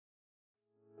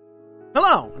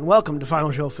Hello, and welcome to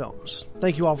Final Show Films.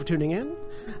 Thank you all for tuning in.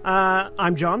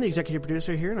 I'm John, the executive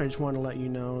producer here, and I just want to let you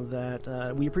know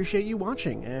that we appreciate you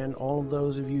watching, and all of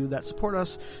those of you that support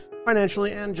us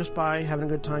financially and just by having a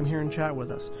good time here and chat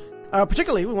with us.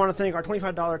 Particularly, we want to thank our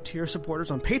 $25 tier supporters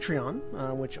on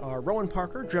Patreon, which are Rowan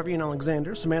Parker, Drevian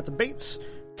Alexander, Samantha Bates,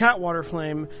 Cat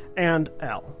Waterflame, and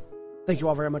Elle. Thank you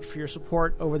all very much for your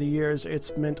support over the years.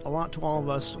 It's meant a lot to all of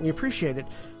us. We appreciate it,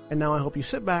 and now I hope you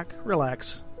sit back,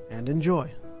 relax, and enjoy.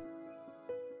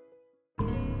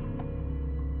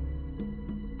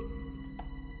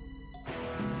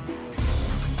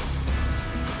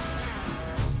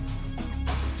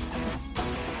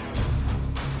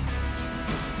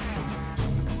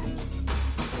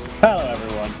 Hello,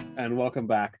 everyone, and welcome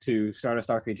back to Stardust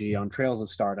RPG on Trails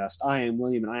of Stardust. I am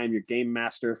William, and I am your game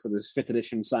master for this 5th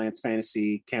edition science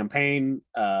fantasy campaign.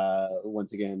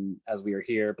 Once again, as we are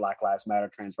here, Black Lives Matter,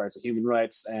 trans rights, and human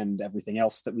rights, and everything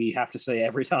else that we have to say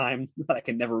every time that I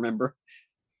can never remember.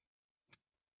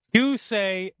 Do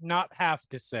say, not have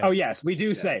to say. Oh, yes, we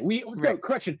do say. No,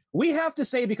 correction. We have to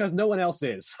say because no one else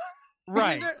is.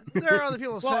 Right. There are other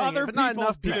people saying other it, but not people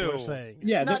enough people do. are saying it.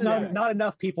 Yeah, not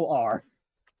enough people are.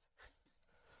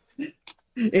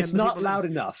 It's not loud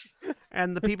enough.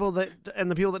 And the people that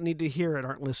need to hear it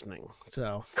aren't listening.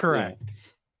 So Correct.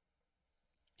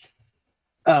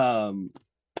 Yeah.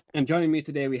 And joining me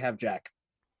today we have Jack.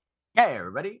 Hey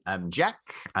everybody, I'm Jack.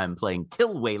 I'm playing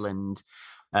Till Wayland,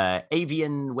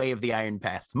 Avian Way of the Iron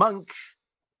Path monk,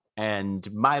 and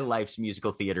my life's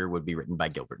musical theater would be written by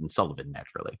Gilbert and Sullivan,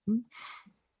 naturally.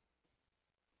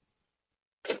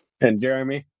 And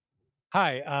Jeremy.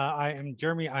 Hi, I am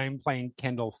Jeremy. I am playing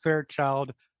Kendall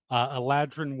Fairchild, a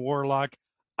Ladrin warlock.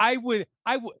 My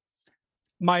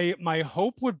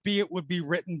hope would be it would be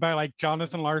written by like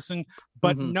Jonathan Larson,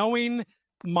 but knowing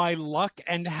my luck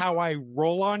and how I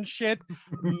roll on shit,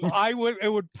 it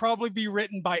would probably be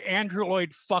written by Andrew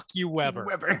Lloyd Fuck You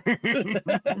Weber.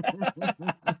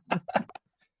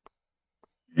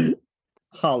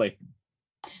 Holly.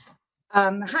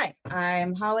 Hi,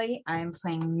 I'm Holly. I'm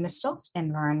playing Mistel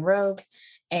in Varan Rogue,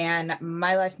 and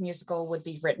my life musical would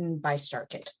be written by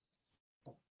Starkid.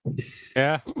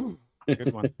 Yeah,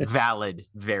 good one. Valid,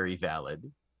 very valid.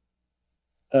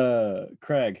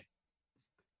 Craig.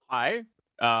 Hi,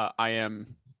 I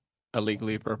am a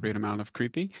legally appropriate amount of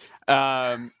creepy,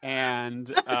 and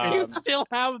You still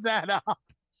have that up.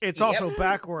 it's also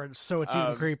backwards, so it's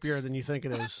even creepier than you think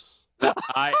it is.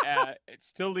 it's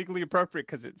still legally appropriate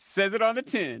because it says it on the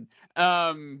tin.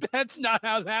 That's not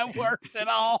how that works at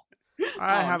all.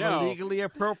 I have no. a legally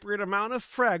appropriate amount of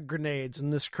frag grenades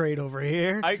in this crate over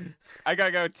here. I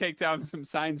gotta go take down some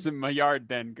signs in my yard.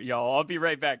 Then y'all, I'll be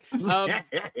right back.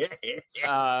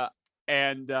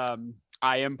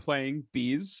 I am playing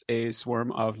bees, a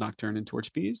swarm of nocturne and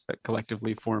torch bees that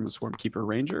collectively form a swarm keeper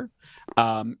ranger.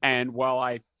 And while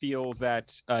I feel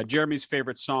that Jeremy's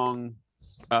favorite song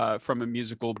from a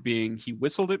musical being He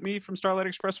Whistled at Me from Starlight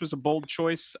Express was a bold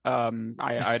choice,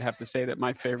 I'd have to say that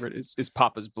my favorite is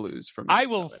Papa's Blues from I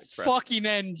will Starlight Express. fucking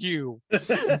end you.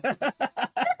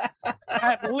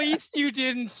 At least you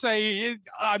didn't say,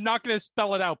 I'm not going to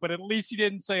spell it out, but at least you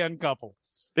didn't say uncouple.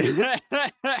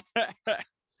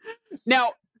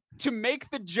 Now, to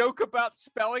make the joke about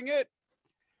spelling it,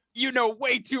 you know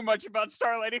way too much about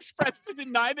Starlight Express to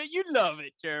deny that you love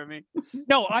it, Jeremy.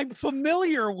 No, I'm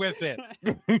familiar with it.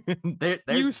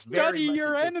 You study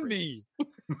your enemy.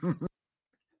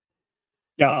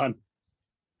 John.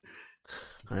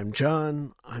 I'm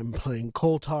John. I'm playing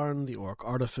Coltarn, the Orc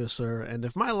Artificer, and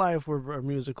if my life were a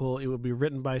musical, it would be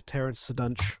written by Terrence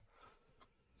Sedunch.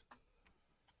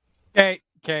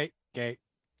 Okay.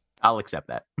 I'll accept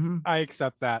that. I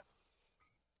accept that.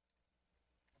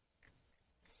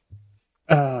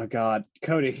 Oh, God.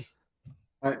 Cody.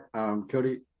 Hi, I'm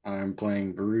Cody. I'm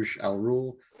playing Varush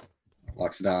Al-Rul,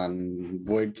 Loxodon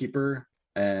Void Keeper,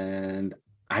 and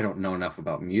I don't know enough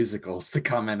about musicals to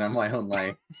comment on my own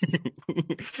life.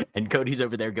 And Cody's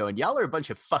over there going, y'all are a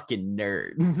bunch of fucking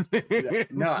nerds.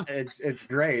 No, it's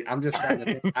great. I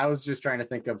was just trying to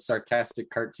think of sarcastic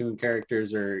cartoon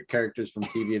characters or characters from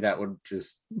TV that would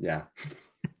just, yeah.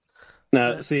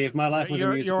 No, see, if my life was a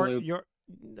musical...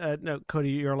 No,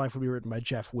 Cody, your life would be written by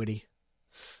Jeff Whitty.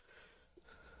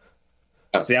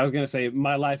 See, I was going to say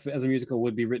my life as a musical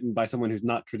would be written by someone who's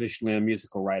not traditionally a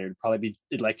musical writer. It'd probably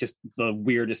be like just the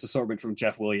weirdest assortment from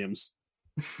Jeff Williams.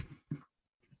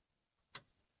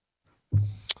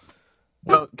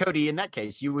 Well, Cody, in that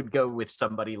case, you would go with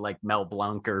somebody like Mel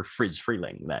Blanc or Friz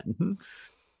Freleng then,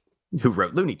 who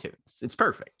wrote Looney Tunes. It's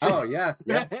perfect. Oh, yeah.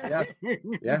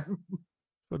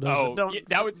 For those that don't,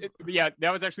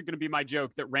 that was actually going to be my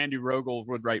joke that Randy Rogel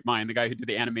would write mine, the guy who did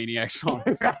the Animaniacs song.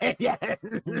 Yeah.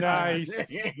 Nice.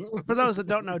 for those that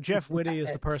don't know, Jeff Whitty is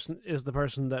the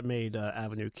person that made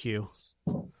Avenue Q.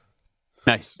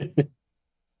 Nice.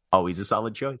 Always a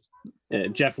solid choice.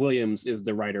 Jeff Williams is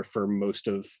the writer for most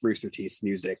of Rooster Teeth's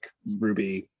music,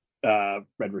 Ruby,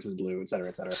 Red versus Blue, et cetera,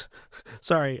 et cetera.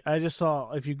 Sorry, I just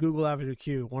saw, if you Google Avenue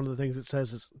Q, one of the things it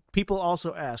says is, people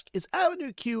also ask, is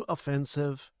Avenue Q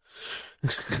offensive?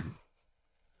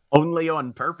 Only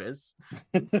on purpose.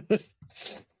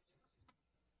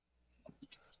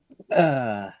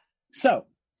 So,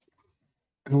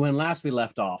 when last we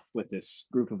left off with this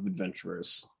group of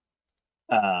adventurers,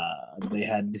 they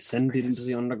had descended into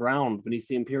the underground beneath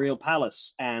the Imperial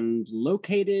Palace and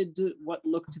located what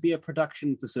looked to be a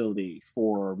production facility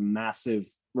for an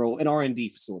R&D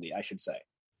facility, I should say,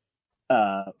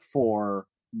 for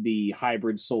the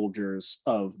hybrid soldiers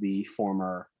of the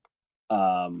former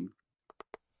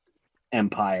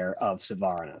Empire of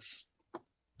Sevarinus.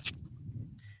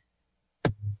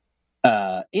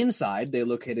 Inside, they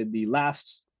located the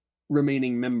last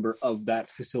remaining member of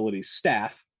that facility's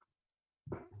staff,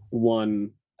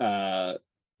 one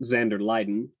Xander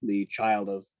Leiden, the child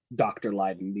of Dr.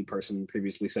 Leiden, the person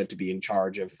previously said to be in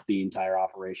charge of the entire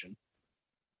operation.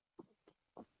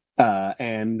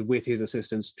 And with his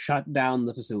assistance, shut down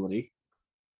the facility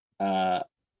and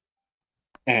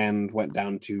went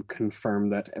down to confirm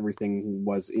that everything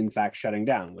was in fact shutting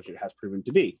down, which it has proven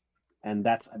to be. And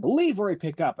that's, I believe, where we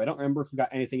pick up. I don't remember if we got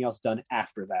anything else done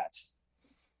after that.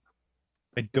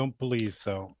 I don't believe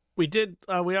so. We did,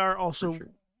 we are also... Sure.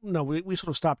 No, we sort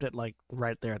of stopped it like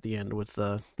right there at the end with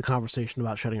the conversation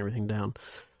about shutting everything down.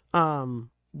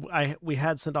 We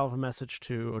had sent off a message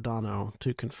to O'Donnell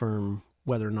to confirm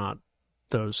whether or not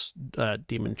those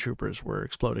demon troopers were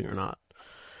exploding or not.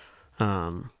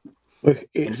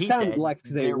 It sounded like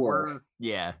they were.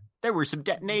 Yeah, there were some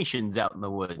detonations out in the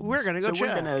woods. We're gonna go check.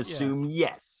 We're gonna assume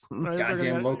yes.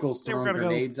 Goddamn locals throwing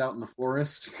grenades out in the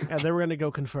forest. Yeah, they were gonna go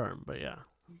confirm, but yeah.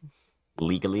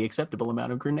 Legally acceptable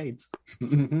amount of grenades.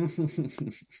 Now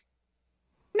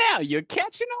you're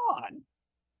catching on.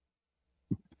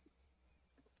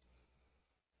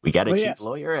 We got a cheap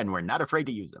lawyer, and we're not afraid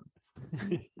to use them.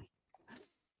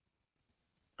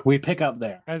 We pick up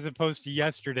there, as opposed to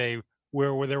yesterday,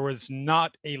 where there was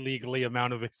not a legally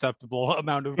acceptable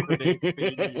amount of grenades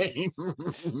being used.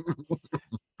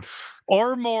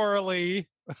 Or morally.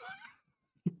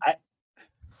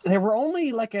 There were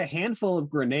only like a handful of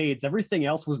grenades. Everything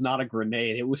else was not a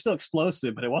grenade. It was still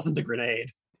explosive, but it wasn't a grenade.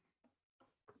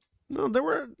 No, there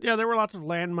were lots of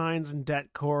landmines and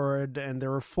det cord, and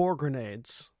there were 4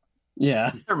 grenades.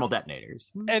 Yeah. Thermal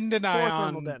detonators. And an 4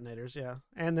 ion. thermal detonators, yeah.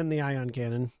 And then the ion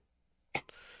cannon.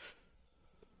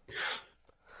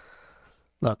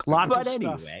 Look,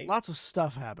 lots of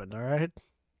stuff happened, all right?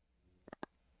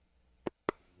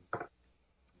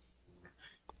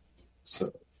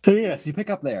 So yes, you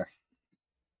pick up there.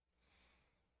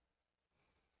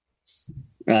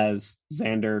 As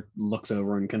Xander looks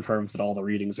over and confirms that all the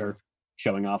readings are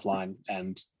showing offline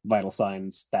and vital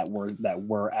signs that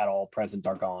were at all present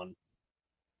are gone.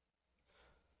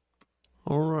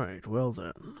 All right, well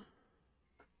then.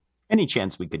 Any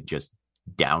chance we could just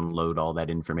download all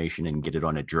that information and get it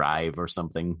on a drive or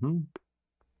something?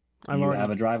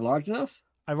 Have a drive large enough?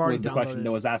 I've already was the question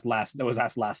that was asked last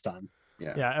time.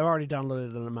 Yeah, I've already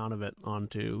downloaded an amount of it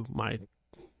onto my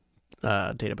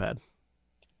datapad.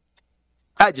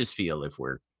 I just feel if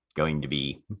we're going to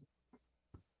be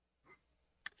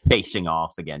facing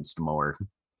off against more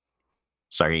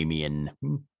Saramian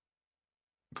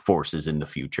forces in the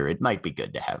future, it might be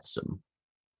good to have some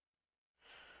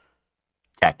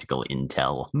tactical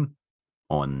intel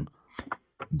on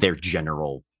their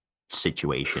general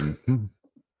situation.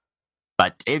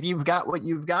 But if you've got what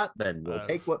you've got, then we'll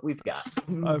take what we've got.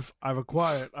 I've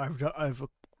acquired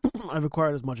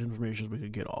as much information as we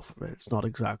could get off of it. It's not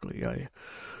exactly a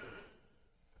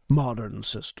modern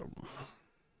system.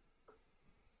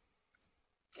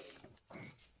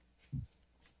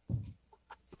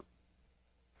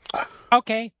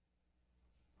 Okay.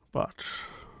 But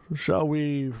shall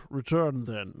we return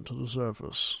then to the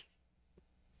surface?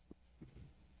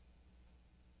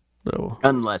 No.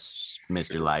 Unless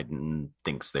Mr. Leiden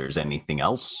thinks there's anything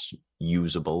else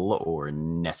usable or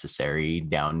necessary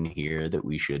down here that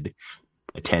we should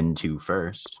attend to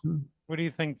first. What do you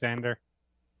think, Xander?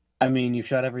 I mean, you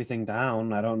shut everything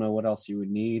down. I don't know what else you would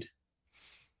need.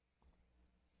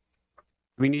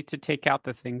 We need to take out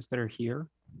the things that are here.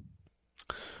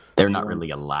 They're not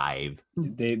really alive.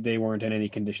 They weren't in any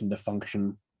condition to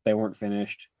function. They weren't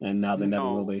finished, and now they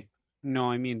never will be.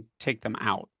 No, I mean take them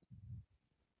out.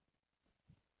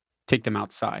 Take them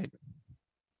outside.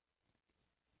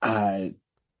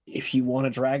 If you want to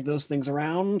drag those things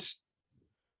around,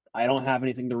 I don't have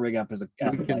anything to rig up as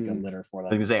like a litter for I was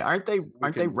them. gonna say, aren't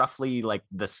they roughly like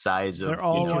the size of They're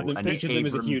all like- an each of them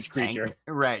is a Abrams huge tank? creature.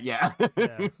 Right? Yeah.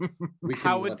 Yeah. We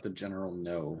How can would- let the general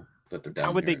know that they're down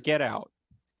How would they here. get out?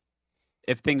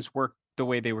 If things worked the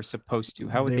way they were supposed to,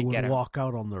 how would they get out? walk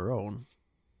out on their own.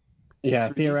 Yeah,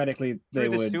 Through theoretically they Through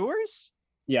the would. sewers?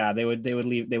 Yeah, they would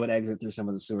leave. They would exit through some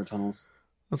of the sewer tunnels.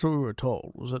 That's what we were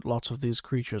told. Was that lots of these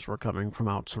creatures were coming from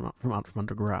out from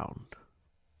underground.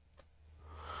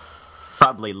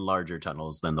 Probably larger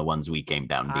tunnels than the ones we came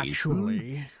down.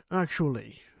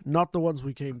 Actually, not the ones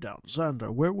we came down. Xander,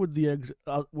 where would the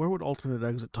where would alternate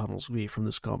exit tunnels be from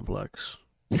this complex?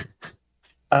 That's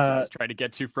what I was trying to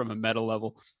get to from a meta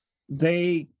level.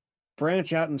 They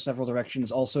branch out in several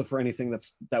directions. Also, for anything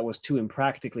that was too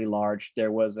impractically large,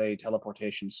 there was a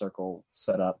teleportation circle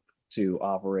set up to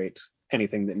operate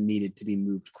anything that needed to be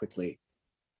moved quickly.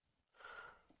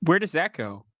 Where does that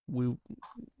go?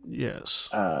 Yes.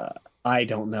 I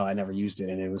don't know. I never used it,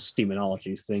 and it was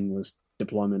Demonology's thing was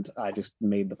deployment. I just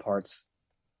made the parts.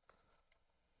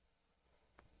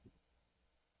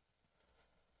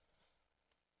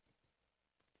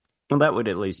 Well, that would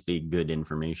at least be good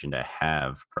information to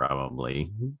have,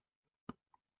 probably.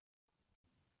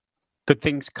 Could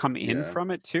things come in Yeah. from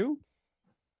it too?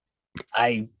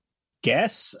 I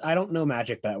guess I don't know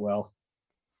magic that well.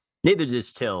 Neither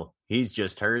does Till. He's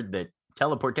just heard that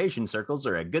teleportation circles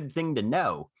are a good thing to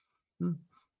know.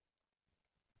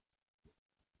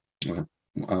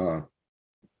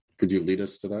 Could you lead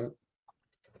us to that?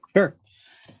 Sure.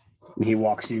 He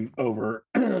walks you over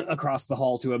across the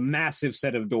hall to a massive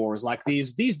set of doors. Like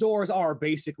these doors are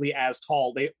basically as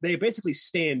tall. They basically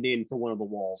stand in for one of the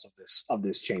walls of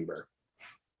this chamber.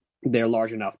 They're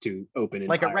large enough to open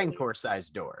Like a entirely.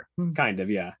 Rancor-sized door. Kind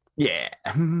of, yeah. Yeah.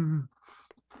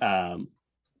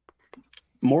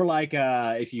 More like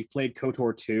if you've played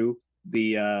KOTOR 2,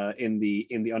 the in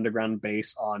the underground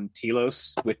base on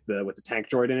Telos with the tank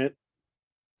droid in it.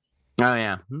 Oh,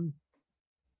 yeah.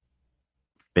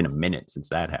 Been a minute since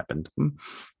that happened.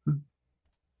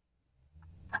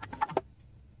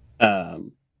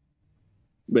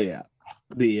 But yeah,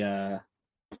 the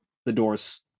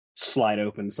doors slide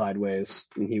open sideways,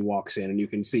 and he walks in, and you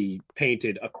can see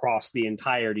painted across the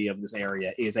entirety of this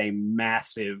area is a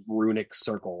massive runic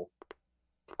circle,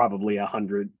 probably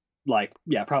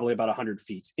probably about 100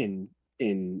 feet in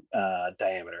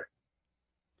diameter.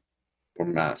 For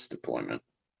mass deployment.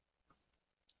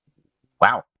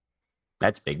 Wow.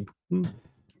 That's big. That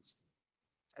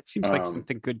seems like Um,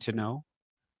 something good to know.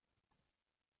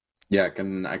 Yeah,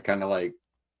 can I kind of like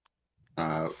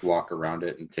walk around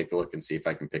it and take a look and see if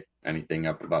I can pick anything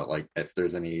up about like if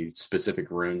there's any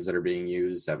specific runes that are being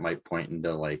used that might point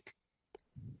into like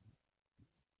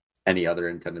any other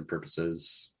intended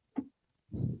purposes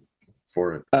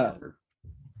for it.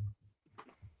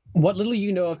 What little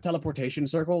you know of teleportation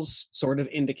circles sort of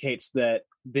indicates that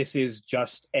this is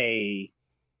just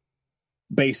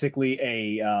basically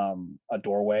a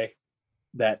doorway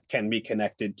that can be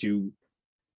connected to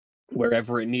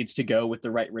wherever it needs to go with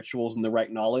the right rituals and the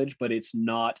right knowledge, but it's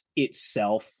not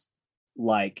itself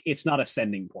it's not a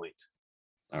sending point.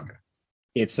 Okay.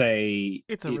 It's a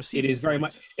It receiving is very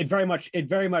point. much it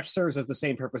very much serves as the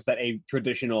same purpose that a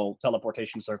traditional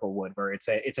teleportation circle would, where it's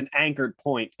an anchored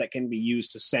point that can be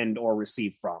used to send or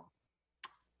receive from,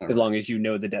 as long as you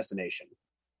know the destination.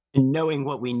 And knowing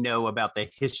what we know about the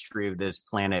history of this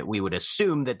planet, we would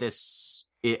assume that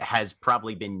it has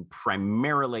probably been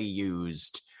primarily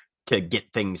used to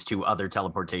get things to other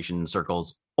teleportation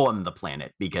circles on the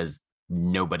planet, because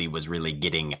nobody was really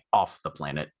getting off the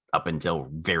planet up until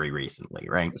very recently,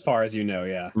 right? As far as you know,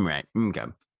 yeah. Right. Okay.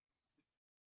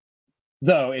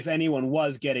 Though, if anyone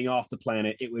was getting off the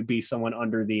planet, it would be someone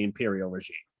under the Imperial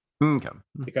regime, Okay.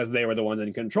 because they were the ones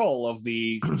in control of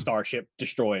the starship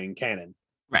destroying cannon.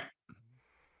 Right.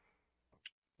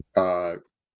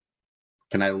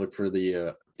 Can I look for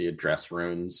the address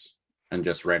runes and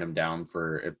just write them down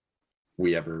for if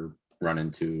we ever run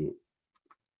into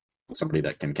somebody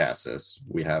that can cast this?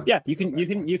 We have You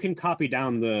can copy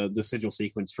down the sigil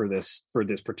sequence for this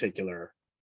particular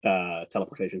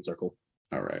teleportation circle.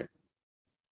 All right.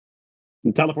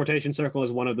 The teleportation circle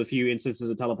is one of the few instances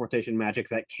of teleportation magic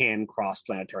that can cross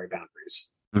planetary boundaries,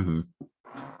 Mm-hmm.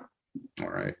 All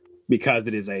right. because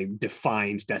it is a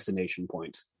defined destination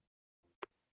point.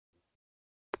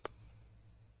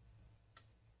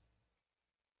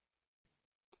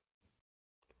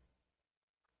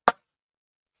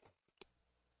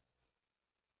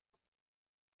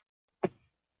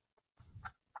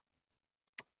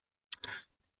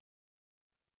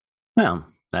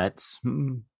 Well, that's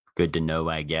good to know,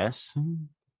 I guess. And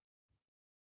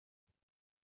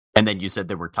then you said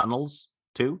there were tunnels,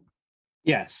 too?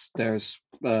 Yes, there's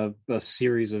a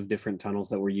series of different tunnels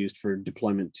that were used for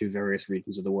deployment to various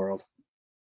regions of the world.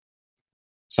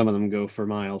 Some of them go for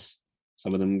miles.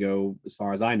 Some of them go, as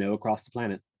far as I know, across the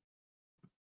planet.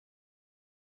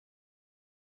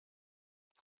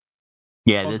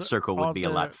 Yeah, this circle would be a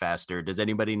lot faster. Does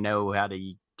anybody know how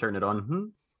to turn it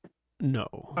on? No.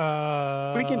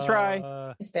 We can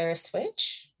try. Is there a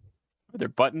switch? Are there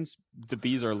buttons? The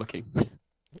bees are looking.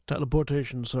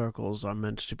 Teleportation circles are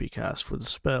meant to be cast with a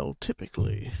spell,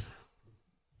 typically.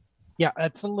 Yeah,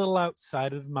 that's a little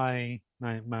outside of my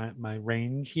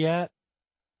range yet.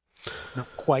 Not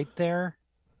quite there.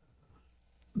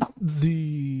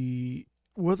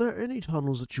 Were there any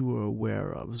tunnels that you were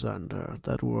aware of, Xander,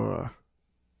 that were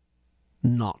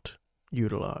not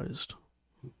utilized?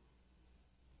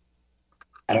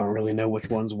 I don't really know which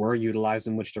ones were utilized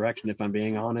in which direction, if I'm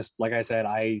being honest. Like I said,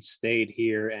 I stayed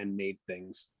here and made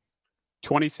things.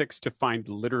 26 to find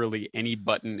literally any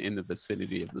button in the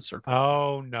vicinity of the circle.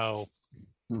 Oh, no.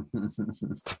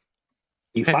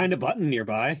 You find a button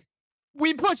nearby.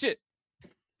 We push it!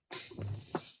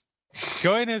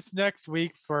 Join us next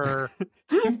week for...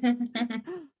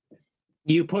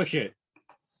 You push it.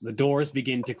 The doors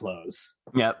begin to close.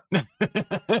 Yep.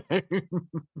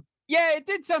 Yeah, it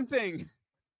did something!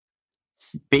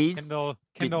 Bees?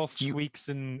 Kendall squeaks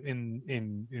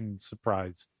in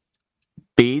surprise.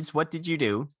 Bees, what did you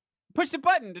do? Push the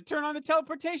button to turn on the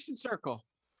teleportation circle.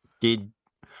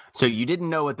 So you didn't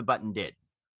know what the button did?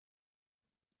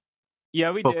 Yeah,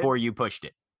 we did. Before you pushed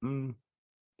it?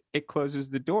 It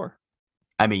closes the door.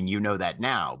 I mean, you know that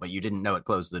now, but you didn't know it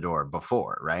closed the door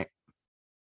before, right?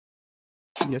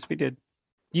 Yes, we did.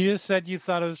 You just said you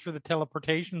thought it was for the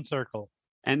teleportation circle.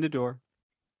 And the door.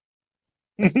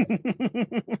 All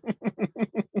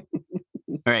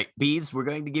right, Bees, we're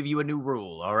going to give you a new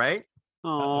rule, all right?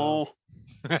 Oh,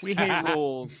 we hate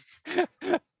rules.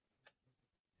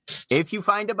 If you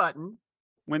find a button...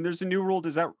 When there's a new rule,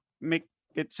 does that make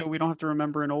it so we don't have to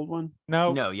remember an old one?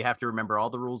 No, you have to remember all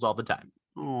the rules all the time.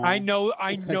 Oh. I know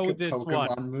Like this a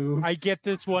Pokemon one. move. I get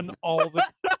this one all the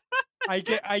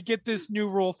I get this new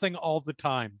rule thing all the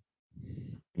time.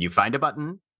 You find a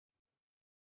button.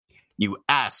 You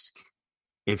ask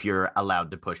if you're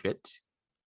allowed to push it.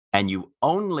 And you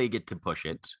only get to push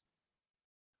it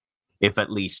if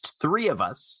at least 3 of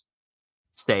us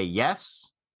say yes,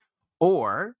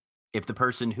 or if the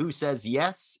person who says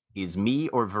yes is me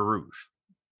or Varouche.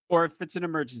 Or if it's an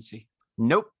emergency.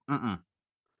 Nope.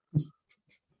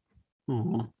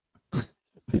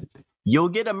 You'll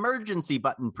get emergency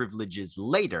button privileges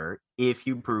later if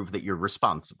you prove that you're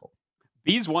responsible.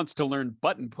 Bees wants to learn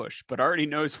button push, but already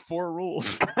knows 4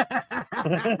 rules.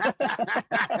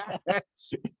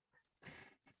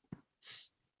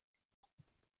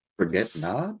 Forget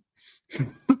not.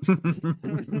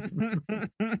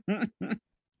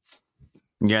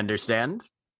 You understand?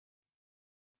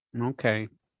 Okay.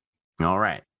 All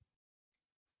right.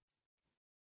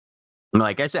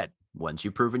 Like I said, once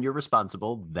you've proven you're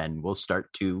responsible, then we'll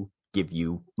start to give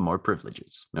you more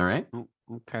privileges. All right? Oh,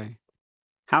 okay.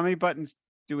 How many buttons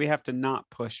do we have to not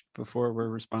push before we're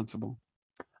responsible?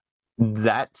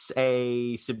 That's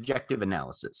a subjective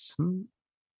analysis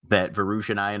that Varouche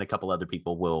and I and a couple other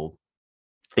people will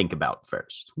think about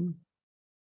first.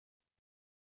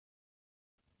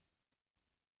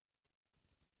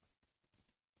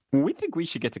 We think we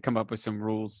should get to come up with some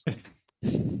rules.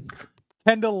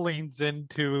 Kendall leans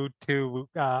into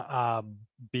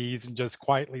Bees and just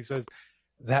quietly says,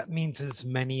 "That means as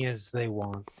many as they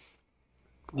want."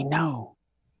 We know.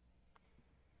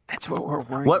 That's what we're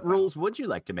worried What about. rules would you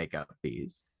like to make up,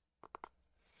 Bees?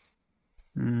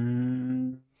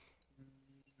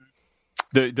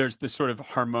 There's this sort of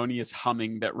harmonious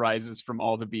humming that rises from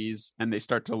all the bees, and they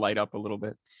start to light up a little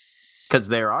bit. Because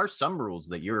there are some rules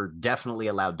that you're definitely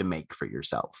allowed to make for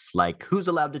yourself. Like who's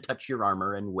allowed to touch your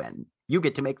armor and when. You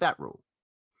get to make that rule.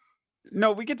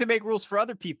 No, we get to make rules for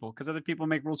other people because other people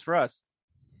make rules for us.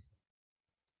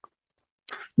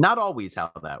 Not always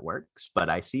how that works, but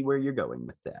I see where you're going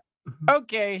with that.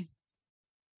 Okay.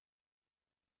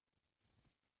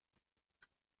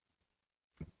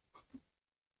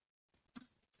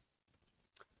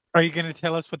 Are you going to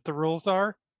tell us what the rules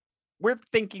are? We're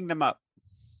thinking them up.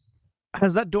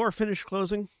 Has that door finished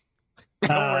closing?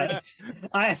 I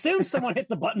assume someone hit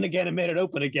the button again and made it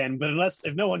open again, but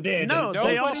if no one did, No, then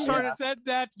they all Nobody started. said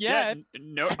that yet.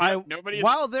 Yeah, nobody.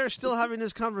 While they're still having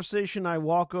this conversation, I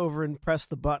walk over and press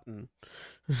the button.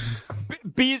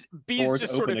 Bees Doors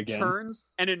just sort open of again. turns,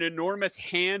 and an enormous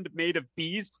hand made of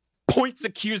bees points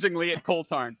accusingly at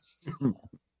Coltarn.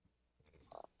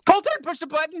 Coltarn pushed a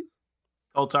button.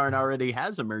 Coltarn already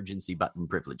has emergency button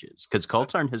privileges because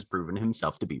Coltarn has proven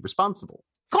himself to be responsible.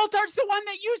 Coltarn's the one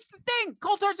that used the thing.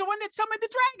 Coltarn's the one that summoned the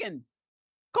dragon.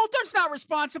 Coltarn's not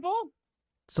responsible.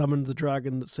 Summoned the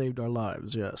dragon that saved our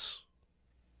lives, yes.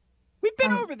 We've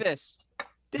been over this.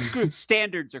 This group's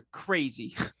standards are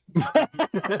crazy. Go back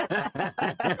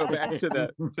to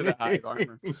the hive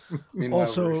armor. Meanwhile,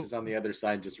 Also- Roche is on the other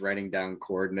side just writing down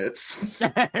coordinates.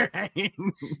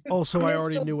 Also, I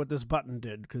already Mr. knew what this button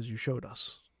did because you showed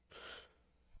us.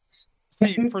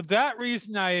 See, for that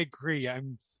reason, I agree.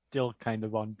 I'm still kind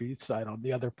of on B's side on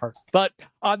the other part. But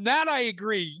on that, I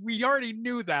agree. We already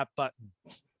knew that button.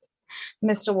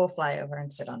 Mr. will fly over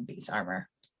and sit on Bee's armor.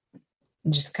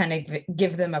 And just kind of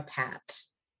give them a pat.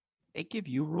 They give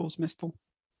you rules, Mistle?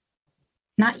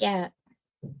 Not yet.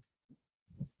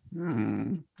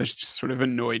 There's just sort of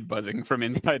annoyed buzzing from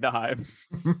inside the hive.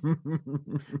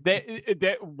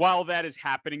 While that is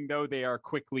happening, though, they are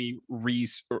quickly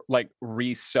re-sewing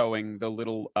the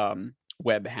little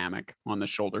web hammock on the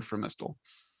shoulder for Mistle.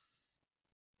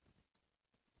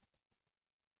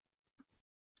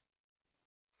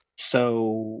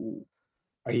 So,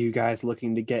 are you guys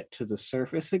looking to get to the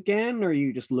surface again, or are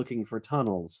you just looking for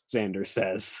tunnels? Xander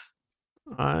says.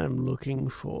 I'm looking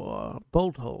for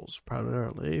bolt holes,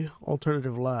 primarily,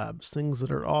 alternative labs, things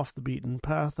that are off the beaten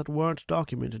path that weren't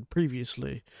documented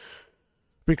previously.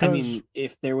 Because I mean,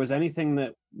 if there was anything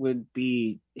that would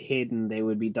be hidden, they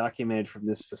would be documented from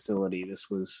this facility. This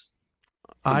was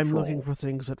I'm control. looking for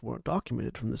things that weren't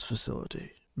documented from this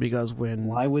facility. Because when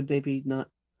Why would they be not?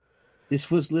 This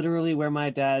was literally where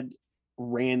my dad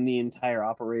ran the entire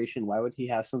operation. Why would he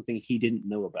have something he didn't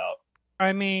know about?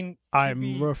 I mean,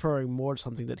 I'm referring more to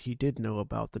something that he did know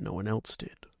about that no one else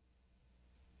did.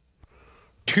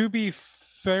 to be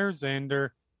fair, Xander,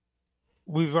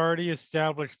 we've already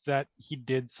established that he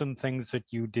did some things that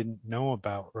you didn't know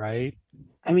about, right?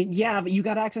 I mean, yeah, but you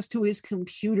got access to his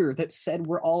computer that said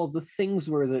where all of the things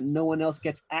were that no one else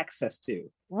gets access to.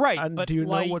 Right, And but do you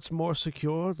like, know what's more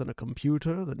secure than a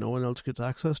computer that no one else gets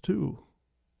access to?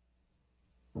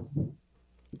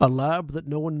 A lab that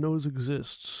no one knows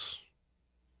exists.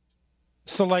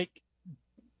 so like,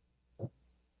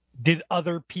 did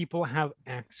other people have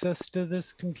access to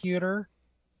this computer?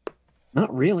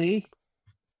 Not really.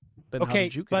 Then how Okay,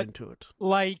 did you get but- into it?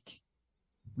 Like,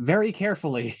 Very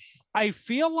carefully. I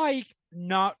feel like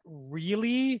not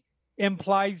really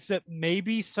implies that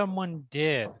maybe someone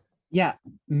did. Yeah,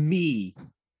 me.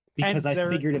 Because And I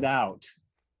there- figured it out.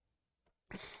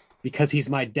 Because he's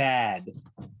my dad.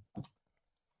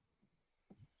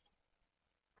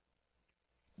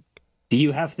 Do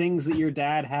you have things that your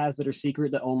dad has that are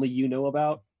secret that only you know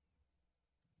about?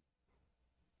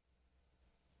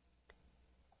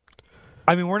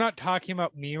 I mean, we're not talking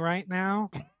about me right now.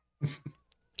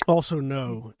 Also,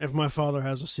 no. If my father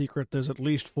has a secret, there's at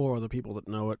least 4 other people that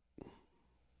know it.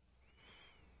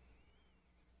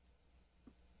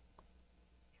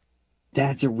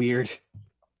 Dads are weird.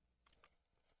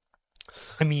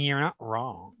 I mean, you're not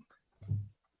wrong.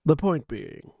 The point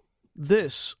being,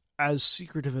 this, as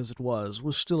secretive as it was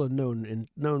still a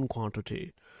known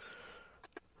quantity.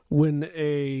 When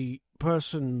a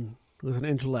person with an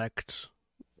intellect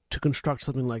to construct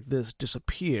something like this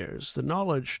disappears, the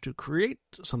knowledge to create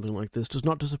something like this does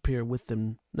not disappear with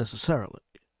them necessarily.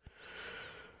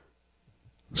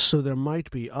 So there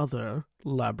might be other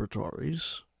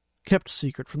laboratories kept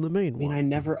secret from the main I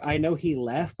mean, one. I know he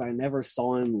left, but I never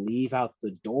saw him leave out the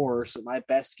door, so my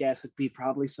best guess would be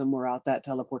probably somewhere out that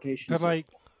teleportation But zone. like,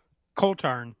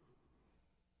 Coltarn,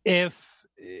 if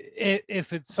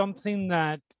it's something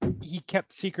that he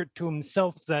kept secret to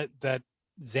himself that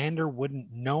Xander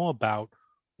wouldn't know about,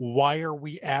 why are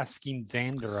we asking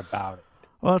Xander about it?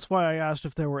 Well, that's why I asked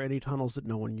if there were any tunnels that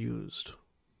no one used.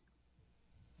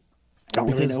 Don't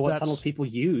really because know what that's- tunnels people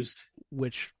used.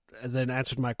 Which then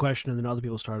answered my question, and then other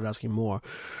people started asking more.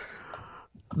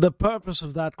 The purpose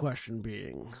of that question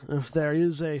being, if there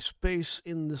is a space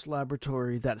in this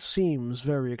laboratory that seems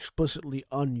very explicitly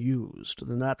unused,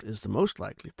 then that is the most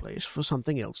likely place for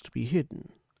something else to be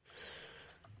hidden.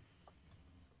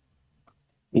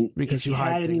 I mean, Because if you he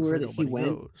hide had things anywhere where that he nobody went,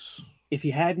 knows. if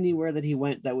he had anywhere that he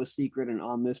went that was secret and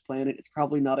on this planet, it's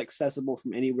probably not accessible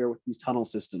from anywhere with these tunnel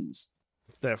systems.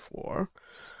 Therefore,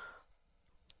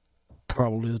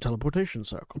 probably the teleportation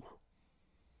circle.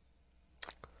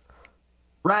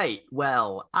 Right.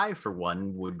 Well, I, for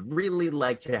one, would really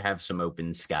like to have some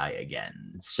open sky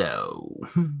again. So,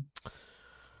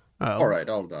 All right,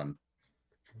 all done.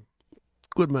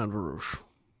 Good man, Varouche.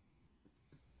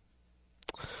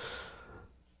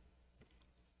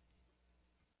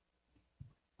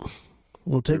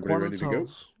 We'll take Everybody one of ready the to go?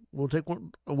 tunnels. We'll take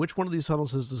one. Which one of these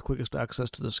tunnels has the quickest access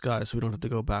to the sky, so we don't have to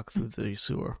go back through the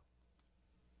sewer?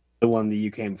 The one that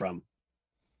you came from.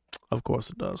 Of course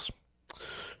it does.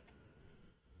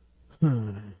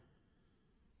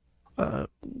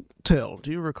 Till,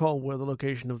 do you recall where the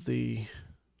location of the...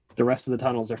 The rest of the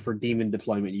tunnels are for demon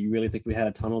deployment. You really think we had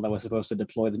a tunnel that was supposed to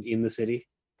deploy them in the city?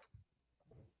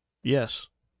 Yes.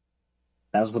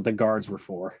 That was what the guards were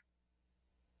for.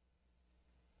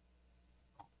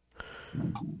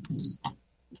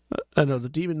 I know, the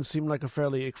demons seem like a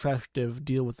fairly effective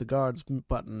deal with the guards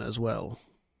button as well.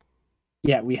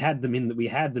 Yeah, we had them in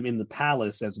the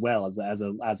palace as well as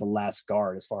a last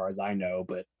guard, as far as I know,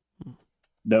 but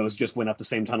those just went up the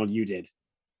same tunnel you did.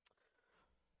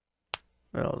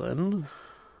 Well then,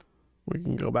 we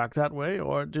can go back that way,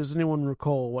 or does anyone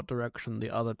recall what direction the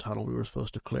other tunnel we were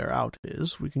supposed to clear out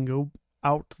is? We can go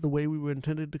out the way we were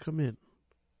intended to come in.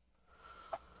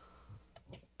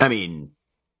 I mean,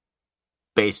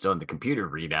 based on the computer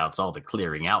readouts, all the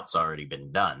clearing out's already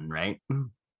been done, right?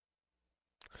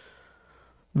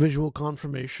 Visual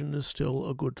confirmation is still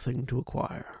a good thing to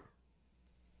acquire.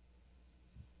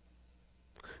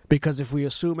 Because if we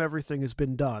assume everything has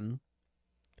been done,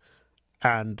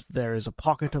 and there is a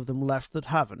pocket of them left that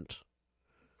haven't,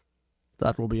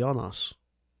 that will be on us.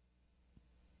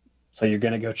 So you're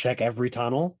going to go check every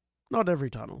tunnel? Not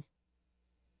every tunnel.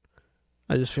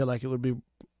 I just feel like it would be...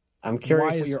 I'm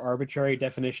curious what your arbitrary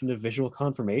definition of visual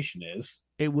confirmation is.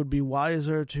 It would be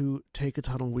wiser to take a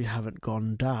tunnel we haven't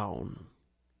gone down.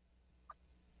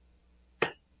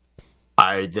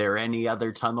 Are there any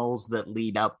other tunnels that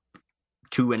lead up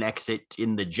to an exit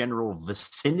in the general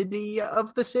vicinity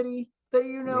of the city that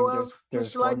you know of?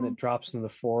 There's Mr. one Leiden? that drops in the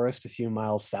forest a few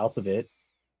miles south of it.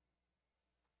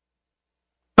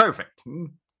 Perfect. That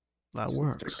Let's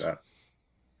works. take that.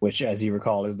 Which, as you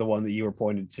recall, is the one that you were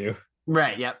pointed to.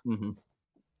 Right, yep. Mm-hmm.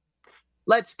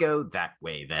 Let's go that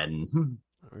way then.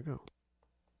 There we go.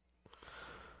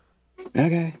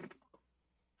 Okay.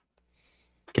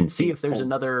 Can see if there's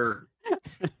another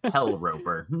hell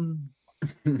roper.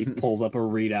 He pulls up a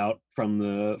readout from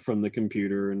the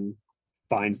computer and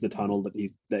finds the tunnel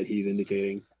that he's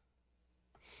indicating.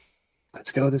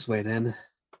 Let's go this way then.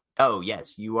 Oh,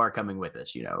 yes, you are coming with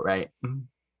us, right?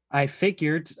 I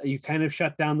figured you kind of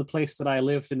shut down the place that I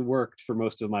lived and worked for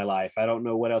most of my life. I don't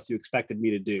know what else you expected me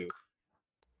to do.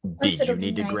 Did you it'll be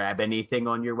need to nice. grab anything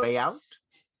on your way out?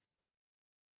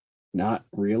 Not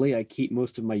really. I keep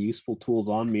most of my useful tools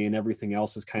on me, and everything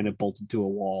else is kind of bolted to a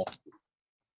wall.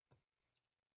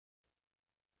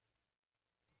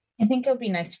 I think it'll be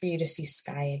nice for you to see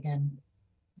Sky again.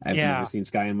 I've never seen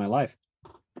Sky in my life.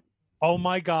 Oh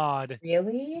my God.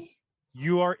 Really?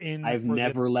 You are in. I've for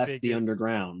never left the biggest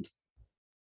underground.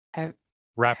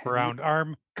 Wraparound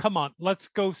arm. Come on, let's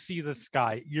go see the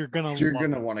sky. You're gonna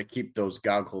want to keep those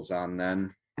goggles on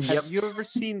then. Have you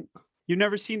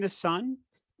never seen the sun?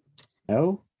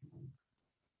 No?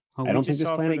 Oh, I don't think just this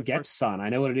saw it for planet the gets first- sun. I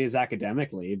know what it is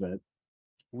academically, but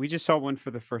We just saw one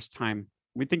for the first time.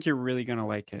 We think you're really gonna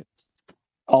like it.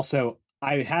 also,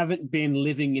 I haven't been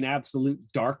living in absolute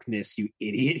darkness, you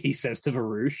idiot, he says to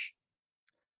Varouche.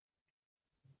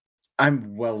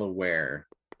 I'm well aware.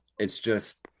 It's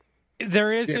just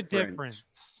There is a different.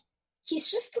 difference. He's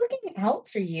just looking out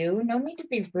for you. No need to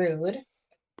be rude.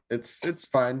 It's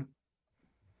fine.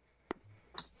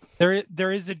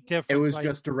 There is a difference. It was like,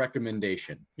 just a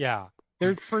recommendation. yeah.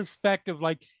 There's perspective,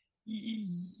 like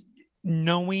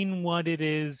knowing what it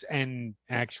is and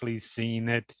actually seeing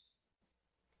it.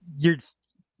 You're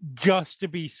just to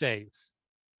be safe.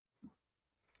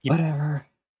 Whatever.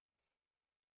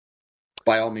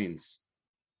 By all means,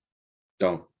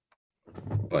 don't.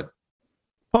 But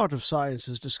Part of science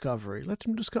is discovery. Let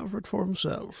him discover it for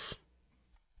himself.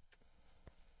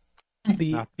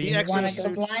 The Not being- You want to go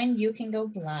exosuit, blind? You can go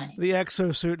blind. the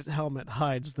exosuit helmet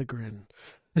hides the grin.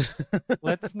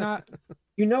 Let's not.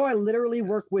 You know I literally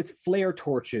work with flare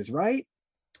torches, right?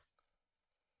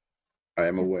 I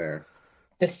am aware.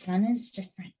 The sun is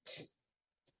different.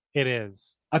 It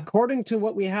is. According to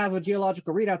what we have of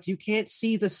geological readouts, you can't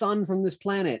see the sun from this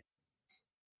planet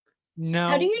No.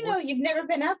 How do you know? You've never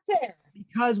been up there.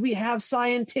 because we have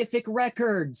scientific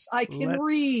records. I can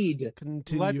read.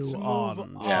 Continue Let's move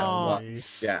on. on.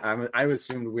 shall we? I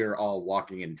assumed we were all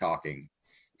walking and talking.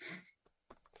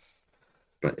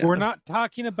 But yeah. We're not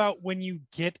talking about when you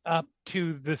get up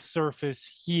to the surface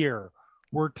here.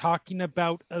 We're talking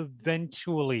about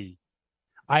eventually.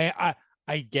 I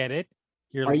get it.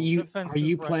 You're Are you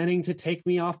defensive, right? planning to take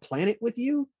me off planet with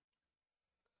you?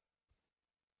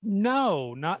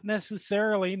 No, not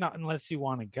necessarily. Not unless you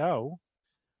want to go.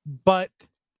 But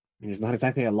There's not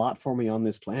exactly a lot for me on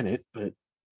this planet, but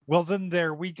Well, then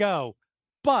there we go.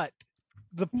 But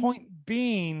the point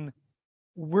being,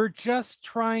 we're just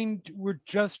trying to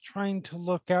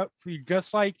look out for you.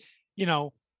 Just like,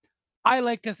 I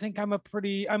like to think I'm a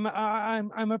pretty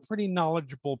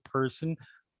knowledgeable person,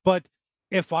 but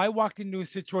if I walked into a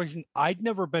situation I'd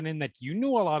never been in that you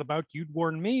knew a lot about, you'd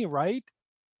warn me, right?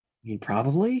 I mean,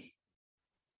 probably.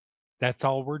 That's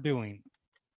all we're doing.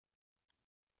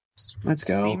 Let's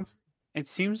go. It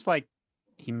seems like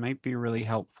he might be really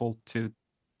helpful to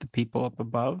the people up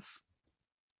above.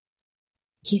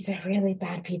 He's a really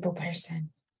bad people person.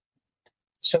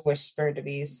 She'll whisper to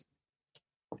Bees.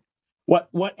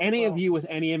 What any of you with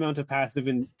any amount of passive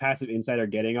insight are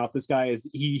getting off this guy is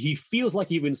he feels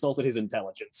like you've insulted his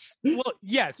intelligence. Well,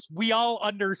 yes, we all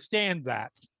understand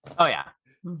that. Oh yeah.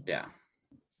 Yeah.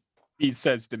 He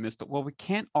says to Mistle, well, we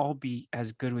can't all be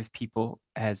as good with people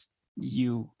as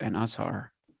you and us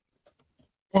are.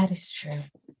 That is true.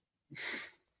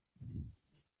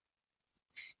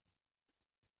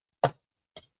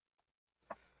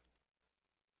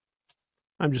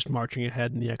 I'm just marching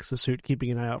ahead in the exosuit,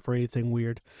 keeping an eye out for anything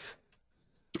weird.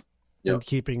 Yep.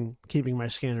 And keeping my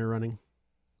scanner running.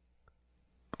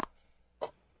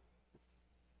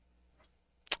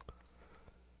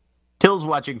 Till's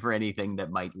watching for anything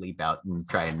that might leap out and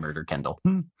try and murder Kendall.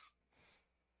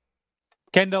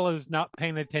 Kendall is not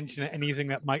paying attention to anything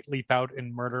that might leap out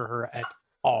and murder her at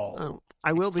all.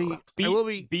 I will be.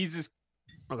 Bees is.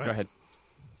 Okay. Go ahead.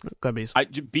 Go ahead, Bees.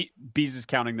 Bees is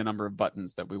counting the number of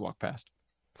buttons that we walk past.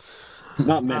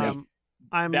 Not many.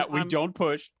 We don't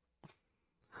push.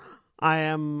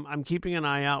 I'm keeping an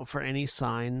eye out for any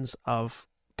signs of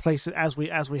places as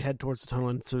we head towards the tunnel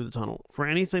and through the tunnel, for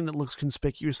anything that looks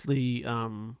conspicuously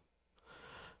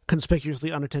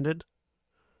unattended.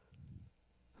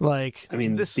 Like, I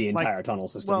mean, this, the entire like, tunnel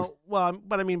system. Well,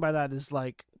 what I mean by that is,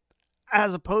 like,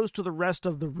 as opposed to the rest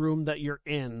of the room that you're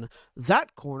in,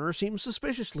 that corner seems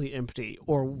suspiciously empty,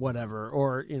 or whatever,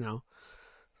 or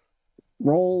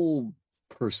Roll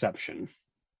perception.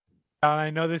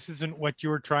 I know this isn't what you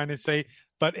were trying to say,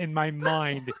 but in my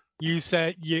mind, you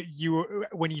said you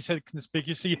when you said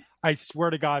conspicuously, I swear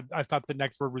to God, I thought the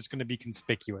next word was going to be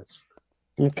conspicuous.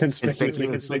 Conspicuously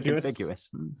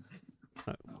conspicuous.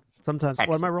 Sometimes. Excellent.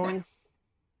 What am I rolling?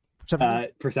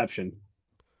 Perception.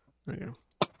 There you go.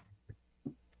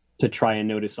 To try and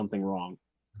notice something wrong.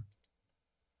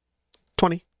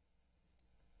 20.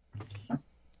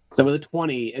 So with a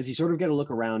 20, as you sort of get a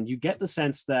look around, you get the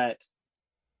sense that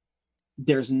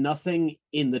there's nothing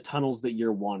in the tunnels that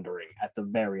you're wandering, at the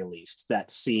very least, that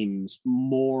seems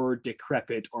more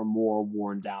decrepit or more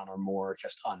worn down or more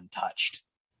just untouched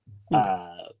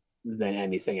than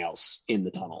anything else in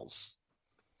the tunnels.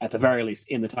 At the very least,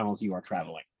 in the tunnels you are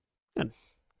traveling. Good.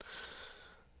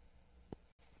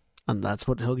 And that's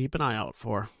what he'll keep an eye out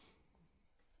for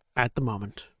at the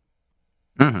moment.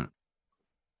 Mm-hmm.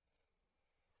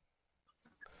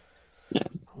 Yeah.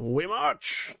 We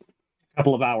march. A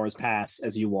couple of hours pass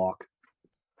as you walk.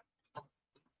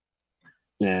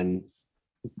 And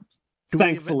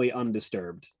thankfully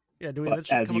undisturbed. Yeah, do we But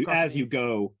eventually as you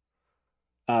go,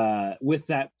 with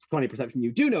that 20 perception,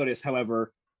 you do notice,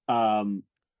 however,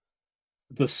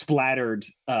 the splattered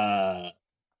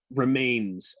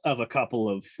remains of a couple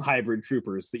of hybrid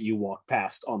troopers that you walk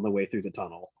past on the way through the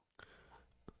tunnel.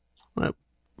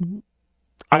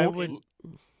 I would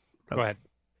Go ahead.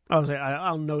 I'll say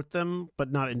I'll note them,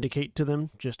 but not indicate to them,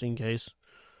 just in case.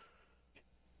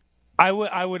 I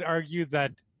would argue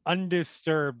that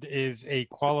undisturbed is a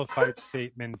qualified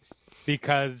statement,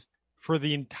 because for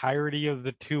the entirety of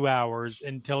the 2 hours,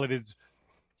 until it is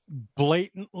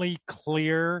blatantly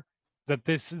clear that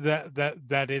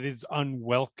that it is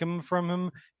unwelcome from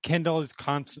him, Kendall is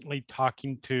constantly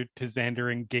talking to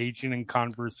Xander, engaging in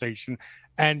conversation,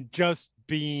 and just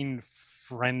being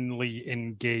friendly,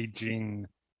 engaging,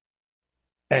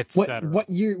 etc. What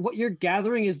you're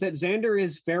gathering is that Xander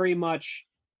is very much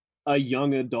a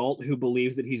young adult who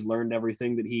believes that he's learned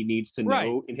everything that he needs to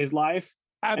know in his life.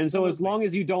 Absolutely. And so as long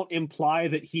as you don't imply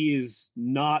that he is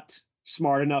not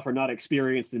smart enough or not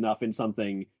experienced enough in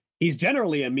something, he's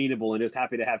generally amenable and just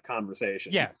happy to have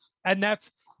conversation. Yes, and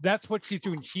that's what she's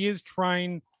doing. She is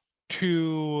trying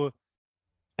to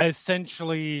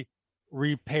essentially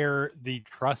repair the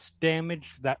trust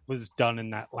damage that was done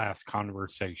in that last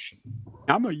conversation.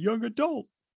 I'm a young adult.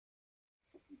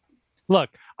 Look,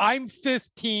 I'm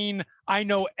 15. I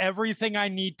know everything I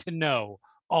need to know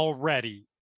already.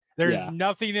 There's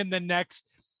nothing in the next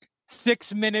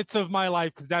 6 minutes of my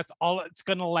life, because that's all it's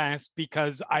going to last,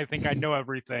 because I think I know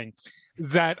everything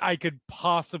that I could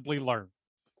possibly learn.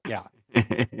 Yeah.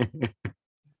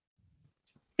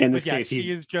 In this But yeah, case, she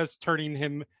is just turning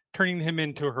him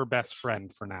into her best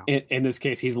friend for now. in this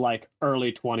case, he's like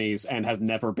early 20s and has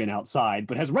never been outside,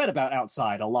 but has read about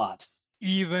outside a lot.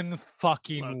 Even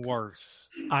fucking worse.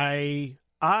 I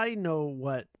know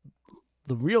what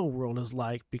the real world is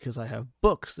like because I have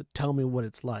books that tell me what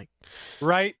it's like.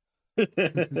 Right?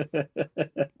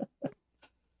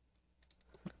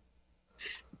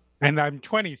 And I'm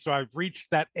 20, so I've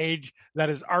reached that age that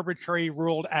is arbitrarily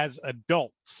ruled as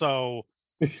adult. So,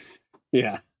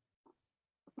 yeah.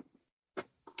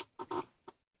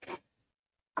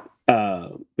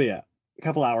 But yeah, a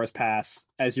couple hours pass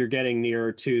as you're getting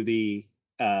nearer to the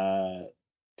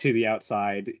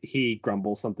outside. He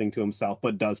grumbles something to himself,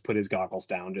 but does put his goggles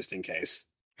down just in case.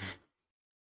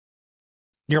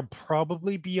 you'll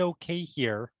probably be okay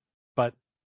here, but,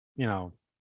 you know.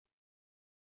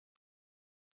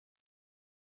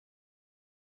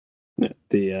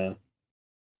 The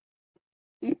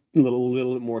little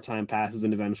bit more time passes,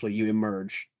 and eventually you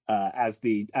emerge as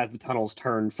the tunnels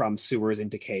turn from sewers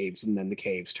into caves, and then the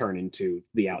caves turn into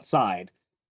the outside.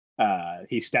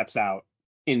 He steps out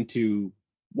into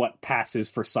what passes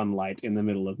for sunlight in the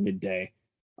middle of midday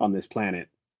on this planet,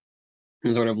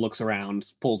 and sort of looks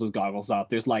around, pulls his goggles up.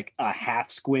 There's like a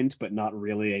half squint, but not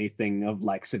really anything of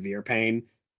like severe pain,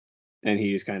 and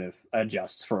he just kind of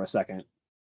adjusts for a second.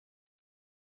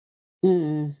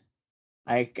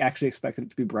 I actually expected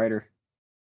it to be brighter.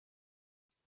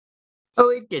 Oh,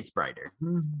 it gets brighter.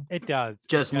 It does.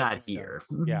 Just It not definitely here.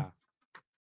 does. Yeah.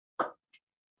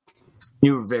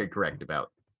 You were very correct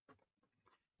about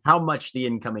how much the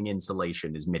incoming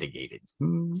insulation is mitigated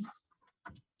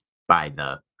by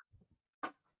the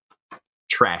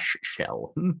trash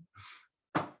shell.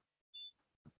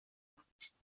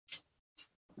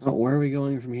 Oh, where are we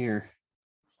going from here?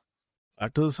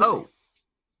 Back to the city. Oh,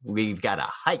 we've got a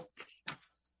hike.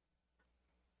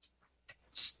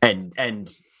 And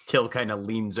Till kind of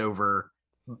leans over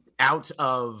out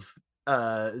of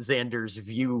Xander's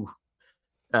view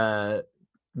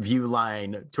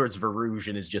line towards Varouge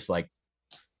and is just like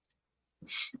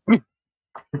I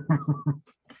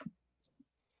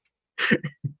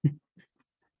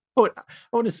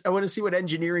want to see what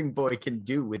engineering boy can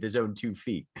do with his own 2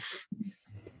 feet.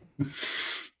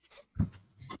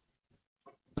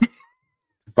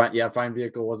 But yeah, fine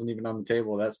vehicle wasn't even on the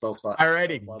table. That spell spot.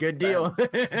 Alrighty, good deal.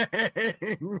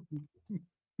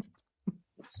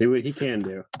 See what he can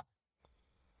do.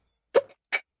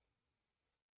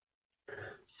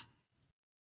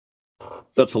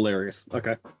 That's hilarious.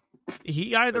 Okay.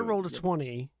 He either rolled a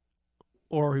 20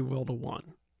 or he rolled a 1.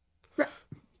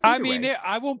 I mean,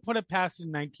 I won't put it past a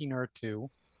 19 or a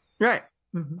 2. Right.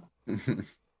 Mm-hmm.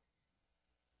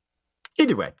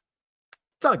 Either way,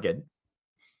 it's all good.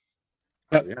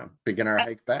 Yeah, begin our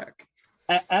hike back.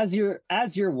 As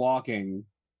you're walking,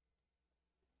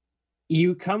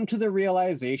 you come to the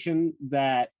realization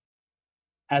that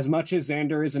as much as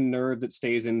Xander is a nerd that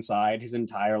stays inside his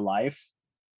entire life,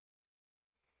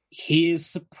 he is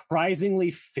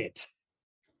surprisingly fit.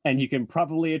 And you can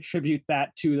probably attribute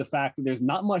that to the fact that there's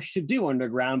not much to do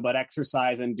underground but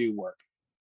exercise and do work.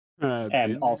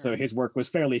 And also his work was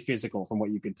fairly physical from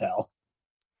what you could tell.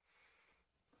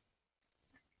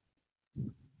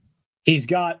 He's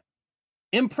got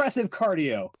impressive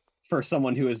cardio for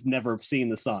someone who has never seen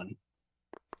the sun.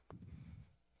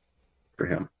 For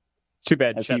him. Too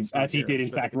bad. As he did, in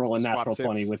fact, roll a natural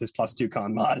 20 with his +2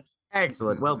 con mod.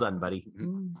 Excellent. Well done, buddy.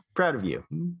 Proud of you.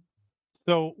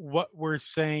 So what we're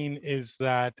saying is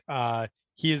that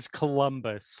he is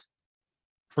Columbus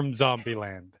from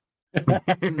Zombieland.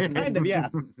 Kind of, yeah.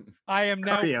 I am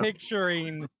now Cardio.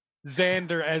 picturing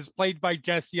Xander as played by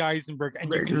Jesse Eisenberg,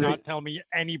 and you cannot tell me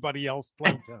anybody else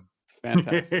plays him.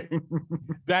 Fantastic.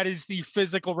 That is the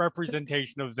physical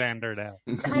representation of Xander now.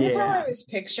 It's kind of how I was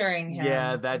picturing him.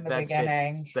 Yeah, in that the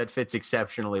beginning. fits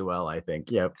exceptionally well, I think.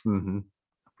 Yep. Mm-hmm.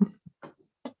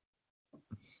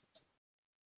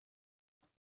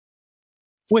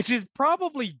 Which is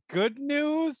probably good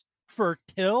news for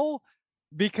Till,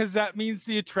 because that means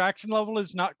the attraction level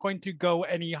is not going to go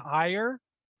any higher.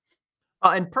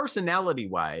 And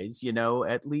personality-wise,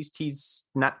 at least he's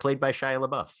not played by Shia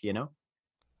LaBeouf,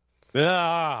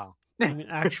 Ah. I mean,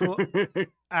 actual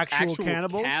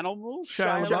cannibal? Cannibal?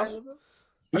 Shia LaBeouf?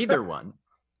 Either one.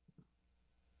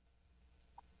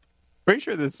 Pretty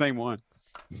sure they're the same one.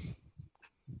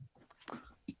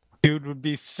 Dude would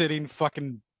be sitting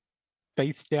fucking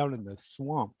face down in the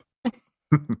swamp.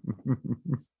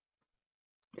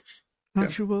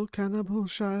 Actual cannibal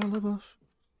Shia LaBeouf.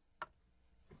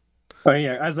 Oh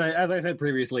yeah, as I said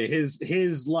previously,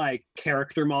 his like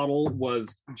character model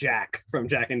was Jack from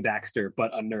Jack and Daxter,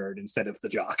 but a nerd instead of the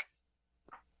jock.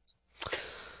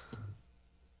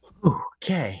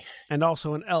 Okay. And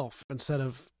also an elf instead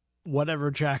of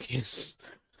whatever Jack is.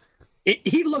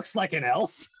 He looks like an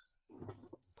elf.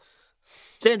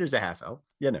 Xander's a half elf,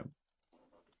 you know.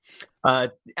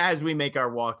 As we make our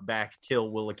walk back, Till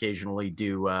will occasionally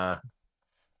do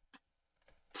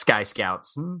Sky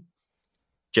Scouts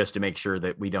just to make sure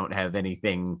that we don't have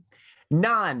anything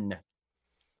non-cyborg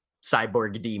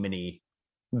demon-y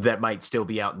that might still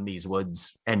be out in these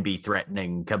woods and be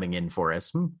threatening coming in for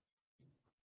us.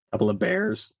 Couple of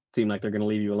bears seem like they're going to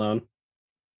leave you alone.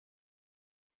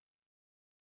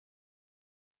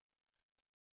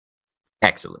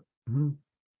 Excellent.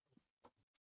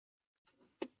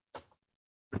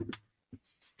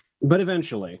 But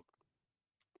eventually,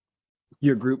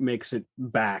 your group makes it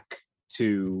back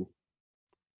to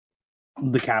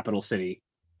the capital city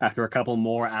after a couple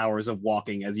more hours of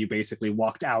walking, as you basically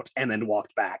walked out and then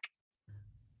walked back.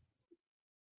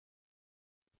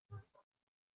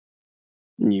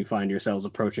 And you find yourselves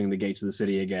approaching the gates of the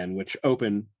city again, which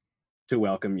open to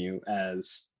welcome you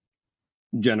as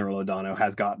General O'Donnell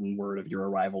has gotten word of your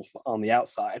arrival on the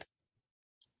outside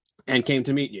and came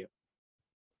to meet you.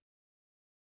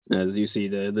 As you see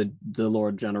the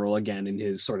Lord General again in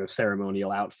his sort of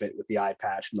ceremonial outfit with the eye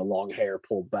patch and the long hair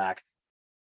pulled back.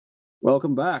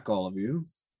 Welcome back, all of you.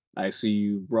 I see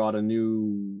you brought a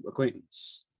new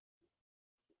acquaintance.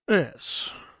 Yes.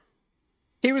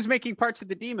 He was making parts of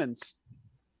the demons.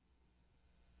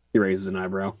 He raises an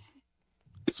eyebrow.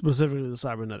 Specifically the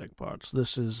cybernetic parts.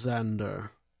 This is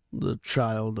Xander, the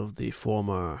child of the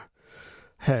former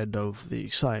head of the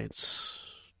science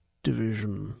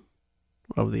division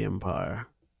of the Empire.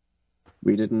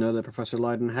 We didn't know that Professor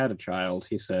Lydon had a child,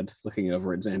 he said, looking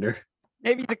over at Xander.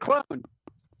 Maybe the clone.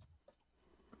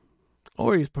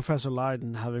 Or he's Professor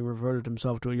Lydon having reverted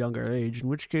himself to a younger age, in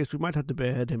which case we might have to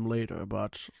behead him later,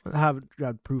 but I haven't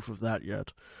had proof of that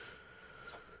yet.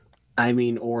 I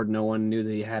mean, or no one knew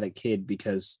that he had a kid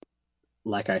because,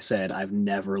 like I said, I've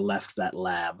never left that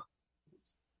lab.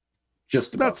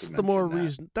 Just about That's to the more mention that.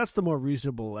 reason. That's the more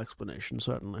reasonable explanation,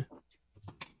 certainly.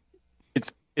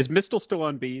 Is Mistle still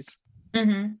on bees?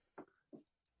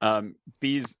 Mm-hmm.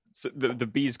 Bees. The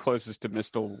bees closest to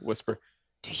Mistle whisper,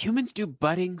 "Do humans do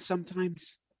budding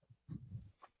sometimes?"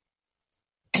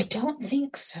 I don't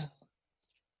think so.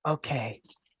 Okay.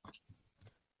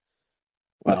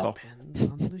 Well, That's all. Depends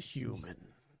on the human.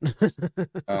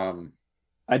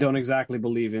 I don't exactly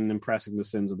believe in impressing the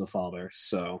sins of the father,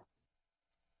 so...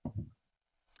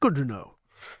 Good to know.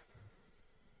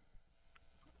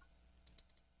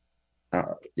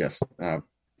 Yes,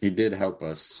 he did help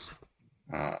us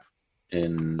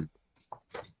in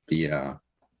the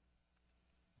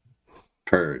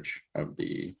purge of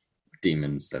the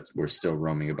demons that were still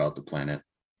roaming about the planet.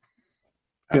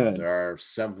 Good. There are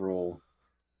several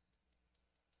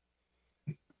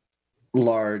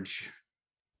large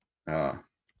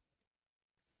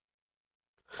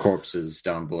corpses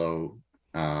down below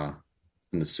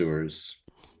in the sewers.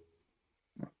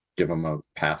 Give them a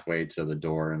pathway to the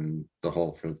door and the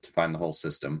hole to find the whole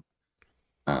system.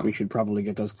 We should probably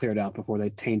get those cleared out before they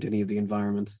taint any of the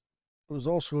environment. There's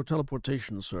also a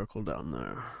teleportation circle down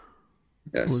there.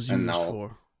 Yes, Was and used I'll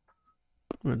for.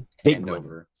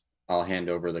 I'll hand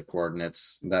over the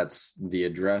coordinates. That's the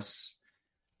address.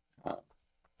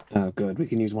 Oh, good. We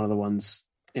can use one of the ones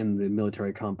in the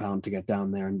military compound to get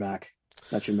down there and back.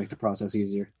 That should make the process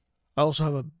easier. I also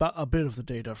have a bit of the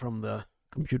data from the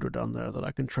computer down there that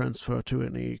I can transfer to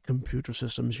any computer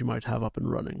systems you might have up and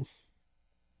running.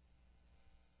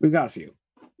 We've got a few.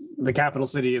 The capital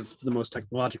city is the most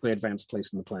technologically advanced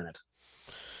place on the planet.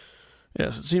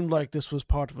 Yes, it seemed like this was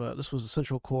the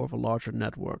central core of a larger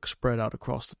network spread out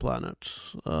across the planet,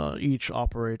 each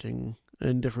operating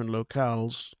in different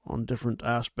locales on different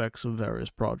aspects of various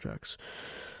projects.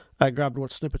 I grabbed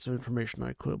what snippets of information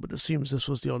I could, but it seems this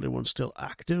was the only one still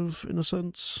active, in a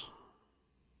sense.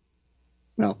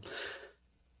 Well,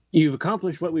 you've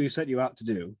accomplished what we set you out to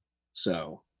do.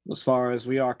 So, as far as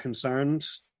we are concerned,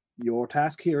 your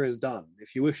task here is done.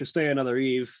 If you wish to stay another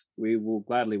eve, we will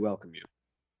gladly welcome you.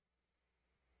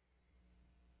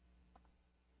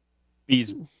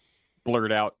 Bees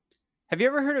blurt out, "Have you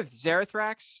ever heard of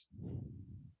Zarathrax?"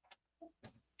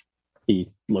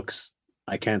 He looks.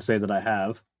 I can't say that I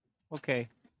have. Okay.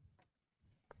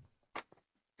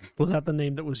 Was that the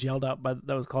name that was called out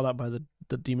by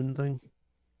the demon thing?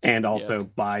 And also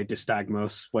by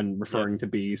Dystagmos when referring to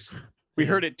bees. We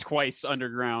heard it twice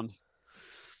underground.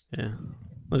 Yeah,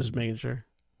 I was just making sure.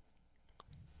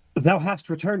 Thou hast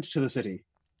returned to the city.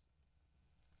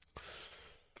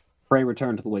 Pray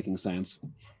return to the Waking Sands.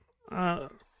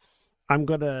 I'm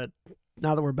gonna,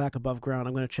 now that we're back above ground,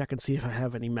 I'm gonna check and see if I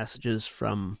have any messages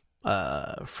from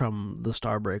from the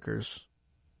Starbreakers.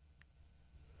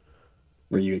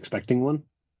 Were you expecting one?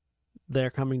 They're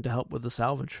coming to help with the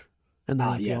salvage. And they're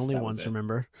not the yes, only that was ones, it.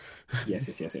 remember?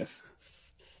 Yes.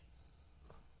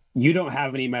 You don't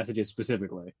have any messages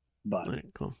specifically, but All right,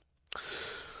 cool.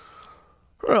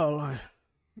 Well, I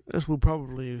guess we'll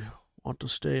probably want to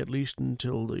stay at least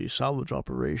until the salvage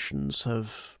operations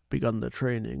have begun their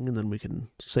training, and then we can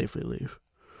safely leave.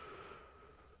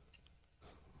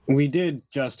 we did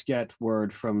just get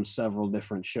word from several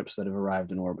different ships that have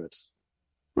arrived in orbit.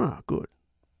 Ah, good.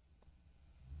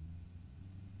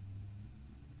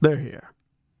 They're here.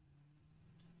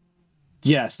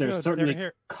 Yes, there's Good, they're certainly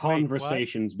here.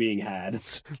 conversations being had.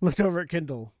 Looked over at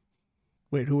Kindle.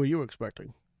 Wait, who are you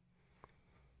expecting?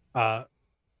 My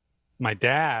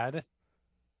dad.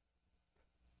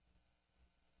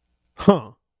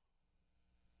 Huh.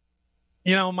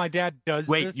 You know, my dad does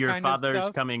Wait, this your kind of father's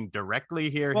stuff. coming directly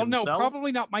here Well, himself? no,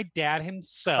 probably not my dad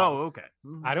himself. Oh, okay.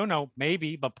 I don't know,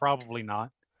 maybe, but probably not.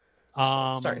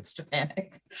 Starts to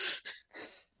panic.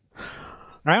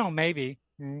 I don't know, maybe.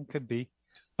 Could be.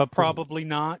 But probably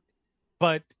not.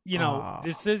 But, you know,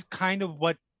 this is kind of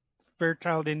what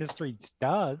Fairchild Industries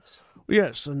does.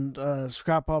 Yes, and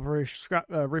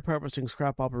repurposing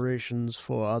scrap operations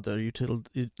for other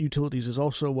utilities is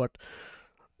also what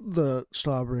the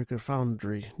Starbreaker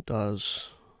Foundry does.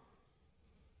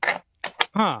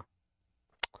 Huh.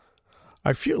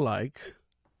 I feel like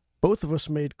both of us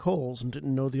made calls and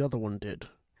didn't know the other one did.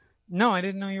 No, I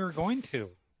didn't know you were going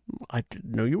to. I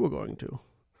didn't know you were going to.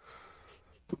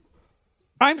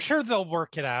 I'm sure they'll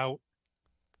work it out.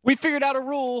 We figured out a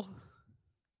rule.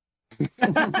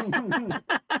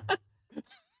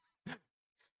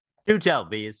 Do tell,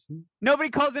 Bees. Nobody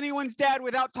calls anyone's dad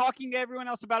without talking to everyone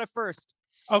else about it first.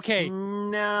 Okay.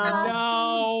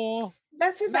 No.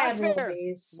 That's a Not bad rule, fair.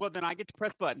 Bees. Well, then I get to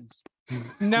press buttons.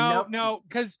 No, Nope.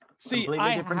 because see,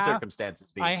 Completely different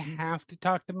circumstances, Bees. I have to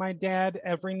talk to my dad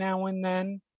every now and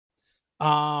then.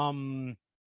 I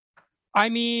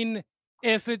mean,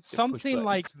 if it's Just push something buttons.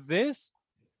 like this,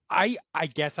 I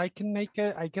guess I can make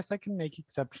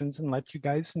exceptions and let you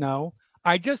guys know.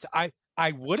 I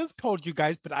would have told you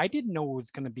guys, but I didn't know it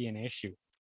was going to be an issue.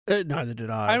 Neither did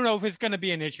I don't know if it's going to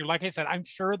be an issue. Like I said, I'm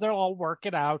sure they'll all work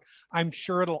it out. I'm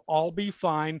sure it'll all be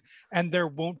fine, and there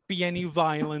won't be any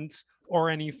violence or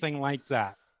anything like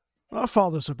that. Our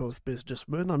fathers are both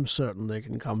businessmen. I'm certain they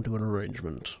can come to an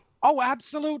arrangement. Oh,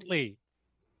 absolutely.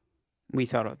 We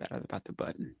thought of that about the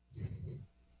button.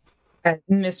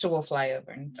 Mr. will fly over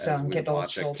and As some we Kindle's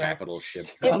watch a shoulder. capital ship.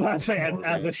 I'm not saying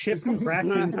as a ship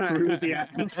cracking through the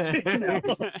atmosphere.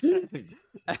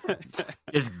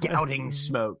 Just gouting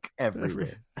smoke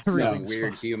everywhere. Some Everything's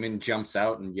weird fine. human jumps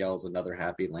out and yells another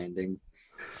happy landing.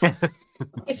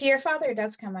 If your father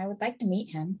does come, I would like to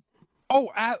meet him. Oh,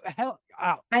 hell,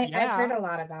 I've yeah. heard a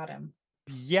lot about him.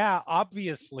 Yeah,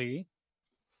 obviously.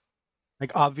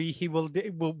 Like Avi,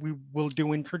 we will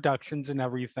do introductions and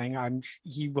everything.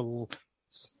 He'll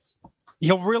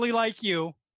really like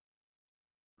you.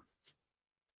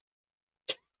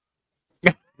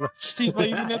 She's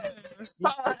leaving it.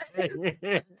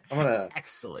 I'm gonna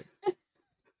Excellent.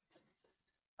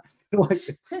 like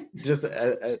just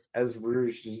as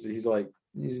Rouge, he's like,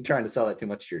 you're trying to sell that too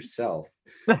much to yourself.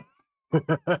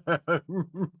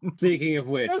 Speaking of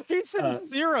which, Don't be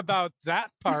sincere about that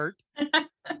part.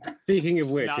 speaking of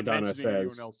which, Not Adana mentioning anyone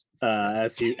says, else.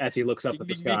 as he looks up Ding, at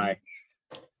the ding, ding.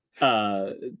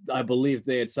 sky, I believe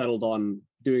they had settled on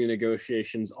doing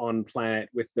negotiations on planet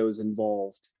with those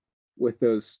involved, with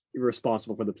those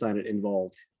responsible for the planet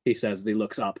involved. He says as he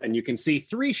looks up, and you can see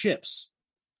 3 ships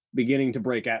beginning to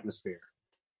break atmosphere.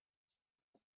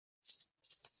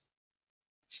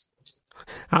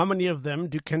 How many of them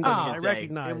do Kindle Ah. and I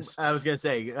recognize? I was gonna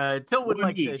say, Till would One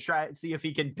like to each. try see if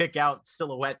he can pick out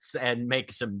silhouettes and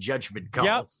make some judgment calls.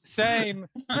 Yep, same.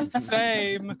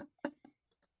 Same.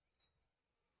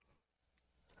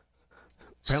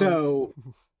 So,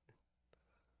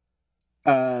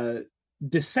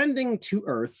 descending to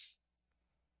Earth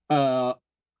are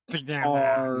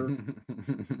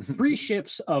 3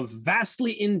 ships of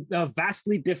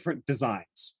vastly different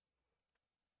designs.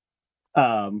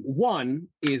 One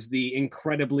is the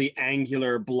incredibly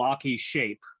angular, blocky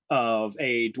shape of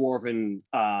a dwarven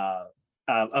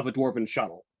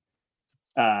shuttle.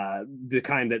 The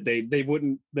kind that the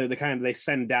kind that they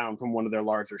send down from one of their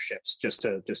larger ships just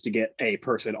to get a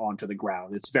person onto the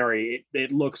ground.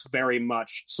 It looks very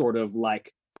much sort of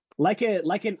like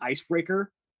an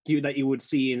icebreaker that you would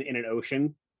see in an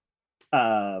ocean.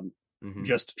 Mhm.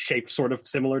 Just shaped sort of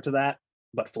similar to that,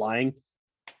 but flying.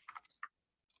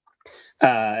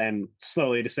 and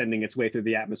slowly descending its way through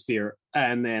the atmosphere,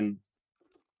 and then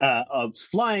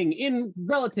flying in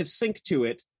relative sync to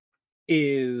it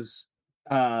is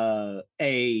a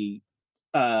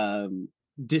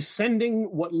descending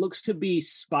what looks to be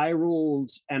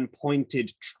spiraled and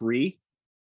pointed tree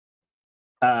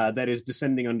that is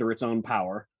descending under its own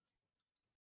power,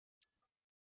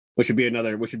 which would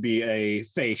be a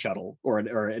Fey shuttle, or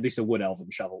at least a Wood Elven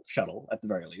shuttle at the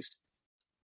very least.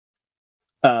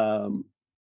 And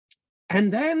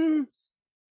then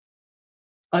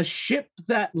a ship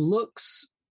that looks,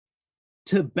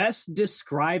 to best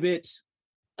describe it,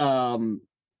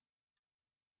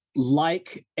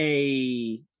 like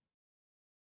a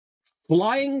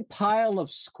flying pile of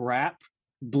scrap,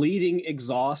 bleeding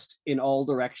exhaust in all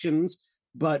directions,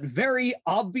 but very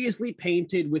obviously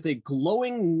painted with a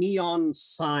glowing neon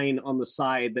sign on the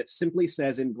side that simply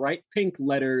says in bright pink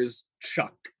letters,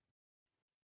 Chuck.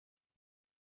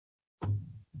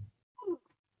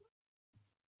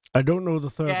 I don't know the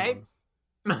third Okay.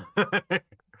 one.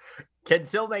 Can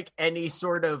Till make any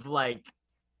sort of like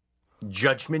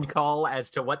judgment call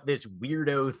as to what this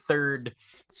weirdo third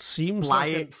Seems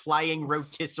flying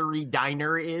rotisserie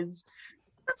diner is?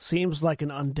 Seems like an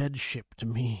undead ship to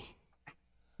me.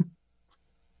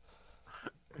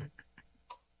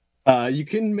 You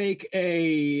can make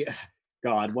a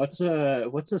what's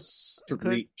a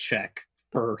street check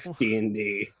for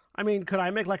D&D? I mean, could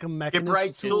I make like a mechanist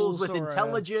Shipwright tools with or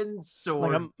intelligence,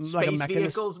 or like a space mechanist-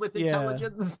 vehicles with yeah.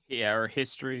 intelligence? Yeah, or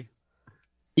history.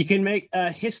 You can make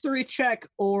a history check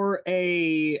or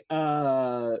a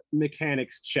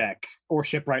mechanics check, or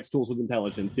shipwrights tools with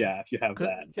intelligence. Yeah, if you have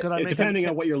that, could I make depending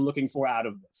on what you're looking for out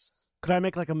of this. Could I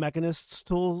make like a mechanist's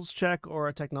tools check or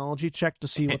a technology check to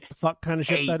see what the fuck kind of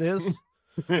ship that 8. is?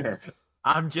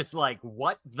 I'm just like,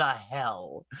 what the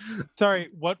hell? Sorry,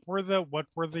 what were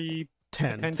the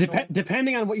 10. potential?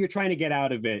 Depending on what you're trying to get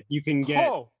out of it, you can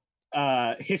get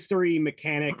history,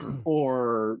 mechanics,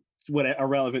 or a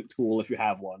relevant tool if you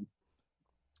have one.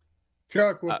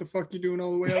 Chuck, what the fuck you doing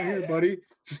all the way out here, buddy?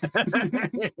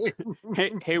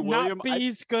 Hey, William. Not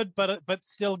B's good, but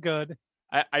still good.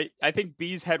 I think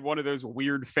Bees had one of those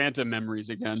weird phantom memories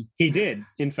again. He did,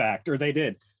 in fact, or they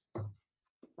did.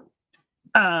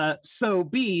 So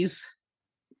Bees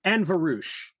and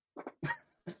Varouche.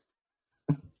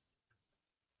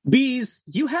 Bees,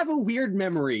 you have a weird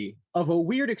memory of a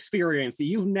weird experience that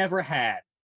you've never had,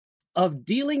 of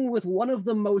dealing with one of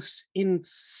the most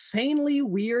insanely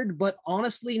weird, but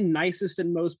honestly nicest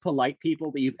and most polite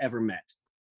people that you've ever met.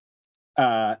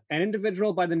 An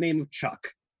individual by the name of Chuck,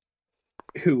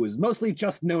 who was mostly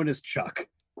just known as Chuck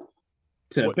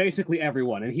to basically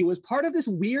everyone. And he was part of this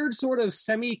weird sort of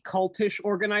semi-cultish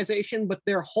organization, but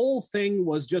their whole thing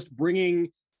was just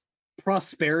bringing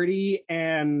prosperity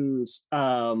and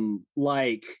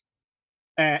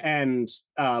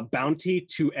bounty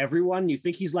to everyone. You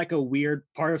think he's like a weird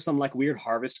part of some like weird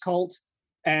harvest cult,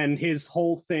 and his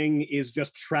whole thing is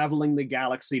just traveling the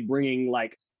galaxy, bringing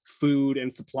like food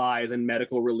and supplies and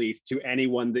medical relief to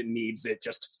anyone that needs it,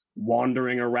 just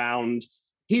wandering around.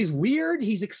 He's weird,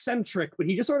 he's eccentric, but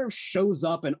he just sort of shows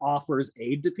up and offers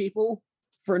aid to people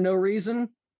for no reason.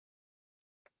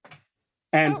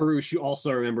 And Varouche, you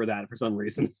also remember that for some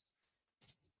reason.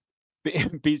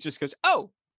 Bees just goes, "Oh,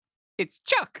 it's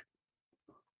Chuck."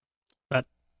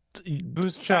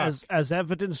 Who's Chuck? As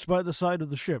evidenced by the side of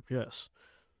the ship, yes.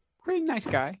 Pretty nice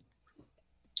guy.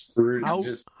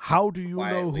 How do you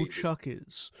know who quietly Chuck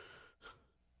is?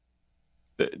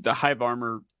 The hive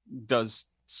armor does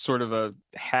sort of a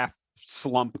half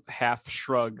slump, half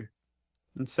shrug,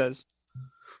 and says,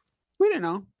 "We don't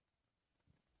know."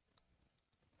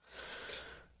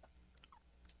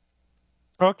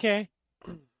 Okay.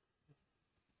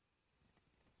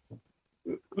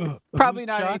 Probably Who's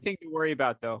not Chuck? anything to worry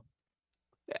about, though.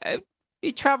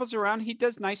 He travels around. He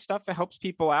does nice stuff that helps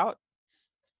people out.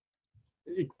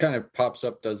 It kind of pops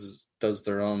up, does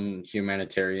their own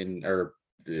humanitarian or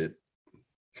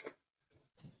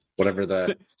whatever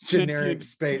the generic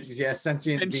space,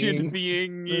 sentient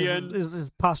being. Is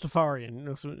Pastafarian.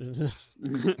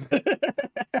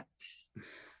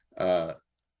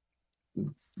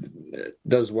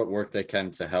 Does what work they can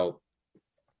to help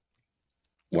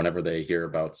whenever they hear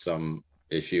about some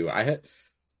issue.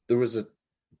 There was a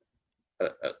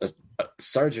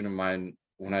sergeant of mine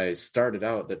when I started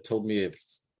out that told me a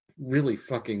really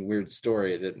fucking weird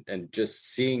story, and just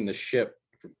seeing the ship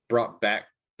brought back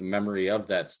the memory of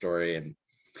that story, and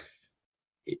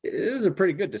it was a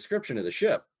pretty good description of the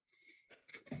ship.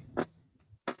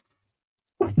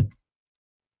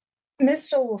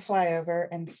 Mistel will fly over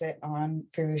and sit on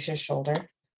Farouche's shoulder.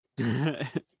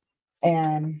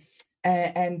 And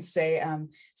and say,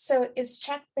 so is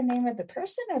Chuck the name of the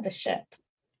person or the ship?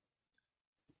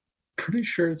 Pretty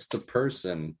sure it's the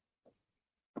person.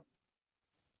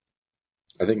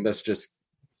 I think that's just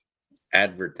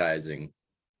advertising.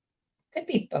 Could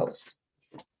be both.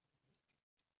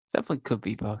 Definitely could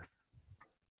be both.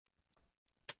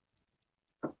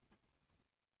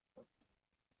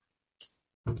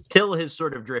 Till has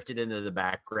sort of drifted into the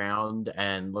background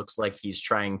and looks like he's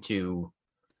trying to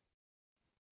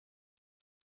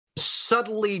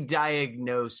subtly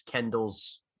diagnose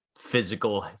Kendall's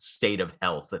physical state of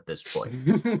health at this point.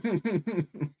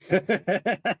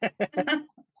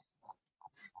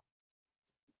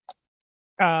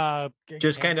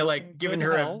 Just kind of like giving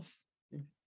her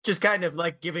just kind of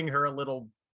like giving her a little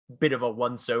bit of a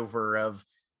once over of,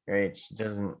 right, she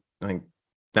doesn't like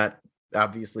not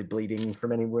obviously bleeding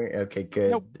from anywhere. Okay,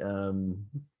 good. Nope.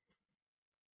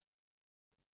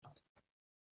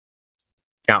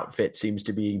 Outfit seems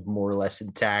to be more or less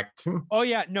intact. Oh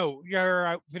yeah, no, your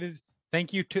outfit is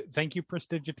thank you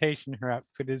prestidigitation. Her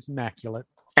outfit is immaculate.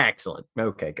 Excellent.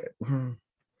 Okay, good.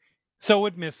 So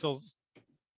would missiles.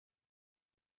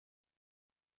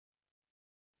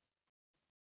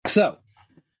 So,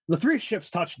 the 3 ships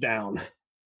touch down.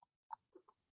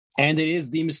 And it is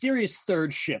the mysterious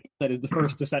third ship that is the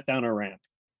first to set down a ramp.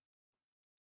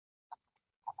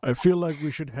 I feel like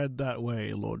we should head that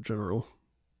way, Lord General.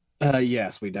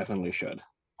 Yes, we definitely should.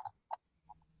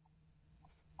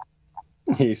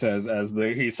 He says as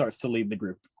he starts to lead the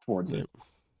group towards it.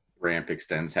 Ramp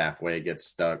extends halfway, gets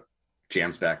stuck,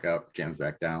 jams back up, jams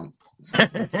back down.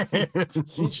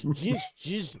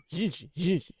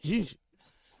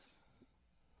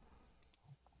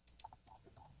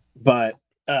 But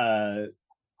as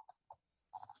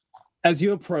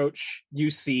you approach, you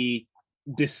see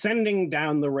descending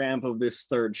down the ramp of this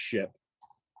third ship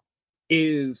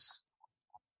is,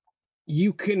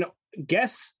 you can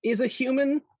guess, is a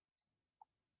human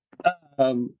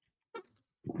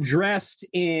dressed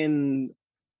in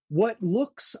what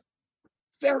looks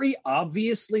very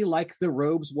obviously like the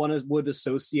robes one would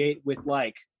associate with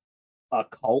like a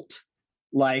cult.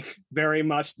 Like very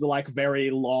much the like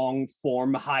very long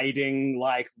form hiding,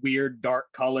 like weird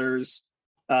dark colors,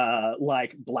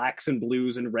 like blacks and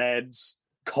blues and reds,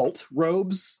 cult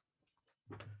robes,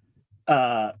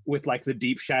 with like the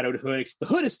deep shadowed hood. The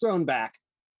hood is thrown back,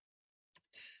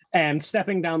 and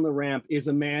stepping down the ramp is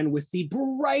a man with the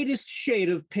brightest shade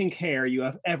of pink hair you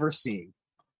have ever seen.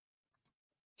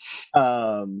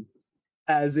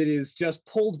 As it is just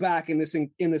pulled back in this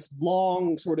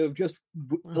long sort of just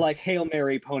like Hail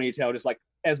Mary ponytail, just like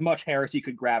as much hair as he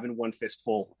could grab in one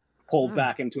fistful, pulled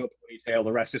back into a ponytail.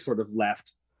 The rest is sort of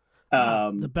left.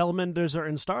 The Bellmenders are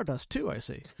in Stardust too, I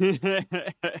see. We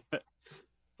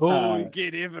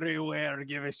get everywhere.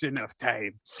 Give us enough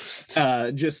time.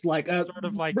 Just like Sort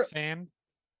of like Sam.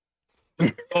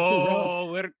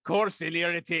 Oh, we're coarse and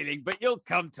irritating, but you'll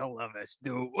come to love us.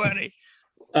 Don't worry.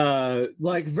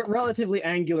 Like relatively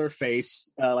angular face,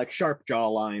 like sharp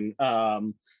jawline,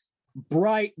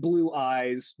 bright blue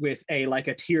eyes with a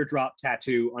teardrop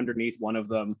tattoo underneath one of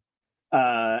them,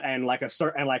 and like a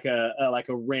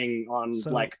ring on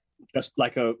just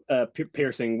like a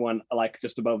piercing one, like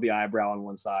just above the eyebrow on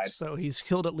one side. So he's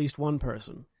killed at least one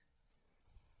person.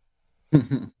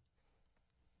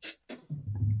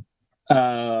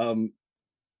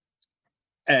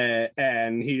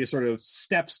 And he just sort of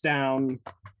steps down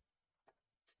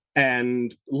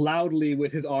and loudly,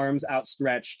 with his arms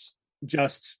outstretched,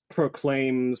 just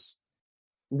proclaims,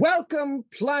 "Welcome,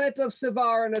 planet of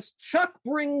Sevarinus. Chuck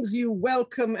brings you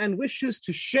welcome and wishes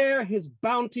to share his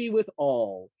bounty with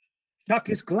all. Chuck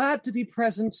is glad to be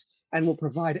present and will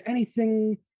provide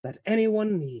anything that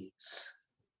anyone needs."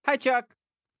 Hi, Chuck.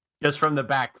 Just from the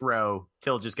back row,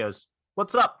 Till just goes,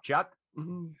 "What's up, Chuck?"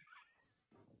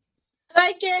 I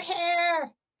like your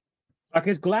hair. Chuck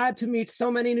is glad to meet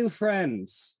so many new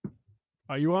friends.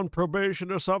 Are you on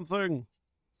probation or something?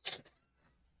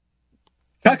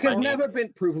 Chuck has never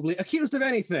been provably accused of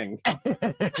anything.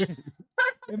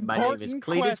 My name is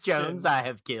Cletus Jones. I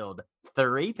have killed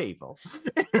 3 people.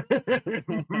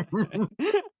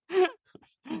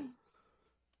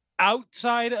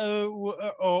 Outside of,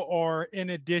 or in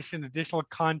additional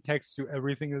context to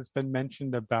everything that's been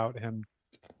mentioned about him,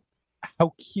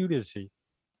 how cute is he?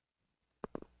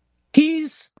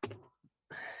 He's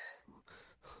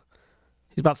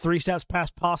about 3 steps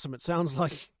past possum, it sounds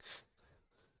like.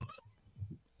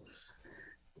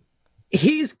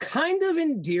 He's kind of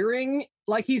endearing.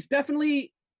 Like if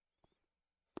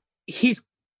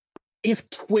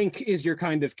Twink is your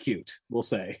kind of cute, we'll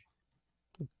say.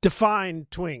 Define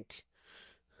twink.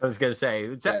 I was gonna say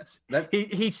That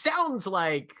he sounds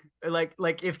like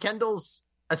if Kendall's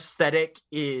aesthetic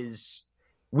is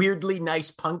weirdly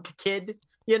nice punk kid,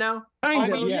 you know?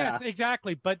 Kind of, Although, yeah. yes,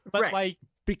 exactly. But Right. like,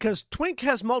 Because twink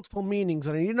has multiple meanings,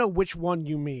 and you know which one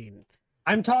you mean.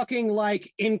 I'm talking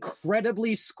like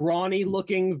incredibly scrawny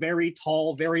looking, very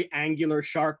tall, very angular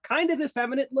shark, kind of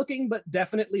effeminate looking, but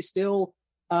definitely still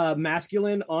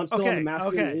masculine on the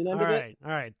masculine Okay. end All of it. right.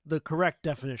 All right. The correct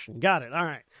definition. Got it. All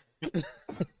right.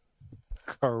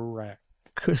 correct.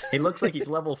 He looks like he's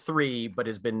level 3, but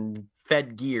has been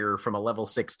fed gear from a level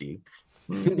 60.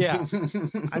 Yeah.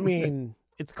 I mean,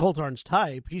 it's Coltarn's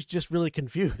type. He's just really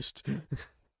confused.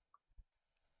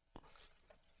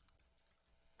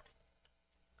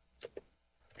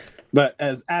 But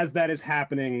as that is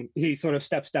happening, he sort of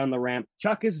steps down the ramp.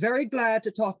 Chuck is very glad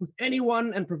to talk with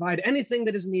anyone and provide anything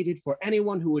that is needed for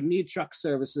anyone who would need Chuck's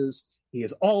services. He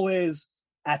is always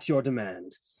at your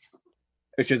demand.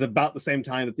 Which is about the same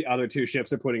time that the other two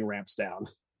ships are putting ramps down.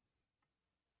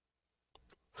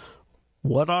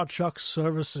 What are Chuck's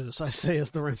services? I say as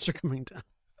the ramps are coming down.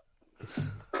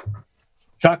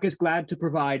 Chuck is glad to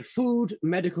provide food,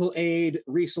 medical aid,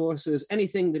 resources,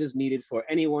 anything that is needed for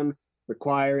anyone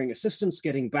requiring assistance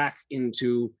getting back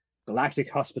into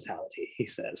galactic hospitality, he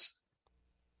says.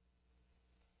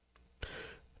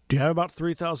 Do you have about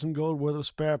 3,000 gold worth of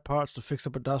spare parts to fix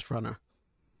up a dust runner?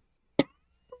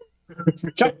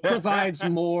 Chuck provides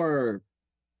more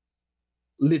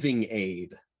living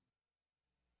aid.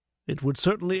 It would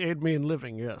certainly aid me in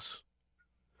living, yes.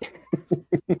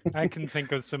 I can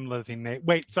think of some living name.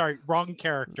 Wait, sorry, wrong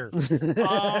character.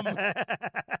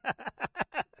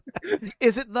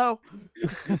 Is it, though?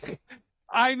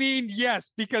 I mean,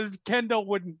 yes, because Kendall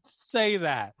wouldn't say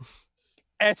that.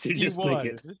 You just think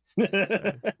would.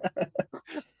 it.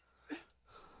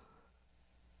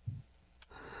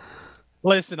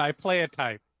 Listen, I play a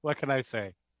type. What can I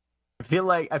say? I feel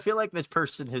like this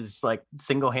person has like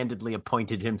single-handedly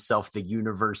appointed himself the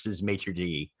universe's maitre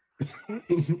d' /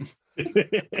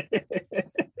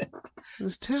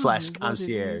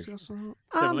 concierge.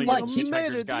 Like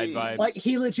Hitchhiker's Guide vibes. Like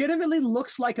he legitimately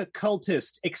looks like a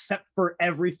cultist, except for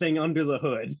everything under the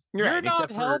hood. You're Right, not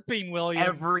except for helping, William.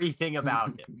 everything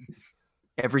about him.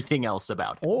 Everything else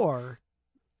about him. Or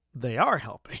they are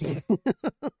helping.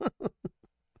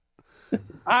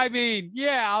 I mean,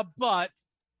 yeah, but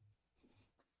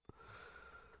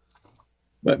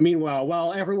meanwhile,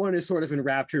 while everyone is sort of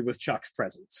enraptured with Chuck's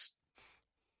presence,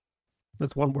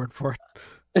 That's one word for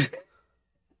it.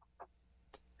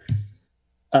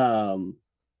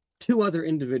 two other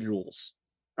individuals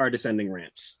are descending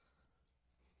ramps.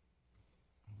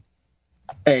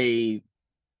 A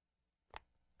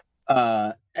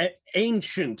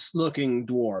ancient-looking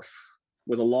dwarf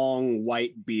with a long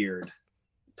white beard,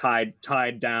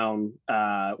 tied down,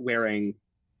 wearing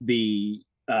the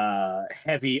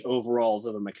heavy overalls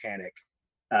of a mechanic,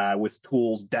 with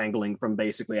tools dangling from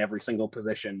basically every single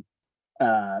position,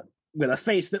 with a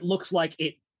face that looks like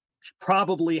it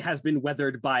probably has been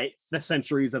weathered by the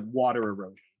centuries of water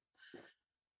erosion.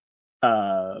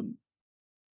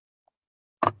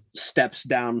 Steps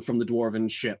down from the dwarven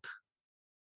ship,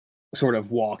 sort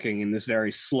of walking in this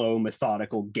very slow,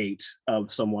 methodical gait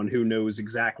of someone who knows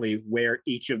exactly where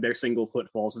each of their single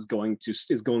footfalls is going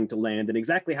to land and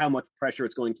exactly how much pressure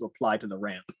it's going to apply to the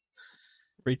ramp.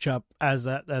 Reach up as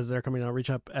they're coming down.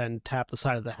 Reach up and tap the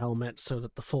side of the helmet so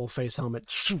that the full face helmet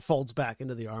folds back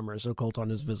into the armor, so Colton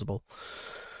is visible.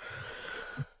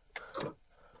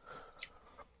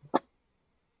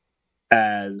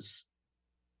 As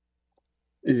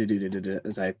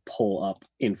I pull up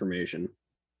information.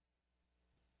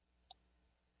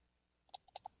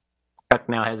 Chuck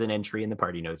now has an entry in the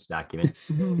party notes document.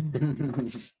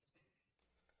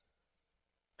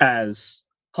 As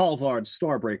Halvard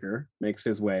Starbreaker makes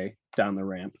his way down the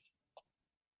ramp.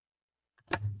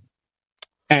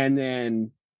 And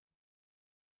then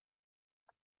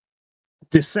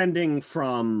descending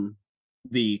from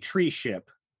the tree ship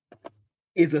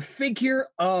is a figure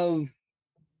of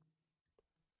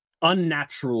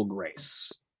unnatural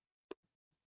grace.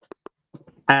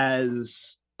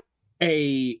 As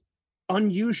a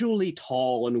unusually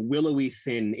tall and willowy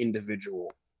thin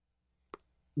individual,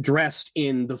 dressed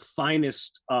in the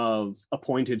finest of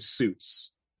appointed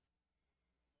suits,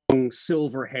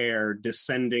 silver hair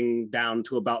descending down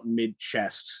to about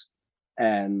mid-chest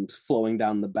and flowing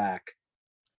down the back,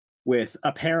 with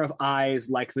a pair of eyes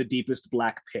like the deepest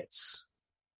black pits,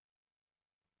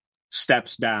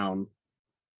 steps down.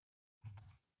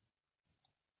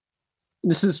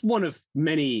 This is one of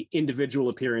many individual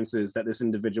appearances that this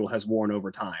individual has worn over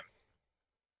time.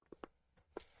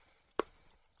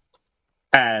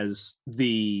 as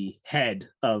the head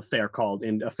of Fairchild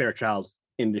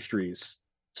Industries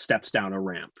steps down a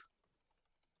ramp.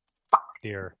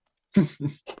 Dear.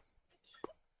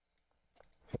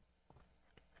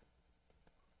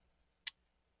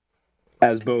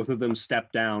 As both of them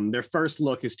step down, their first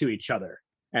look is to each other,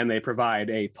 and they provide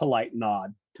a polite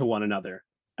nod to one another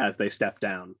as they step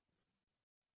down.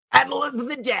 Battle of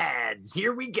the Dads.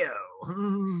 Here we go.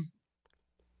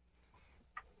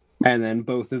 And then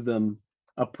both of them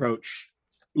approach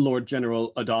Lord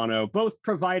General Adano, both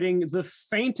providing the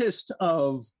faintest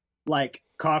of like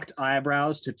cocked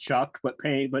eyebrows to Chuck, but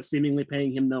seemingly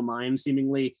paying him no mind,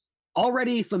 seemingly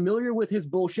already familiar with his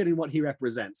bullshit and what he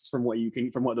represents, from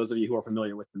what those of you who are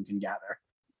familiar with him can gather.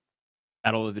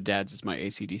 Battle of the Dads is my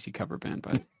AC/DC cover band,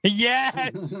 but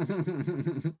Yes.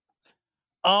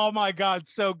 Oh my God,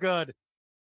 so good.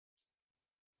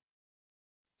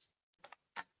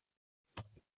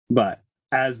 But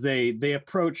as they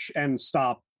approach and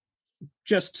stop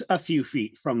just a few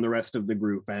feet from the rest of the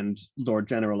group and Lord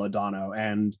General Adano,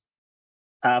 and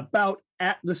about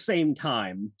at the same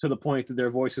time, to the point that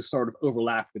their voices sort of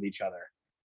overlap with each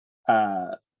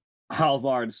other,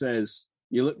 Halvard says,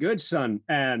 "You look good, son."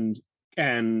 And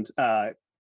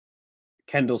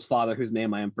Kendall's father, whose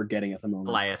name I am forgetting at the moment.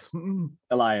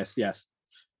 Elias, yes.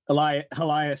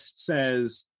 Elias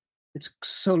says, "It's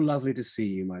so lovely to see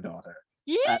you, my daughter."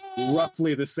 Yeah. At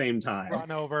roughly the same time.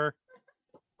 Run over.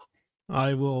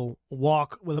 I will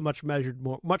walk with a much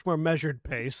more measured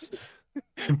pace.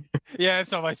 Yeah,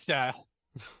 it's not my style.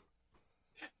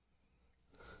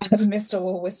 Mistel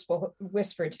will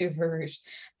whisper to Varouche,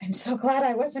 "I'm so glad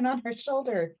I wasn't on her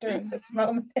shoulder during this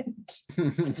moment."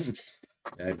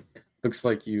 It looks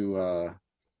like you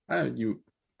had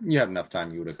enough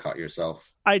time. You would have caught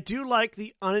yourself. I do like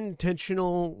the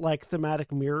unintentional, like,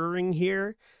 thematic mirroring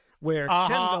here, where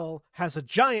Kendall has a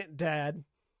giant dad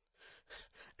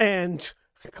and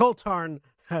Coltarn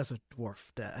has a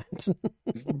dwarf dad.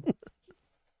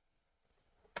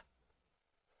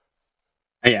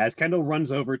 Yeah, as Kendall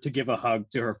runs over to give a hug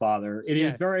to her father, it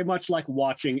is very much like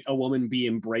watching a woman be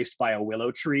embraced by a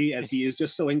willow tree, as he is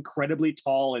just so incredibly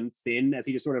tall and thin, as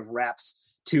he just sort of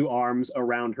wraps two arms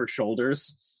around her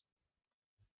shoulders.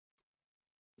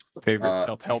 Favorite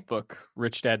self-help book: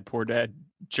 Rich Dad, Poor Dad,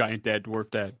 Giant Dad,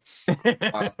 Dwarf Dad.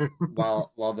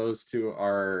 While those two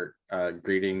are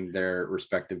greeting their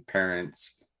respective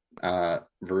parents,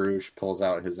 Varouche pulls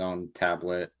out his own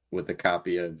tablet with a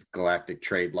copy of Galactic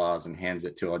Trade Laws and hands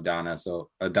it to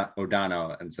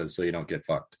Odano and says, "So you don't get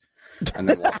fucked," and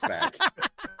then walks back.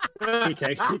 He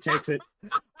takes it.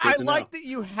 I like that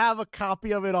you have a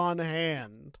copy of it on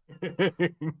hand.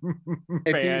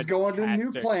 If he's going to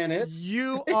new planets,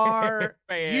 you are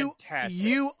fantastic.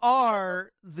 You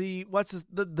are the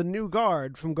the new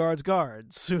guard from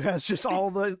Guards, who has just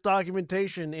all the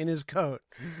documentation in his coat.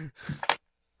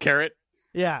 Carrot.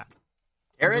 Yeah.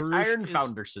 Carrot Varouche Iron is-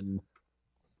 Founderson.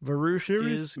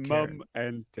 Varouche is Carrot. Mum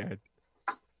and Dad.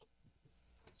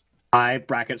 I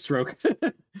bracket stroke.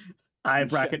 I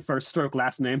bracket first stroke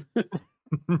last name.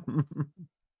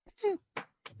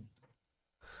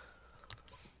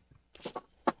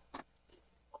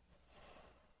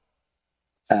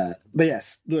 But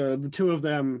yes, the two of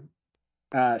them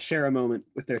share a moment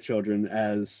with their children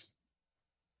as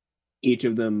each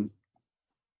of them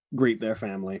greet their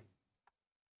family.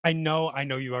 I know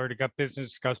you already got business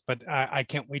discussed, but I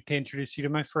can't wait to introduce you to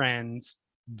my friends.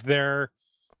 They're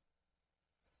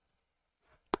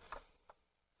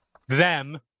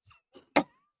them.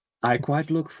 I quite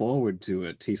look forward to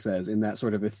it, he says, in that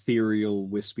sort of ethereal,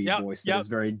 wispy voice that is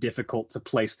very difficult to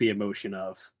place the emotion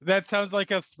of. That sounds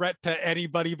like a threat to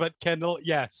anybody but Kendall.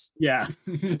 Yes. Yeah.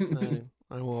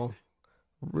 I will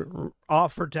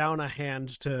offer down a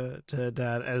hand to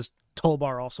Dad as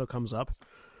Tolbar also comes up.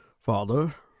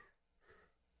 Father.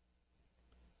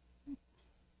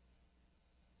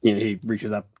 Yeah, he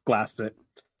reaches up, grasps it.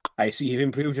 I see you've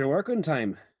improved your work on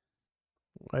time.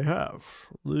 I have.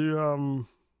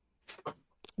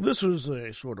 This is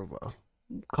a sort of a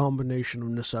combination of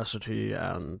necessity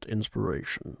and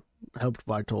inspiration, helped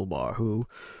by Tolbar, who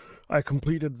I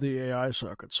completed the AI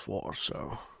circuits for,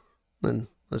 so... Then,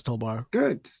 there's Tolbar.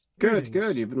 Good.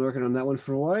 Greetings. You've been working on that one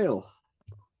for a while.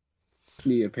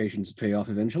 Your patience pay off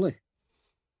eventually.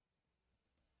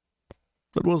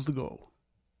 That was the goal.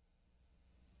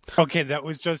 Okay, that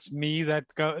was just me that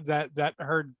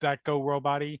heard that go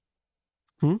robot-y.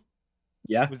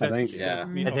 Yeah, Was I that think. Yeah.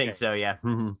 me? I think so, yeah.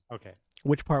 Okay.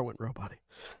 Which part went robot-y?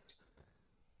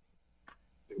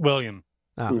 William.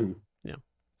 Yeah.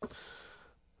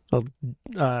 I'll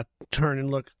turn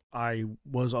and look. I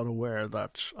was unaware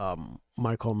that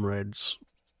my comrades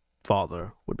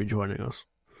father would be joining us.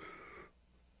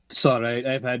 It's all right.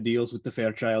 I've had deals with the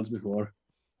Fairchilds before.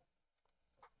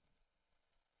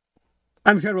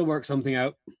 I'm sure we'll work something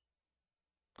out.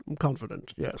 I'm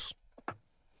confident, yes.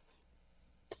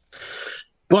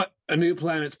 But a new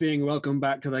planet's being welcomed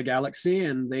back to the galaxy,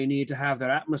 and they need to have their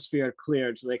atmosphere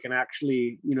cleared so they can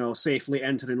actually, safely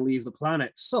enter and leave the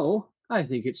planet. So I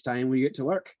think it's time we get to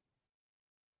work.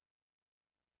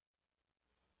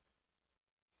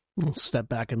 We'll step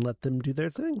back and let them do their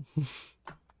thing.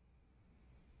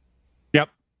 Yep.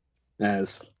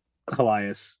 As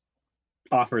Elias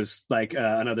offers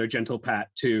another gentle pat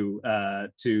to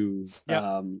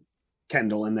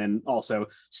Kendall, and then also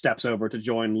steps over to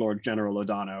join Lord General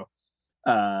O'Donnell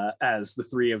as the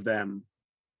three of them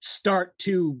start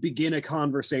to begin a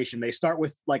conversation. They start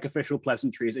with official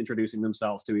pleasantries, introducing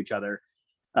themselves to each other,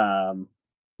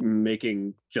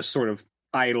 making just sort of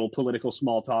idle political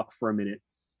small talk for a minute.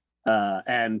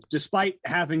 And despite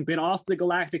having been off the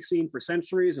galactic scene for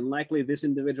centuries, and likely this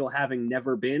individual having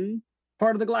never been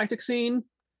part of the galactic scene,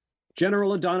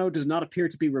 General O'Donnell does not appear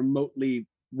to be remotely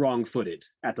wrong-footed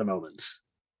at the moment.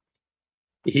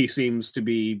 He seems to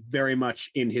be very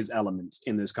much in his element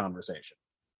in this conversation.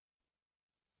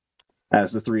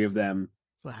 As the three of them...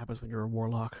 That's what happens when you're a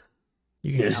warlock.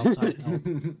 You get outside help.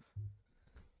 I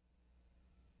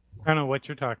don't know what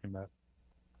you're talking about.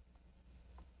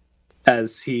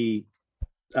 As he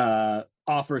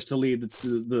offers to lead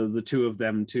the two of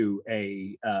them to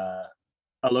a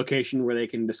location where they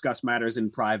can discuss matters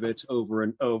in private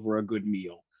over a good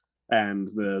meal. And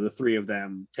the three of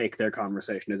them take their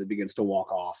conversation as it begins to walk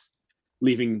off,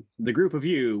 leaving the group of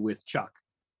you with Chuck.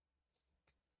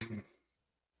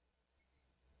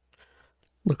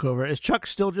 Look over. Is Chuck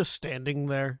still just standing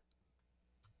there?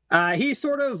 He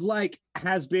sort of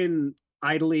has been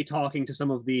idly talking to some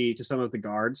of the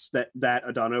guards that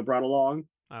Adano brought along.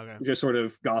 Okay. Just sort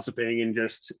of gossiping and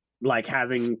just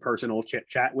having personal chit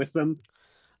chat with them.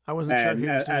 I wasn't sure if he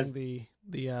was doing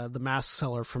the mask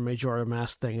seller from Majora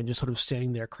Mask thing and just sort of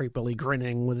standing there creepily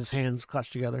grinning with his hands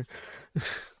clutched together.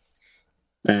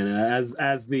 And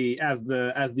as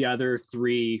the other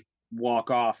three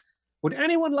walk off, would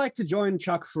anyone like to join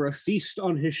Chuck for a feast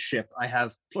on his ship?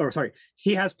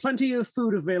 He has plenty of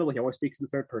food available. He always speaks in the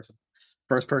third person.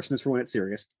 First person is for when it's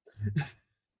serious.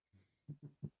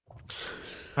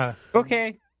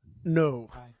 Okay.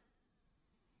 No.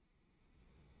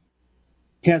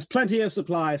 He has plenty of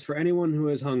supplies for anyone who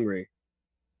is hungry.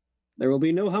 There will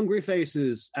be no hungry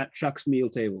faces at Chuck's meal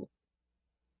table.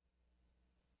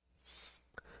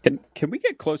 Can we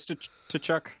get close to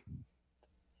Chuck?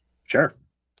 Sure.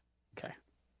 Okay.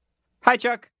 Hi,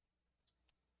 Chuck.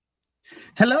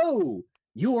 Hello.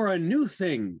 You are a new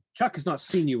thing. Chuck has not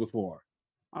seen you before.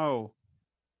 Oh.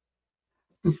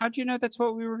 How'd you know that's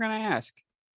what we were going to ask?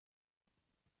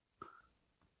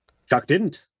 Chuck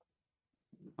didn't.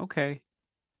 Okay.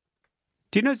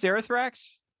 Do you know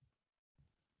Zarathrax?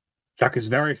 Chuck is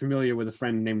very familiar with a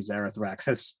friend named Zarathrax,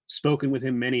 has spoken with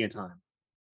him many a time.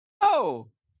 Oh,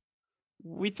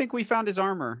 we think we found his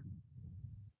armor.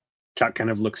 Chuck kind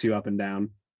of looks you up and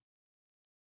down.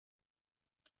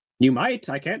 You might,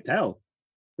 I can't tell.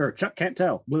 Or Chuck can't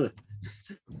tell. Blech.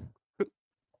 It's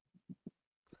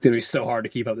going to be so hard to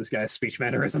keep up this guy's speech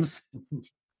mannerisms.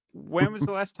 When was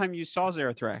the last time you saw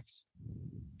Zarathrax?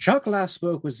 Chuck last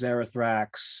spoke with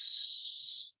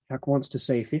Zarathrax, Chuck wants to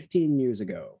say 15 years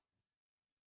ago,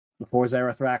 before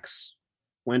Zarathrax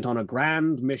went on a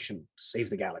grand mission to save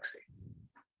the galaxy.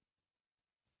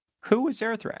 Who was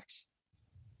Zarathrax?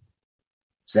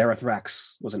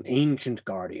 Zarathrax was an ancient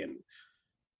guardian,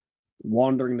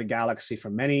 wandering the galaxy for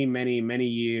many, many, many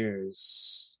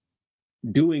years,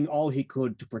 doing all he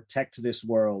could to protect this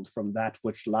world from that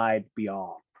which lied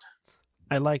beyond.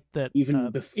 I like that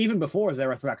even before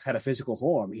Zarathrax had a physical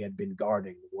form, he had been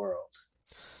guarding the world.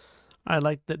 I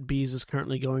like that Bees is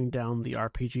currently going down the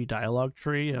RPG dialogue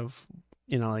tree of,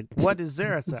 what is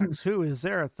Zarathrax? Who is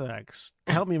Zarathrax?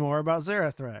 Tell me more about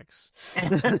Zarathrax.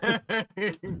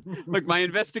 Look, my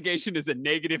investigation is a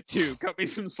 -2. Cut me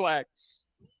some slack.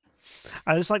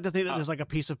 I just like to think that there's a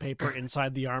piece of paper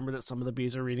inside the armor that some of the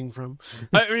bees are reading from.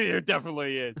 I mean, it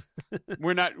definitely is.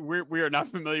 We are not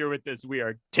familiar with this. We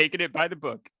are taking it by the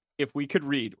book. If we could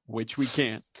read, which we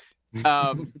can't.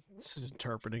 Just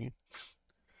interpreting.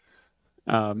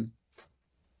 Oh,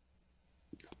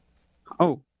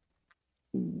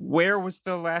 where was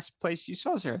the last place you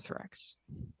saw Zarathrax?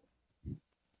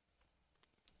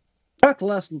 Chuck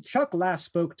last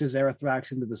spoke to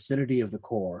Zarathrax in the vicinity of the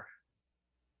core.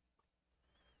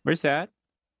 Where's that?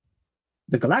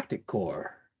 The galactic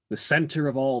core, the center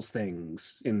of all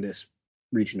things in this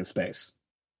region of space.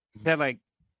 Is that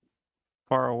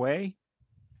Far away?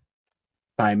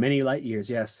 By many light years,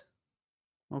 yes.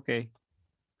 Okay.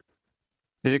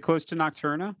 Is it close to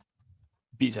Nocturna?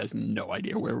 Bees has no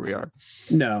idea where we are.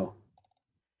 No.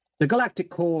 The galactic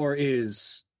core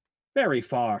is very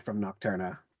far from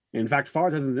Nocturna. In fact,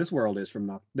 farther than this world is from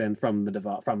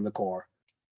the core.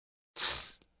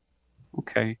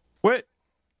 Okay. What?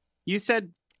 You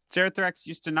said Zerathrax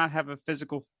used to not have a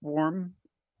physical form?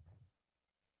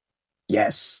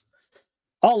 Yes.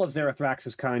 All of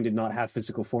Zerathrax's kind did not have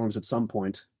physical forms at some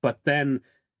point, but then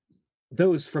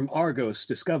those from Argos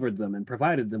discovered them and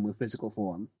provided them with physical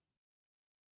form.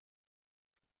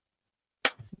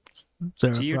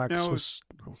 Zerathrax know- was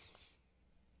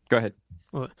Go ahead.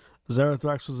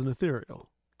 Zerathrax was an ethereal.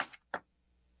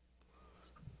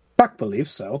 Chuck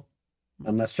believes so,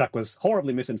 unless Chuck was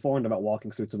horribly misinformed about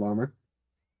walking suits of armor.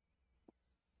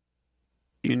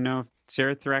 You know if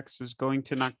Zerathrax was going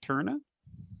to Nocturna?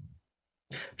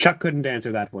 Chuck couldn't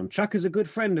answer that one. Chuck is a good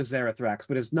friend of Zerathrax,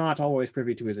 but is not always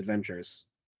privy to his adventures.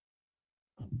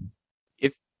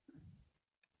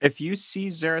 If you see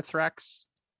Zerathrax,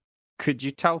 could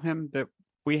you tell him that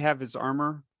we have his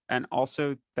armor and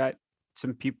also that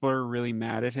some people are really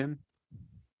mad at him?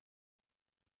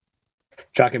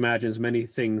 Chuck imagines many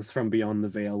things from beyond the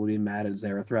veil will be mad at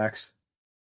Zerathrax.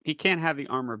 He can't have the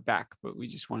armor back, but we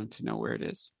just wanted to know where it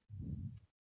is.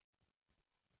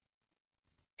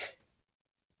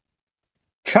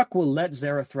 Chuck will let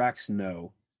Zerathrax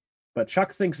know, but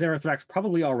Chuck thinks Zerathrax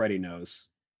probably already knows.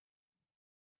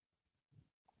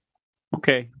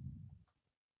 Okay.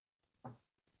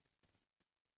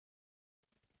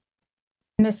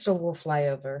 Mistel will fly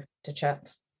over to Chuck.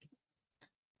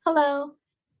 Hello.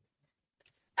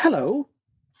 Hello.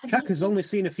 Have Chuck you has seen- only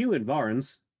seen a few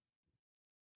Envarans.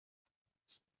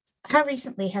 How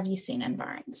recently have you seen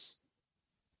Environs?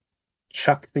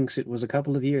 Chuck thinks it was a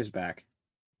couple of years back.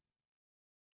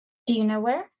 Do you know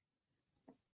where?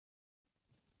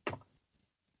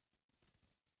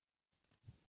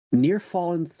 Near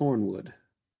Fallen Thornwood.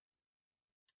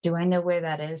 Do I know where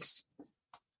that is?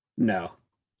 No.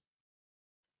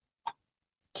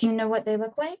 Do you know what they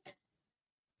look like?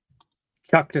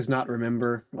 Chuck does not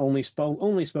remember. Only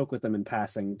spoke with them in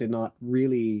passing. Did not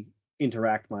really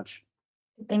interact much.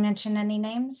 Did they mention any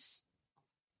names?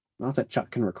 Not that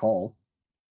Chuck can recall.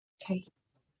 Okay.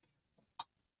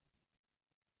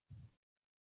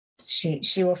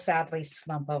 She will sadly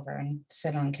slump over and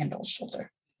sit on Kendall's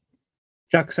shoulder.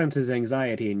 Chuck senses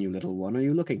anxiety in you, little one. Are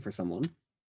you looking for someone?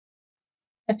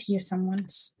 A few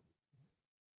someones.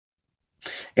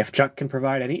 If Chuck can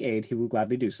provide any aid, he will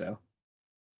gladly do so.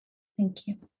 Thank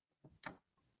you.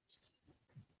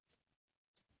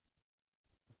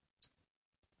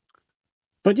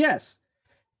 But yes,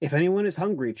 if anyone is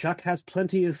hungry, Chuck has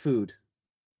plenty of food.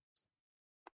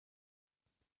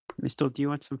 Mistel, do you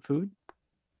want some food?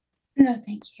 No,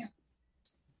 thank you.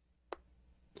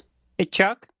 Hey,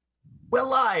 Chuck.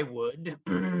 Well, I would.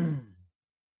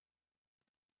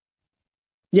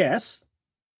 Yes,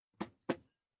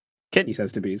 Can he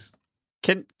says to Bees.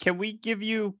 can we give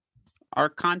you our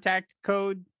contact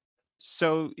code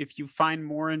so if you find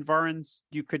more Envarans,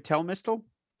 you could tell Mistel?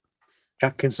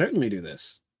 Chuck can certainly do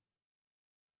this.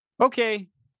 Okay.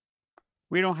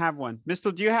 We don't have one.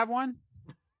 Mistel, do you have one?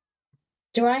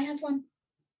 Do I have one?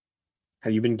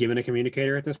 Have you been given a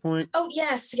communicator at this point? Oh,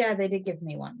 yes. Yeah, they did give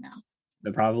me one now.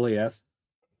 Then probably yes.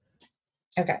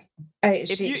 Okay.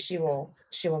 If She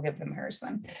will give them hers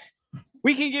then.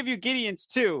 We can give you Gideon's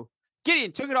too.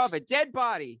 Gideon took it off a dead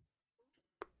body.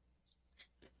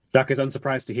 Chuck is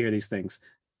unsurprised to hear these things.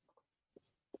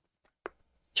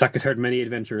 Chuck has heard many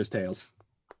adventurous tales.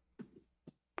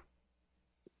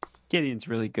 Gideon's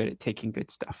really good at taking good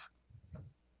stuff.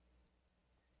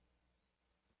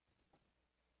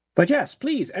 But yes,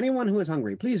 please, anyone who is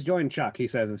hungry, please join Chuck, he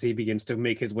says as he begins to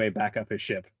make his way back up his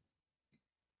ship.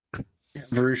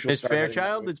 Varush will Miss start heading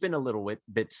Fairchild, that way. it's been a little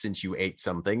bit since you ate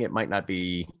something. It might not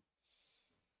be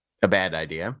a bad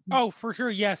idea. Oh, for sure.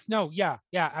 Yes. No. Yeah.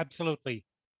 Yeah. Absolutely.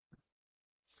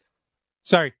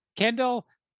 Sorry, Kendall.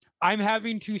 I'm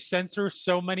having to censor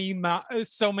so many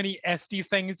SD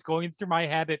things going through my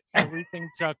head at everything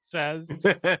Chuck says.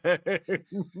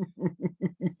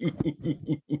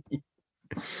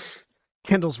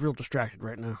 Kendall's real distracted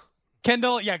right now.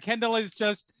 Kendall is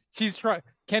just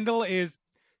Kendall is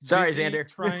Sorry, busy Xander.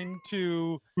 trying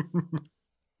to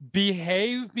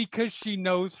behave because she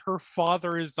knows her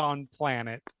father is on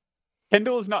planet.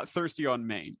 Kendall is not thirsty on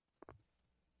Maine.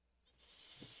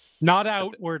 Not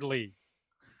outwardly.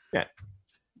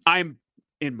 I'm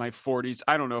in my 40s.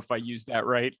 I don't know if I used that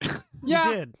right.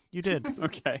 Yeah, You did.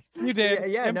 Okay. you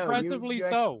did. Yeah, no, Impressively you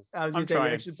so. I was I'm gonna say trying.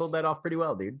 you actually pulled that off pretty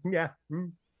well, dude. Yeah,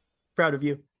 proud of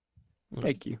you.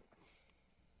 Thank you.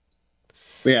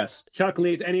 Yes, Chuck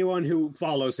leads anyone who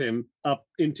follows him up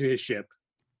into his ship.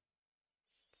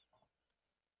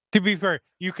 To be fair,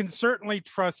 you can certainly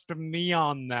trust me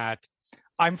on that.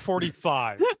 I'm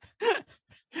 45.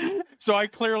 So I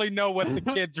clearly know what the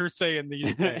kids are saying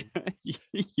these days.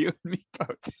 You and me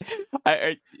both.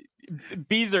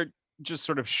 Bees are just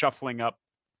sort of shuffling up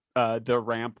the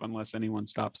ramp unless anyone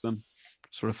stops them,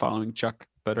 sort of following Chuck,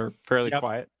 but are fairly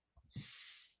quiet.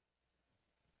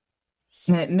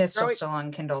 Mistel's still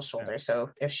on Kindle's shoulder, so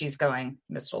if she's going,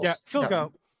 Mistel's she'll going.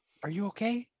 go. Are you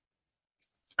okay?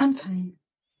 I'm fine.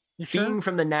 You sure? Being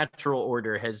from the natural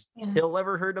order, has Till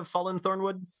ever heard of Fallen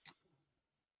Thornwood?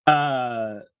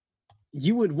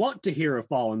 You would want to hear of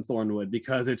Fallen Thornwood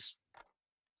because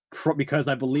because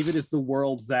I believe it is the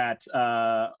world that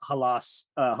Helias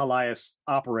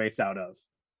operates out of.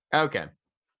 Okay.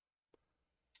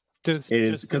 It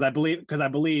is because I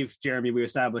believe, Jeremy, we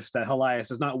established that Helias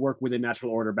does not work within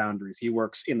natural order boundaries. He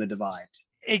works in the Divide.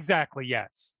 Exactly.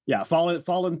 Yes. Yeah, Fallen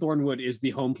Thornwood is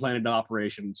the home planet of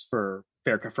operations for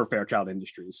Fairchild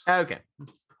Industries. Okay.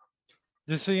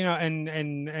 Just so you know,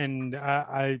 and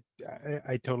I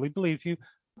totally believe you,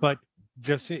 but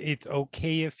just it's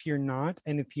okay if you're not,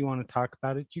 and if you want to talk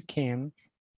about it, you can.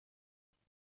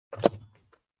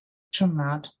 I'm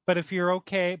not. But if you're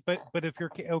okay, but if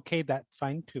you're okay, that's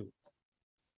fine too.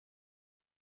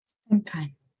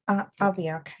 Okay. I'll be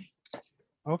okay.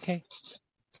 Okay.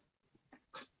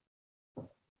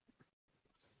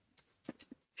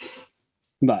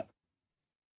 But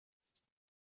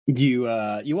you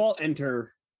all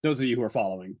enter, those of you who are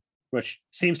following, which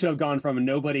seems to have gone from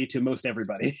nobody to most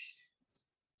everybody.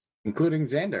 Including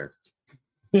Xander.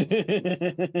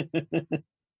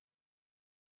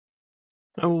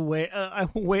 I will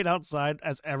wait outside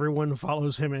as everyone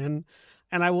follows him in,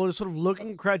 and I will sort of look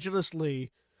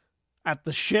incredulously at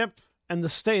the ship and the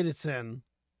state it's in,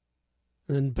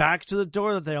 and then back to the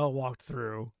door that they all walked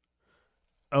through,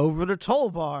 over the toll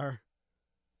bar,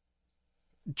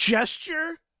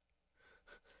 gesture,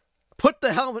 put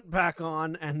the helmet back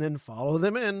on, and then follow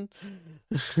them in.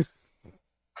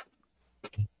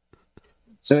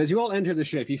 So as you all enter the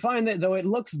ship, you find that though it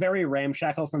looks very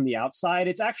ramshackle from the outside,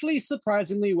 it's actually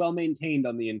surprisingly well maintained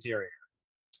on the interior.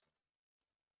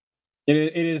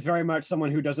 It is very much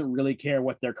someone who doesn't really care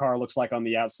what their car looks like on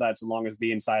the outside, so long as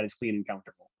the inside is clean and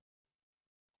comfortable.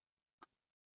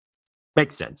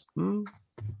 Makes sense.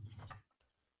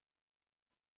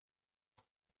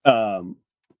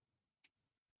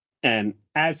 And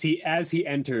as he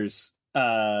enters,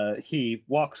 he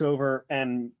walks over,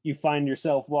 and you find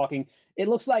yourself walking. It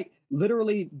looks like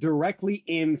literally directly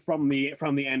in from the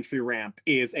entry ramp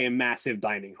is a massive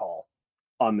dining hall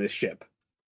on this ship,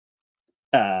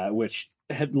 which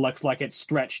looks like it's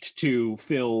stretched to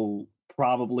fill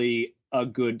probably a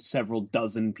good several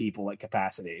dozen people at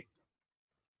capacity.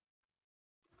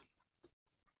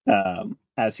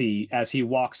 As he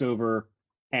walks over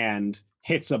and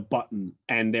hits a button,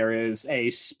 and there is a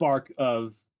spark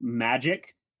of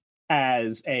magic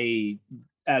as a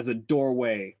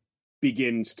doorway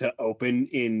begins to open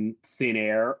in thin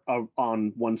air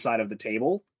on one side of the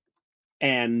table,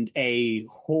 and a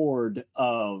horde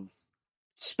of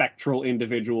spectral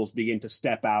individuals begin to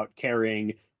step out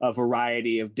carrying a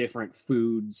variety of different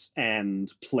foods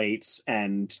and plates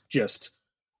and just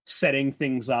setting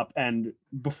things up. And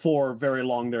before very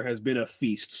long, there has been a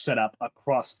feast set up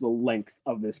across the length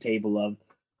of this table of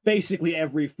basically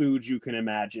every food you can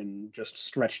imagine, just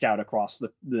stretched out across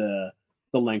the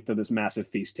length of this massive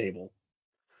feast table.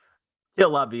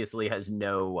 Till obviously has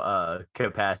no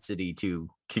capacity to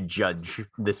judge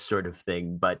this sort of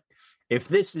thing, but if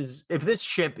this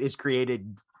ship is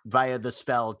created via the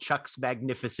spell Chuck's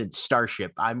Magnificent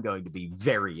Starship, I'm going to be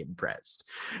very impressed.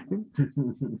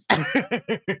 Can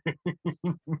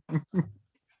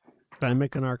I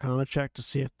make an Arcana check to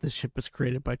see if this ship is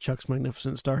created by Chuck's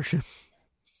Magnificent Starship?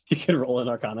 You can roll an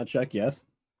Arcana check, yes.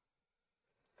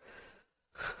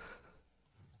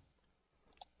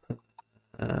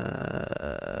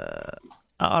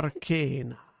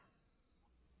 Arcane.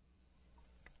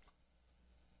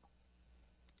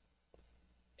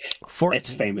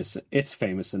 It's famous. It's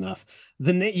famous enough.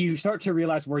 You start to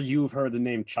realize where you've heard the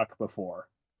name Chuck before.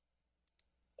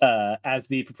 As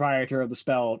the proprietor of the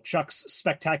spell, Chuck's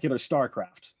Spectacular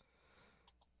Starcraft.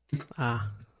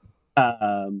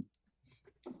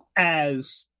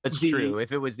 As that's true.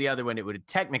 If it was the other one, it would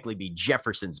technically be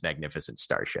Jefferson's Magnificent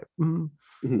Starship.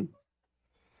 Mm-hmm.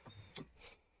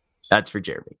 That's for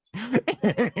Jeremy.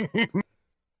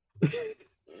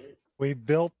 We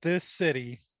built this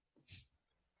city.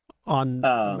 On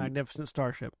a magnificent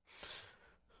starship.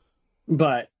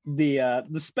 But the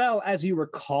spell, as you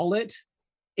recall it,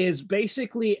 is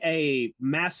basically a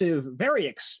massive, very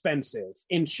expensive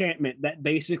enchantment that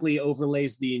basically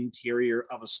overlays the interior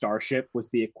of a starship with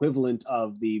the equivalent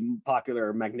of the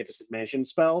popular Magnificent Mansion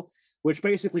spell, which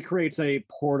basically creates a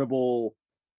portable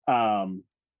home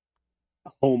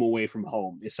away from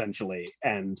home, essentially,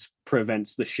 and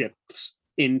prevents the ship's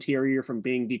interior from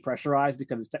being depressurized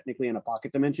because it's technically in a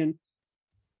pocket dimension.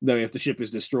 Though if the ship is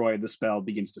destroyed, the spell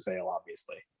begins to fail,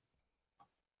 obviously.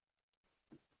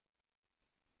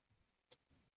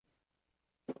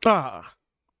 Ah.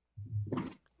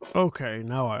 Okay,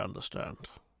 now I understand.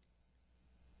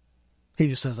 He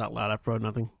just says out loud after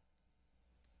nothing.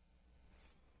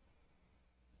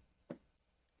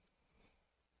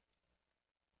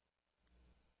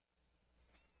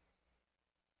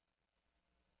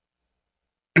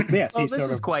 Yes, Well, he this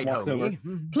sort is of quite walks homey.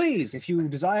 over. Please, if you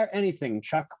desire anything,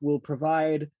 Chuck will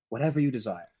provide whatever you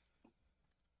desire.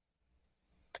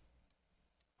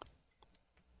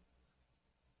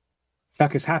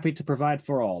 Chuck is happy to provide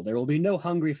for all. There will be no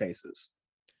hungry faces.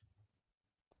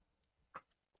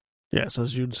 Yes,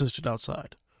 as you insisted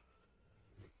outside.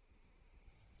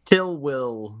 Till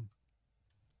will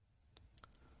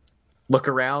look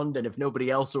around, and if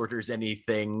nobody else orders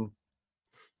anything,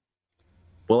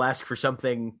 we'll ask for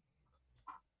something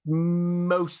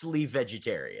mostly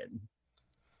vegetarian.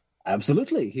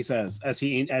 Absolutely, he says, as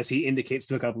he indicates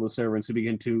to a couple of servants who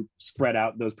begin to spread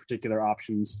out those particular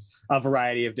options, a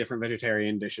variety of different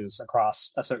vegetarian dishes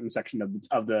across a certain section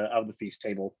of the feast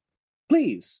table.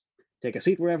 Please take a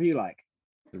seat wherever you like.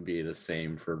 It'd be the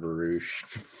same for Baruch.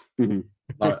 Mhm.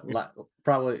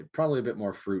 Probably a bit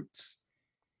more fruits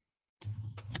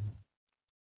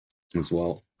as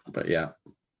well. But yeah.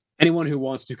 Anyone who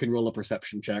wants to can roll a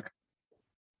perception check.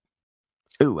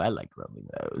 Ooh, I like rolling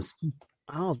those.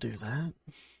 I'll do that.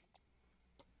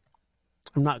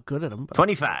 I'm not good at them. But...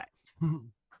 25.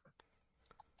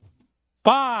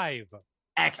 5.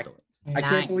 Excellent. I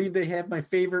can't believe they have my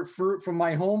favorite fruit from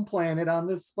my home planet on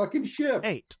this fucking ship.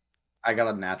 8. I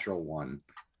got a natural 1.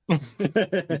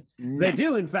 They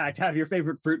do, in fact, have your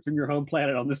favorite fruit from your home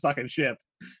planet on this fucking ship.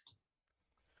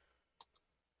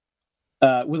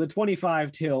 With a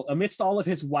 25, Till, amidst all of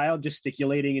his wild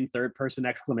gesticulating and third-person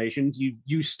exclamations,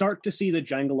 you start to see the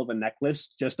jangle of a necklace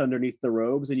just underneath the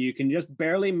robes, and you can just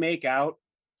barely make out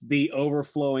the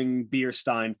overflowing beer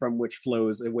stein from which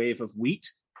flows a wave of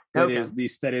wheat. That is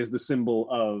the symbol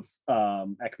of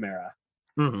Ekmera.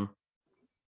 Mm-hmm.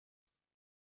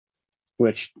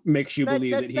 Which makes you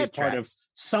believe that he is part of tracks.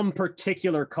 some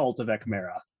particular cult of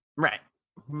Ekmera. Right.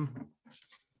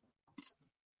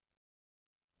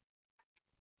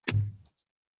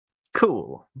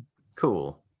 Cool.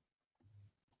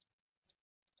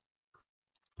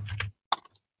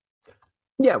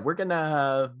 Yeah, we're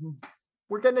gonna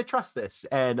trust this,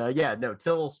 and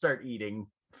Till will start eating.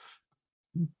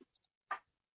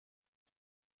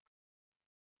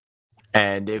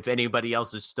 And if anybody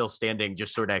else is still standing,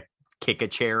 just sort of kick a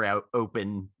chair out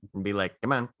open and be like,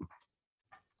 "Come on,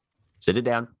 sit it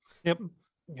down." Yep.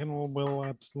 And we'll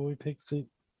absolutely take a seat.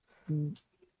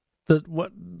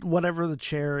 Whatever the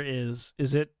chair is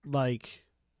it like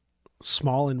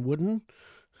small and wooden?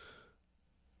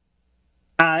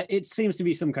 It seems to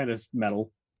be some kind of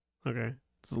metal. Okay.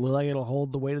 Does it look like it'll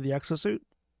hold the weight of the exosuit?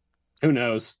 Who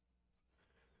knows?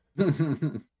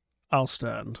 I'll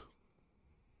stand.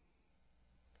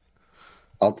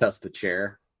 I'll test the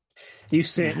chair. You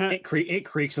sit. It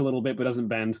creaks a little bit, but doesn't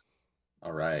bend.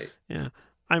 All right. Yeah.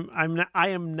 I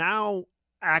am now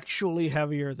actually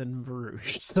heavier than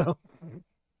Varouche, so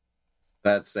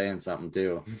That's saying something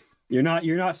too. You're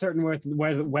not certain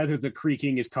whether the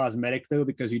creaking is cosmetic though,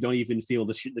 because you don't even feel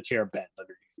the chair bend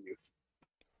underneath you.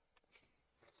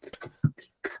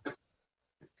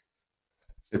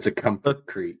 It's a comfort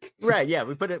creak. Right? Yeah,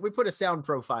 we put a sound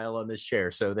profile on this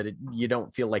chair so that you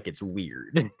don't feel like it's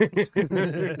weird.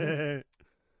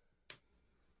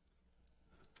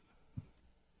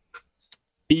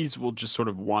 Bees will just sort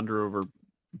of wander over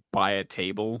by a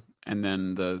table, and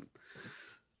then the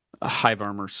hive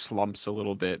armor slumps a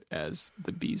little bit as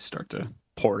the bees start to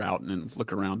pour out and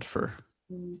look around for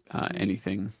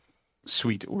anything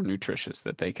sweet or nutritious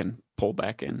that they can pull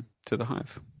back in to the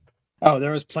hive. Oh,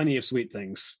 there is plenty of sweet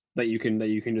things that you can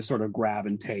just sort of grab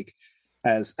and take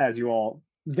as you all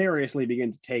variously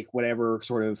begin to take whatever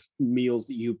sort of meals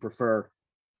that you prefer.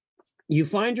 You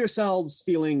find yourselves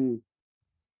feeling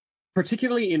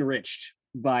particularly enriched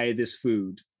by this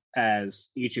food. as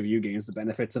each of you gains the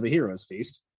benefits of a hero's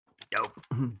feast. Dope.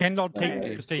 Kendall takes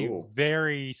Okay, just a cool.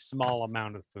 very small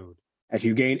amount of food. As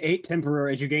you gain 8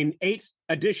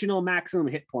 additional maximum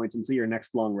hit points until your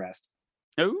next long rest.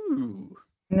 Ooh,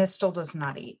 Mistel does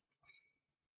not eat.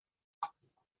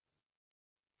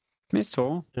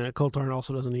 Mistle. Coltarn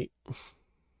also doesn't eat.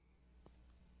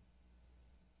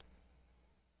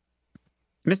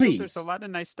 Mistle, Please. there's a lot of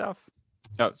nice stuff.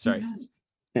 Oh, sorry.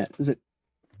 Yeah, is it?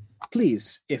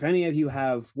 Please, if any of you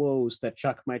have woes that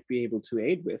Chuck might be able to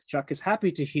aid with, Chuck is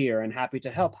happy to hear and happy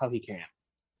to help how he can.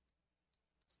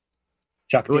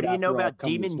 Chuck, What did, do you know after all, about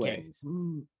come this demon way. kings?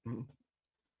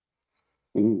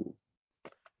 Ooh.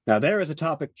 Now, there is a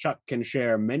topic Chuck can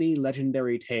share many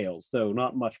legendary tales, though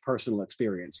not much personal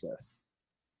experience with.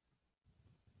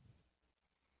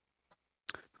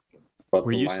 But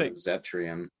Were the you line say- of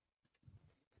Zetrium.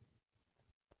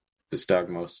 The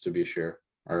Stagmos, to be sure.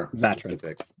 Or Zatrin.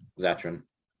 specific. Zatrin.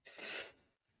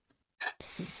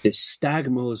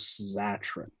 Dystagmos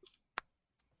Zatrin.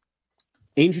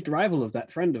 Ancient rival of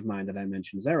that friend of mine that I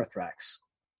mentioned, Zerathrax.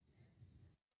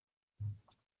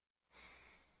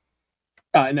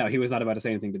 No, he was not about to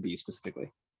say anything to B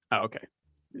specifically. Oh, okay.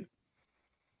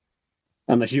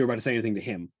 Unless you were about to say anything to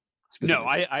him. No,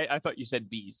 Specifically. I thought you said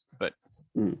bees, but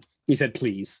He said,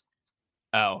 please.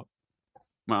 oh,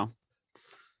 well,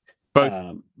 both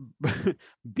Um,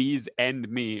 bees and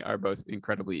me are both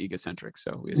incredibly egocentric.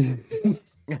 So we assume.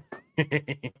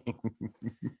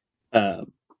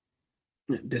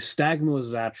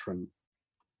 Dystagmos Zatrin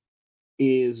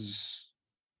is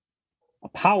a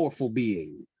powerful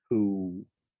being who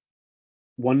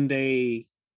one day,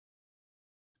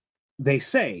 they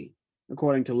say,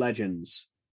 according to legends,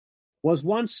 was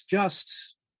once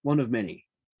just one of many,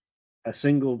 a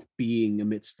single being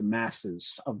amidst the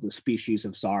masses of the species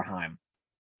of Zarheim,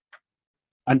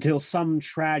 until some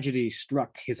tragedy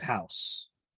struck his house,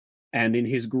 and in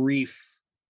his grief,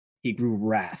 he grew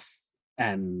wrath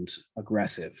and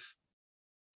aggressive,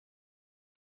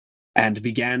 and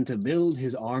began to build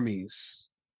his armies.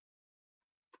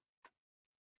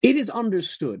 It is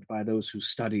understood by those who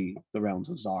study the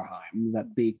realms of Zarheim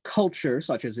that the culture,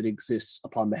 such as it exists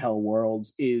upon the Hell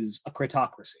Worlds, is a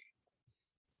cratocracy.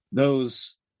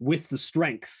 Those with the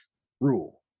strength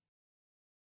rule.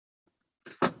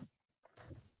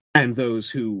 And those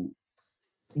who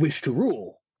wish to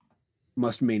rule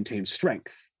must maintain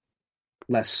strength,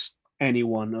 lest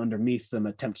anyone underneath them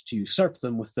attempt to usurp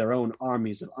them with their own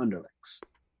armies of underlings.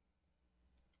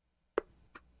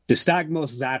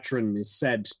 Dystagmos Zatrin is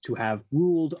said to have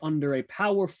ruled under a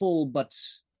powerful but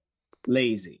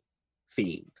lazy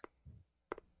fiend.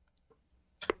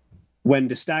 When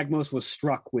Dystagmos was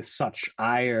struck with such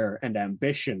ire and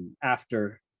ambition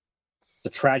after the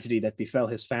tragedy that befell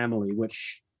his family,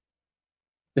 which,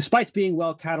 despite being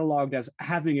well cataloged as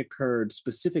having occurred,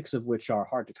 specifics of which are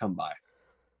hard to come by,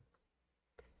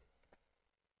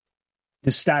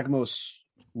 Dystagmos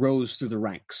rose through the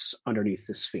ranks underneath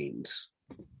this fiend,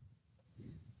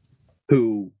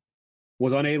 who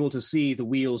was unable to see the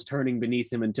wheels turning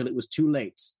beneath him until it was too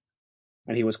late,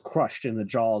 and he was crushed in the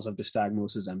jaws of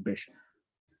Dystagmos' ambition.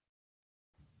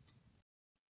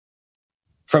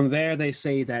 From there, they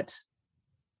say that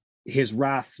his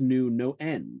wrath knew no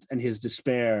end, and his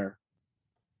despair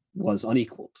was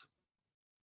unequaled.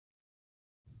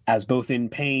 As both in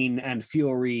pain and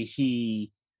fury,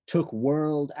 he took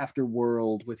world after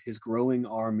world with his growing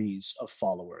armies of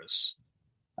followers,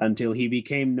 until he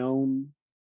became known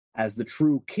as the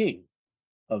true king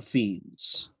of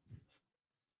fiends.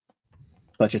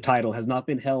 Such a title has not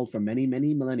been held for many,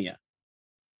 many millennia,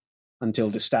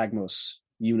 until Dystagmos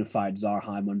unified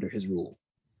Zarheim under his rule.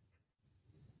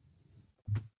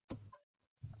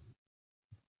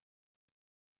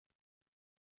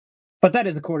 But that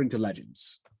is according to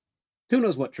legends. Who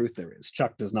knows what truth there is?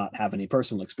 Chuck does not have any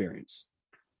personal experience.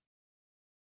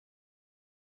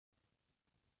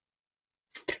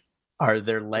 Are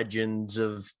there legends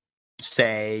of,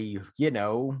 say,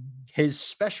 his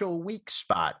special weak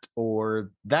spot,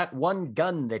 or that one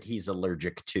gun that he's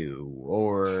allergic to,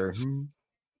 or...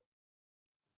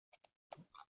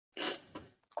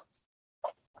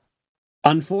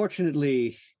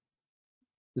 Unfortunately,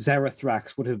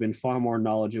 Zerathrax would have been far more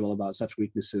knowledgeable about such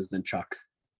weaknesses than Chuck.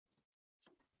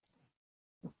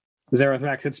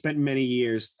 Zerathrax had spent many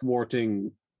years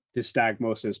thwarting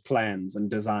Dystagmos' plans and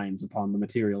designs upon the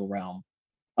material realm,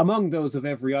 among those of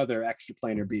every other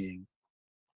extraplanar being.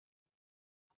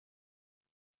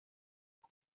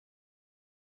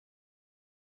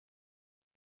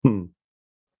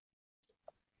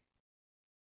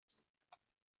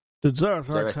 Did Zerathrax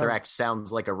have... Zerathrax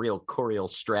sounds like a real Coriel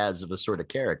Straz of a sort of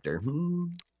character.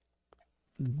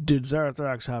 Did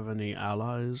Zarathrax have any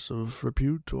allies of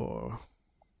repute, or?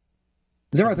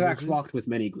 Zarathrax walked with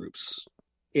many groups.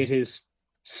 It is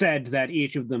said that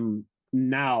each of them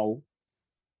now...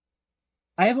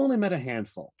 I have only met a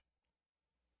handful.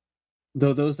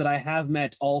 Though those that I have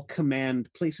met all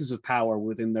command places of power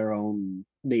within their own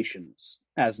nations,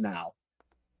 as now.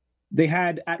 They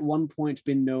had at one point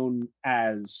been known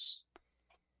as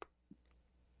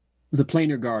the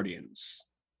Planar Guardians,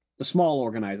 a small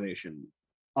organization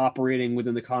operating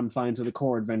within the confines of the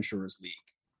Core Adventurers League,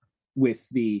 with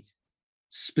the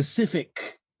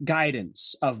specific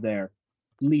guidance of their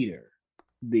leader,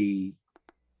 the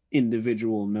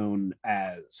individual known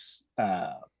as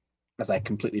I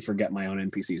completely forget my own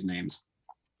NPCs' names.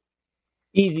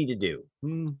 Easy to do.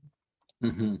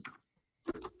 Mm-hmm.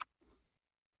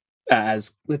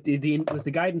 As with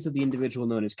the guidance of the individual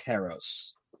known as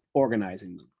Karos,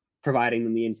 organizing them, providing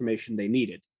them the information they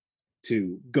needed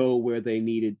to go where they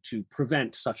needed to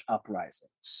prevent such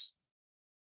uprisings.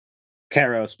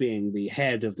 Karos, being the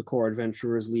head of the Core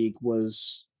Adventurers League,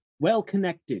 was well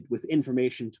connected with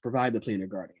information to provide the Planar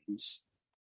Guardians.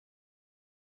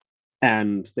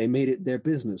 And they made it their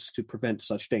business to prevent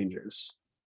such dangers.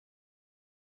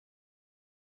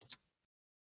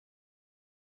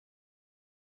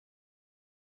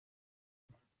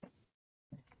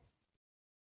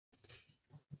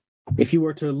 If you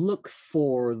were to look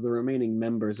for the remaining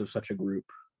members of such a group,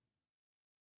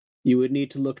 you would need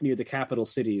to look near the capital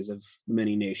cities of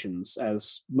many nations,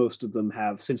 as most of them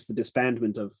have, since the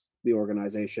disbandment of the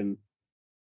organization,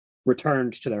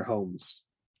 returned to their homes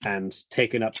and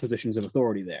taken up positions of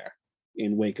authority there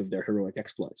in wake of their heroic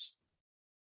exploits.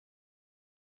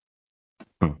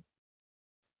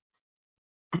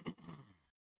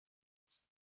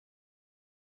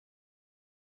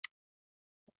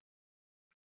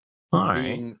 All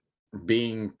right.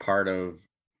 Being part of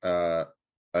a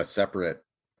separate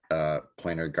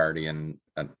Planar Guardian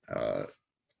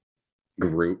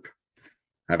group.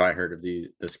 Have I heard of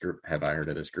this group? Have I heard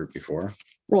of this group before?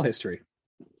 Roll history.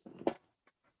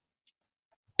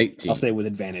 18. I'll say with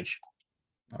advantage.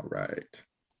 All right.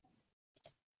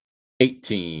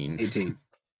 18. 18.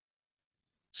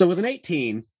 So with an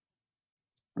 18,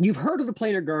 you've heard of the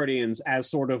Planar Guardians as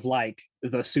sort of like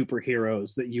the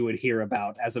superheroes that you would hear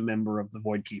about as a member of the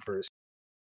Void Keepers.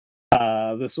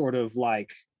 The sort of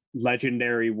like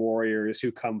legendary warriors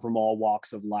who come from all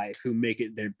walks of life, who make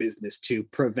it their business to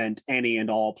prevent any and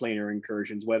all planar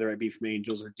incursions, whether it be from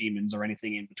angels or demons or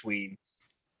anything in between,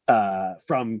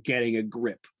 from getting a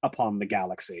grip upon the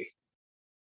galaxy.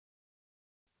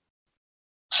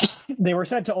 They were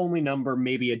said to only number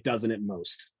maybe a dozen at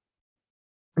most,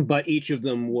 but each of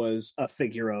them was a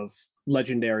figure of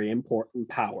legendary import and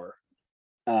power,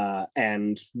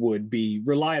 and would be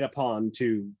relied upon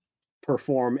to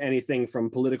perform anything from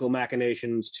political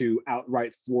machinations to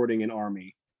outright thwarting an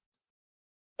army.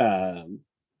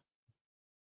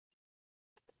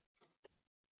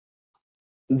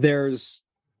 There's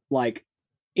like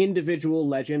individual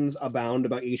legends abound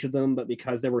about each of them, but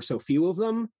because there were so few of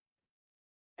them,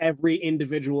 every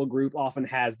individual group often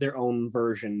has their own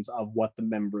versions of what the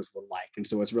members were like. And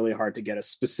so it's really hard to get a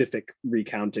specific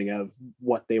recounting of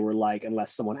what they were like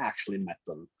unless someone actually met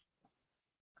them.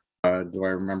 Do I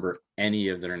remember any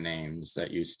of their names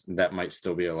that might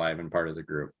still be alive and part of the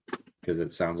group? Because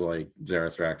it sounds like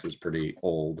Zarathrax was pretty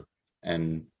old,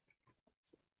 and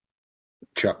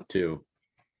Chuck too.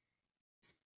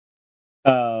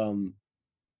 There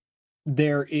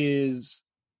is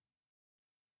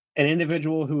an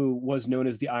individual who was known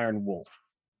as the Iron Wolf,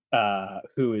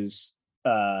 who is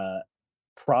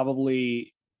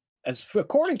probably,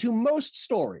 according to most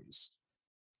stories,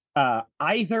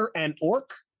 either an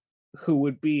orc who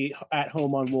would be at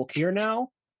home on Wolkir now,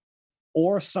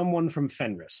 or someone from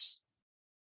Fenris.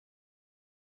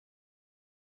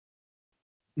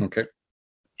 Okay.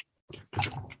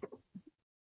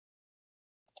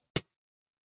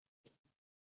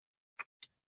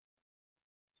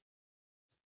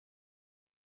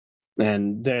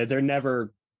 And they're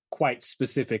never quite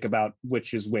specific about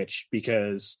which is which,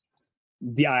 because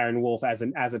the Iron Wolf as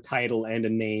a title and a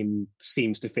name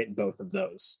seems to fit both of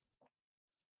those.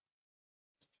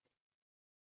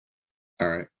 All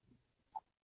right.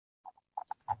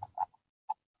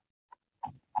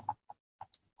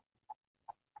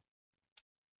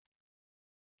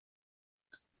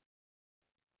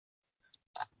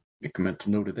 Make a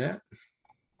mental note of that.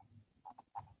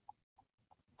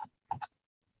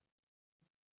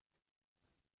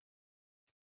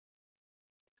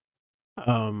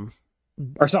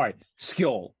 Or sorry,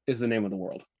 Skjold is the name of the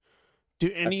world.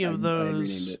 Do any of I renamed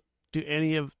those? it. Do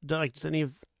any of like? Does any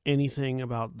of anything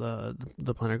about the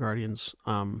Planet Guardians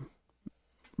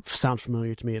sound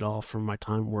familiar to me at all from my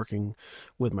time working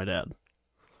with my dad.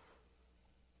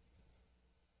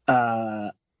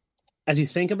 As you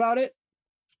think about it,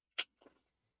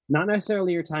 not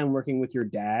necessarily your time working with your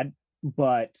dad,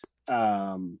 but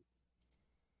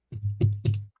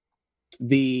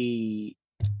the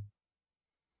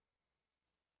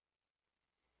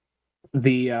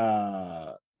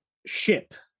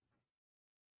ship,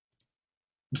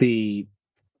 the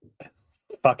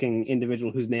fucking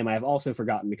individual whose name I have also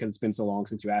forgotten because it's been so long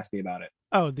since you asked me about it.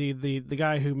 Oh, the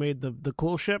guy who made the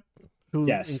cool ship, who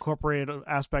incorporated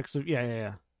aspects of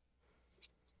yeah.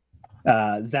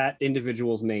 That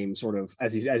individual's name, sort of,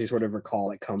 as you sort of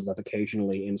recall, it comes up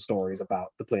occasionally in stories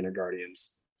about the Planar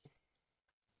Guardians.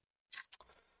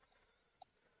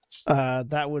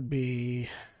 That would be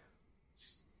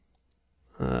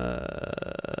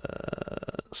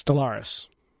Stellaris.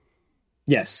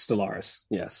 Yes, Stellaris.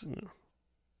 Yes.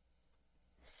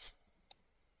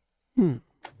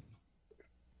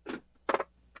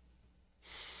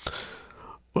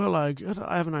 Well, I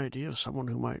have an idea of someone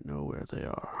who might know where they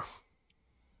are.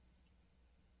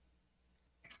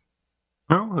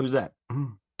 Oh, who's that?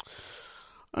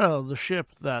 Oh, the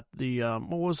ship that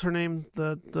what was her name?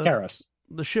 The Karos.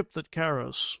 The ship that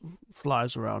Karos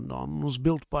flies around on was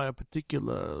built by a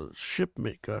particular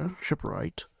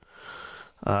shipwright,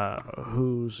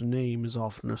 whose name is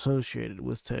often associated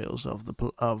with tales of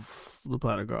the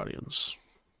Planet Guardians.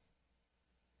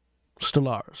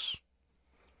 Stellaris.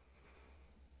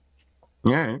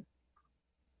 Yeah.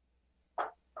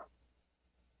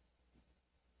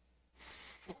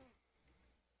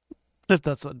 If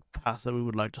that's a path that we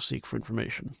would like to seek for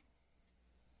information.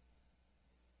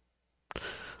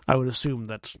 I would assume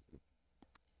that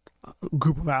a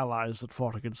group of allies that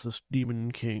fought against this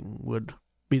demon king would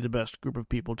be the best group of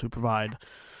people to provide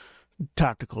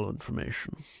tactical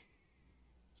information.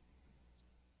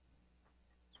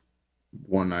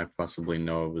 One I possibly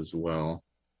know of as well.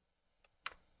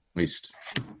 At least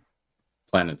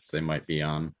planets they might be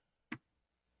on.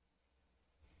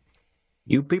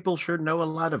 You people sure know a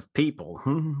lot of people.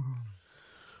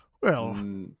 Well,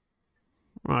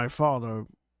 my father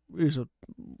is a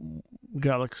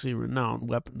galaxy-renowned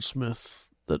weaponsmith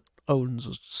that owns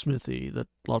a smithy that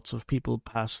lots of people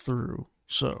pass through,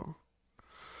 so...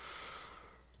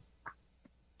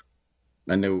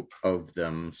 I know of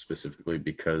them specifically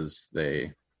because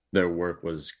their work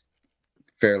was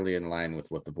fairly in line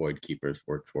with what the Void Keepers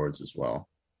work towards as well.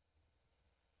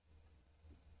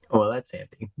 Well, that's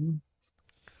handy.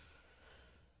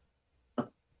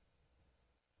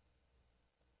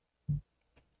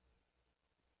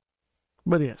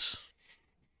 But yes.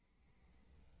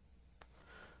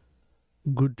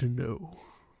 Good to know.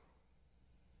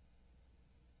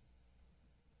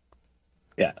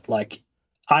 Yeah, like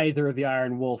either the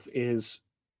Iron Wolf is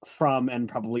from and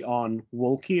probably on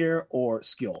Wolkir or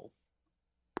Skjold.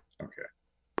 Okay.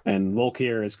 And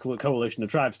Wolkir is Coalition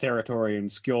of Tribes territory, and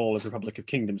Skjold is Republic of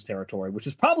Kingdoms territory, which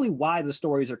is probably why the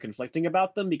stories are conflicting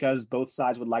about them, because both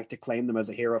sides would like to claim them as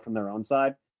a hero from their own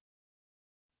side.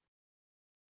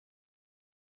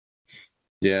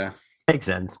 Yeah. Makes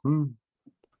sense.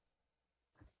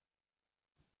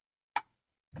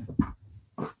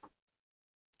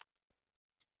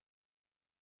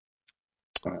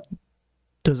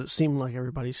 Does it seem like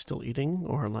everybody's still eating,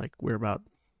 or like we're about...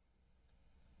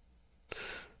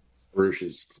 Farouche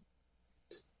is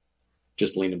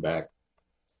just leaning back.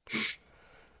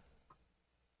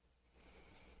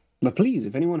 But please,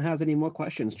 if anyone has any more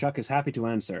questions, Chuck is happy to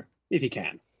answer, if he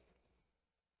can.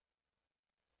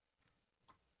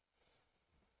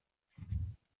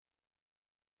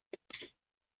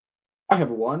 I have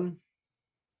one.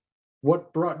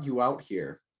 What brought you out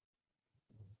here?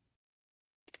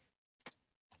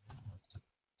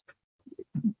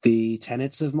 The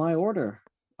tenets of my order.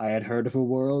 I had heard of a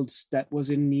world that was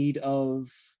in need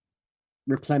of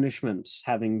replenishment,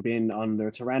 having been under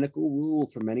tyrannical rule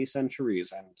for many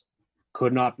centuries, and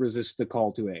could not resist the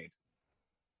call to aid.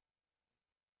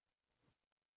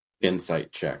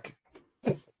 Insight check.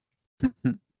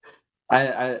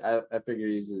 I figure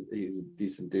he's a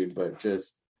decent dude, but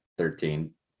just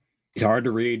 13. It's hard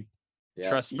to read. Yeah.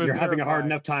 Trust You're having a hard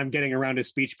enough time getting around his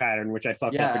speech pattern, which I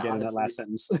fucked up again in that last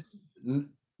sentence.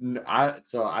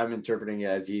 So I'm interpreting it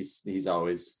as he's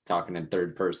always talking in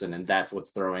third person, and that's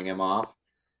what's throwing him off,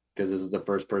 because this is the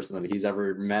first person that he's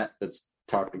ever met that's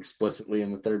talked explicitly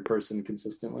in the third person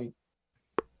consistently.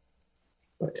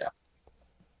 But yeah.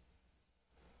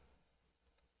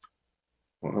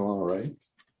 Well, all right.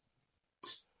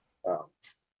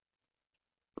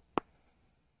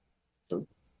 So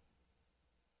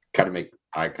Try to make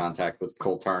eye contact with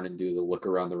Coltarn and do the look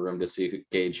around the room to see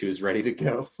gauge who's ready to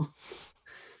go.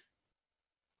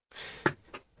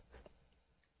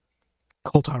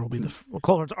 Coltarn will be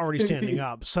Coltarn's already standing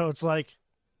up, so it's like,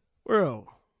 bro,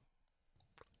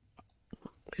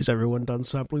 is everyone done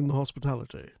sampling the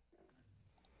hospitality?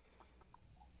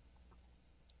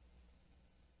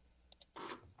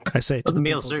 I say Well, the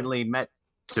meal certainly met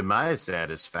to my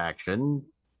satisfaction.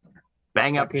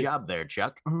 Bang up Okay. job there,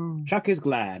 Chuck. Chuck is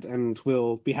glad and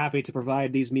will be happy to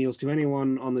provide these meals to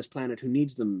anyone on this planet who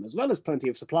needs them, as well as plenty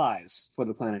of supplies for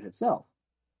the planet itself.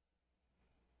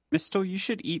 Mistel, you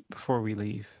should eat before we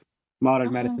leave. Modern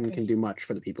I'm medicine hungry. can do much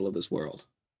for the people of this world.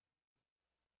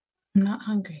 I'm not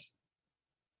hungry.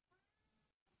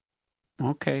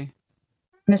 Okay.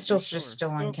 Mistel's just Sure,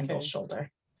 still on it's Kindle's okay.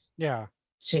 shoulder. Yeah.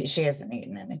 She hasn't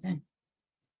eaten anything.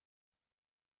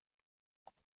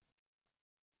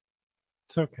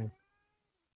 It's okay.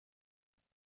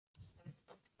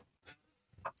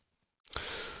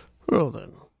 Well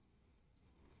then,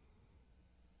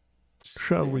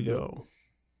 shall we go?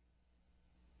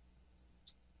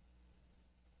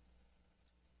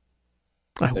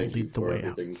 I will Thank you lead the for way out.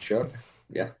 everything, Chuck.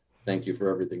 Yeah, thank you for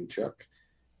everything, Chuck.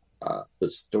 The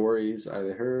stories I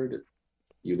heard,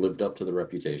 you lived up to the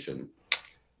reputation.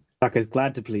 Chuck is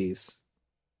glad to please.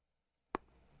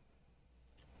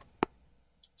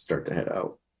 Start to head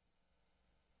out.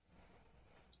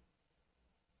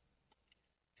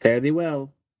 Fare thee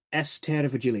well, Esther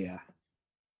Vigilia.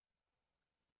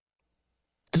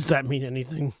 Does that mean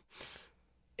anything?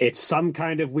 It's some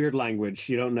kind of weird language.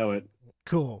 You don't know it.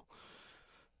 Cool.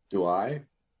 Do I?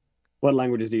 What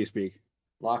languages do you speak?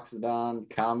 Loxodon,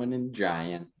 Common, and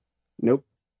Giant. Nope.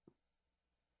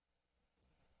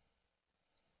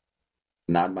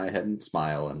 Nod my head and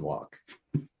smile and walk.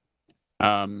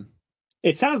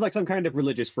 It sounds like some kind of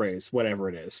religious phrase, whatever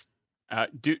it is.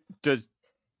 Does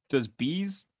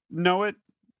Bees know it?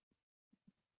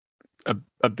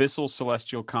 Abyssal,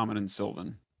 Celestial, Common, and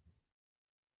Sylvan.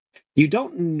 You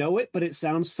don't know it, but it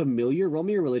sounds familiar. Roll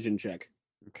me a religion check.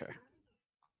 Okay.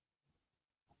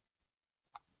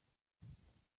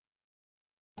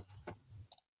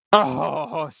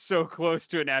 Oh, so close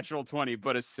to a natural 20,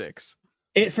 but a 6.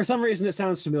 For some reason, it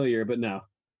sounds familiar, but no.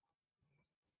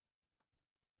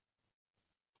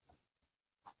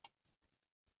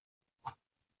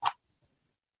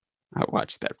 I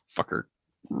watched that fucker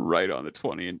right on the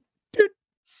 20 and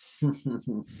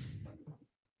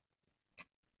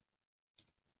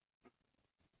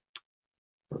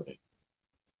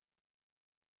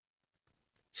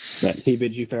But he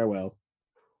bids you farewell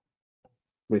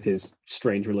with his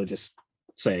strange religious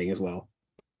saying as well.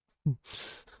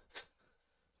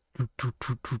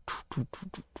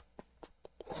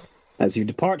 As you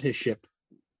depart his ship,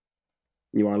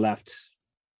 you are left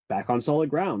back on solid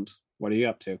ground. What are you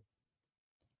up to?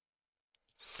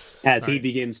 As he Sorry.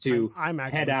 begins to I'm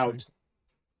head actively out,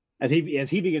 as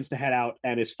he begins to head out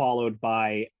and is followed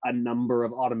by a number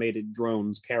of automated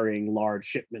drones carrying large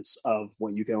shipments of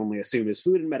what you can only assume is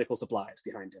food and medical supplies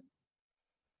behind him.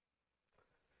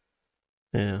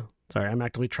 Yeah. Sorry, I'm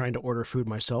actively trying to order food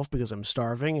myself because I'm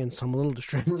starving and so I'm a little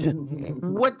distracted.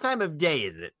 What time of day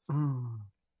is it?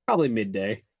 Probably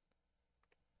midday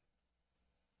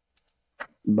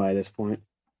by this point.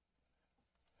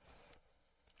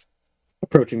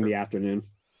 Approaching the afternoon.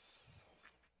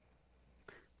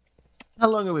 How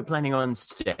long are we planning on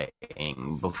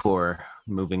staying before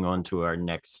moving on to our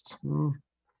next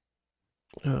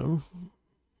Oh.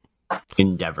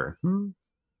 endeavor?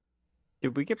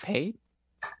 did we get paid?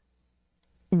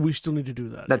 We still need to do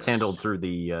that. That's yes. handled through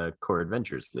the Core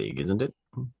Adventures League, isn't it?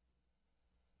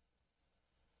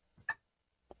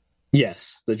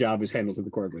 Yes, the job is handled to the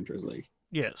Core Adventures League.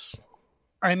 Yes.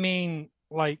 I mean,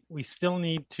 like, we still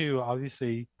need to,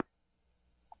 obviously,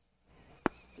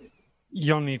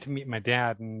 you'll need to meet my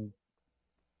dad, and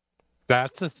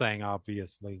that's a thing,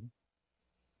 obviously.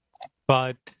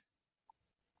 But,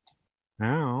 I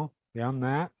don't know, beyond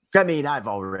that. I mean, I've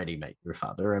already met your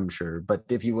father, I'm sure, but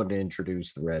if you want to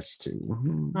introduce the rest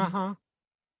too. Uh-huh.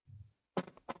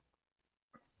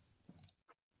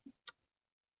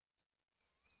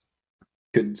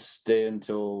 Could stay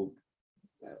until.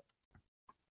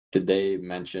 Did they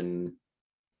mention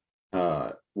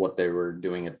what they were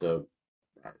doing at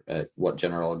what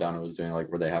General O'Donnell was doing? Like,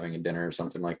 were they having a dinner or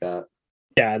something like that?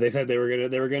 Yeah, they said they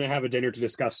were gonna have a dinner to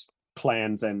discuss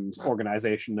plans and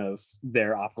organization of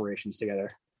their operations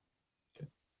together.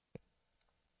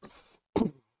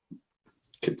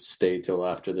 Could stay till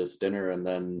after this dinner and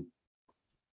then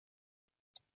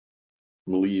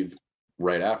leave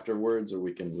right afterwards, or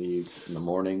we can leave in the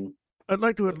morning. I'd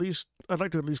like to at least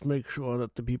make sure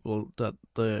that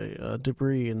the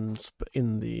debris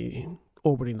in the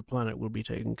orbiting the planet will be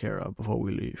taken care of before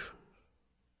we leave.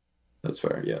 That's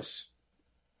fair, yes.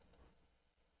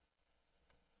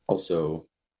 Also,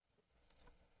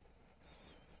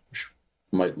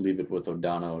 might leave it with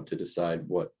O'Donnell to decide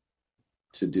what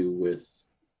to do with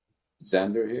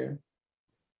Xander here.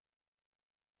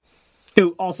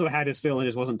 Who also had his fill and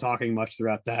just wasn't talking much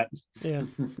throughout that. Yeah,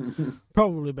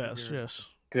 probably best. Yes,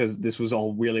 because this was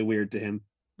all really weird to him.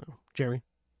 oh, Jeremy.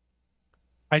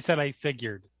 I said I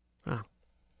figured. Ah.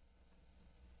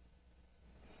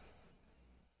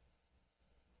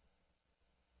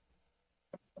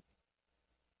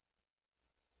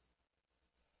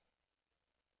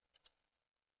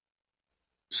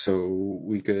 So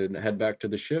we could head back to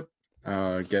the ship,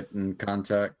 get in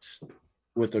contact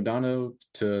with O'Donnell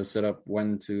to set up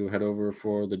when to head over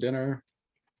for the dinner,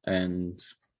 and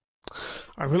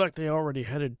I feel like they already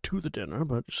headed to the dinner,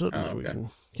 but certainly we can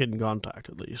get in contact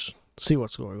at least, see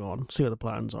what's going on, see what the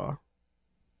plans are.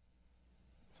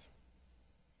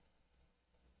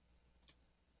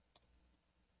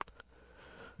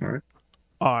 all right.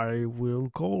 I will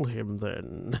call him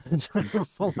then.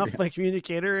 Pull up my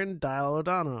communicator and dial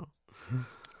O'Donnell.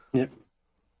 Yep.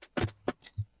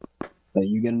 So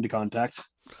you get into contact,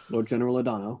 Lord General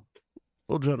O'Donnell.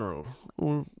 Well, General,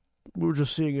 we were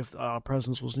just seeing if our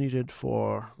presence was needed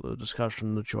for the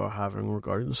discussion that you are having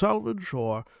regarding the salvage,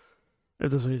 or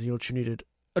if there's anything else you needed.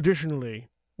 Additionally,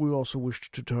 we also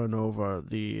wished to turn over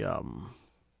the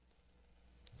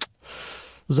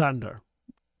Xander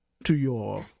to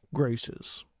your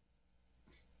graces.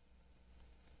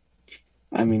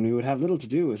 I mean, we would have little to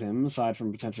do with him, aside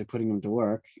from potentially putting him to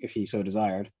work, if he so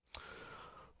desired.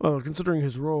 Well, considering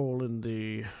his role in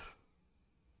the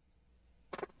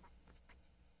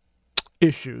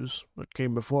issues that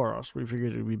came before us, we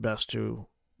figured it would be best to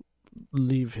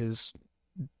leave his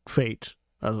fate,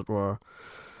 as it were,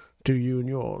 to you and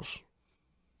yours.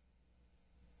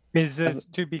 Is it,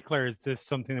 to be clear, is this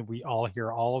something that we all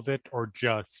hear all of it, or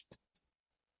just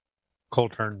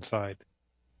Coltern's side?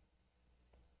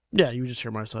 Yeah, you just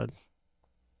hear my side.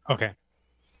 Okay.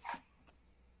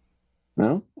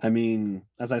 No? I mean,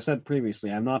 as I said previously,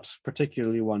 I'm not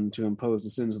particularly one to impose the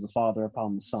sins of the father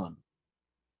upon the son.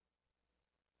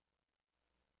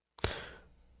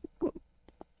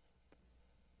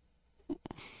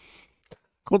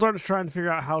 Coldart is trying to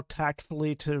figure out how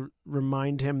tactfully to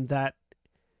remind him that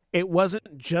it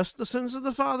wasn't just the sins of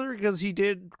the father, because he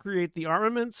did create the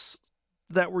armaments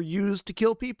that were used to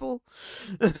kill people.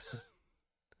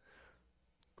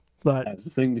 But That's the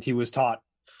thing that he was taught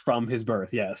from his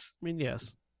birth, yes. I mean,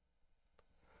 yes.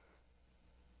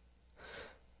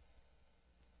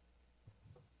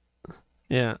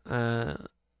 Yeah.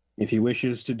 If he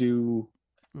wishes to do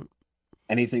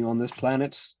anything on this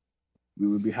planet, we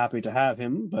would be happy to have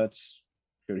him, but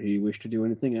should he wish to do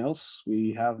anything else,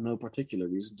 we have no particular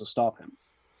reason to stop him.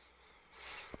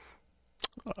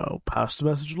 I'll pass the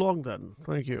message along then.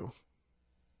 Thank you.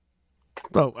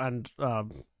 Oh, and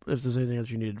if there's anything else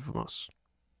you needed from us.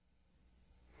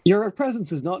 Your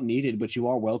presence is not needed, but you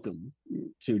are welcome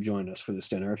to join us for this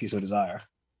dinner if you so desire.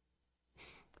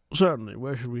 Certainly.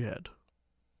 Where should we head?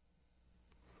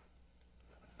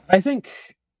 I think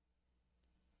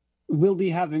we'll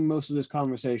be having most of this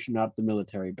conversation at the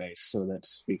military base so that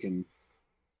we can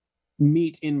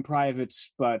meet in private,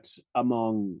 but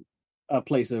among a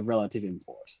place of relative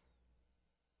import.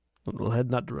 We'll head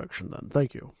in that direction then.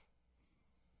 Thank you.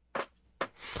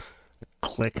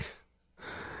 Click.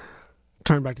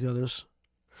 Turn back to the others.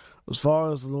 As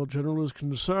far as the Lord General is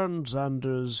concerned,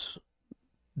 Xander's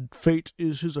fate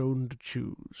is his own to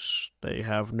choose. They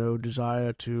have no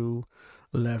desire to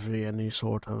levy any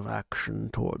sort of action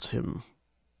towards him.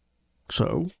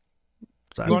 So,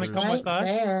 You want to Xander's- come with us?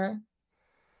 there.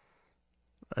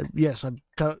 yes,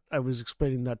 I was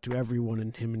explaining that to everyone,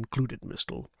 and him included,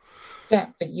 Mistle.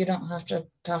 Yeah, but you don't have to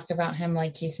talk about him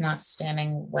like he's not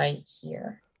standing right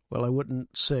here. Well, I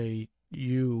wouldn't say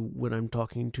you when I'm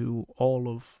talking to all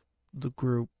of the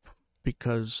group,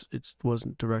 because it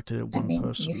wasn't directed at I one mean,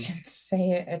 person. you can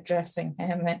say it addressing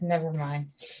him, and never mind.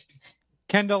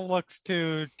 Kendall looks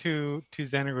to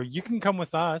Xander. You can come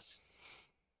with us.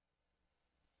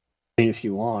 If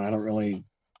you want, I don't really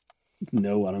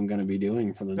know what I'm going to be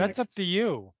doing for the That's up next to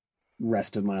you.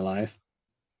 rest of my life.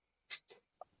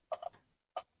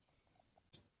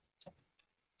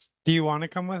 Do you want to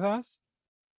come with us?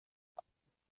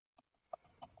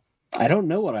 I don't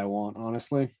know what I want,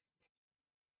 honestly.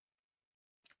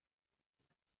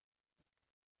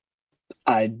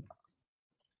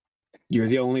 You're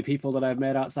the only people that I've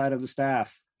met outside of the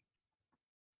staff.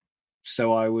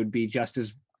 so I would be just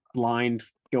as blind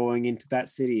going into that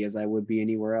city as I would be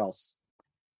anywhere else.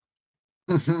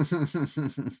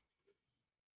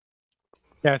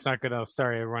 Yeah, it's not good enough.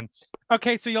 Sorry, everyone.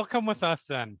 Okay, so you'll come with us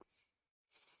then.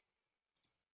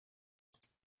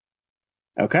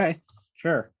 Okay,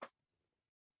 sure.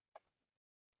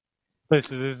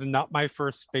 This is not my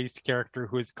first space character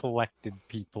who has collected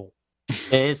people.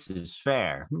 This is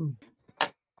fair.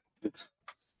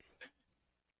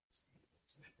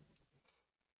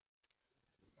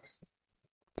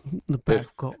 The back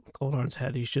of Goldarn's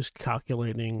head, he's just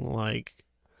calculating like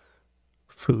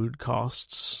food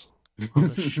costs on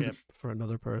a ship for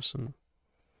another person.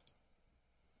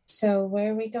 So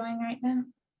where are we going right now?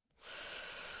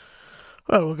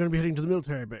 Well, we're going to be heading to the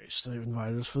military base. They've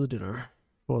invited us for the dinner,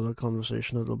 for the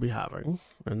conversation that they'll be having,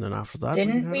 and then after that,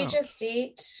 Didn't can we head out. just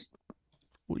eat?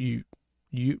 Well, you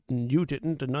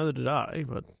didn't, and neither did I.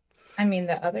 But I mean,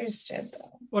 the others did,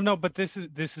 though. Well, no, but this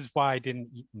is why I didn't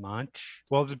eat much.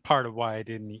 Well, it's part of why I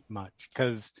didn't eat much,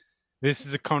 because this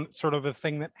is sort of a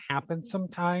thing that happens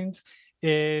sometimes.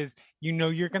 Is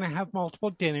you're going to have multiple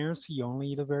dinners, so you only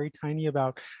eat a very tiny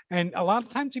amount, and a lot of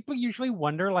times people usually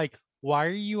wonder like, why are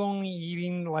you only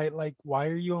eating like why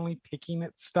are you only picking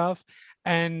at stuff?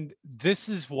 And this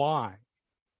is why.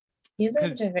 He's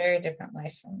lived a very different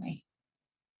life from me.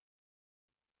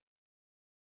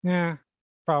 Yeah,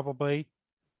 probably,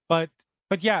 but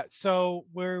yeah. So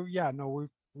we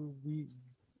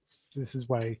this is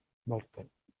why multiple,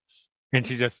 and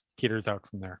she just peters out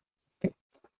from there.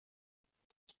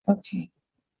 Okay.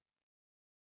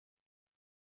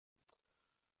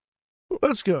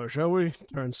 let's go, shall we?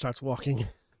 Turn starts walking.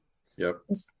 Yep.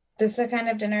 Is this the kind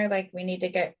of dinner like we need to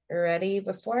get ready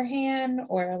beforehand,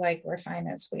 or like we're fine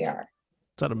as we are?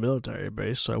 It's at a military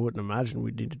base, so I wouldn't imagine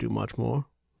we'd need to do much more.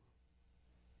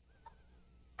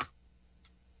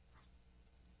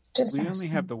 Just We only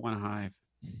asking. have the one hive.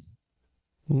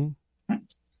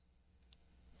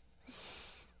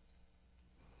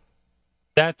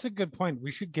 That's a good point.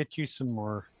 We should get you some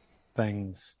more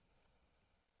things.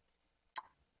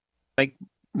 Like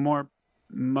more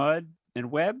mud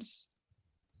and webs?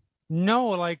 No,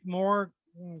 like more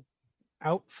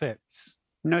outfits.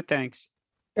 No thanks.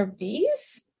 For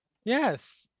bees?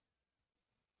 Yes.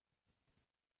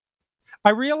 I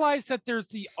realize that there's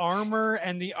the armor,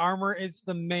 and the armor is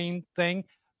the main thing,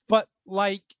 but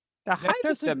like The hive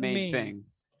is the doesn't main mean- thing.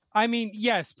 I mean,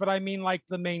 yes, but I mean like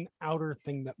the main outer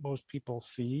thing that most people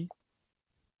see.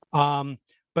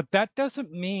 But that doesn't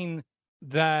mean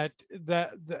that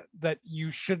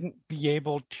you shouldn't be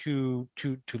able to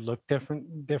look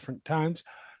different times.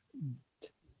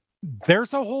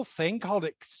 There's a whole thing called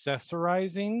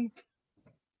accessorizing.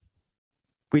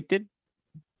 We did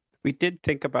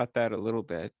think about that a little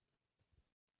bit.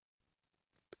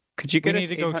 Could you We get need us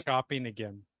to go shopping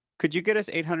again. Could you get us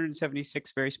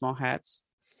 876 very small hats?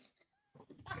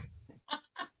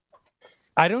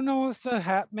 I don't know if the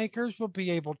hat makers will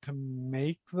be able to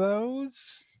make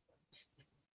those,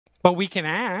 but we can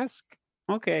ask.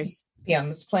 Okay. Be on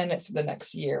this planet for the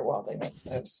next year while they make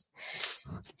those.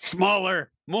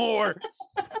 Smaller, more.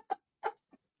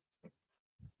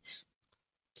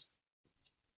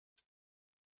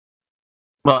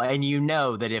 Well, and you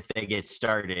know that if they get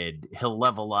started, he'll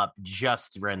level up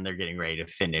just when they're getting ready to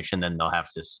finish, and then they'll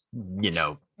have to, keep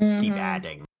Mhm.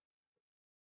 adding.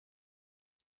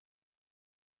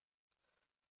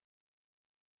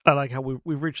 I like how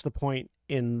we've reached the point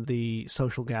in the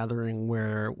social gathering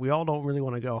where we all don't really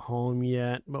want to go home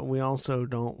yet, but we also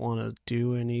don't want to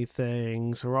do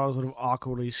anything. So we're all sort of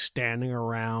awkwardly standing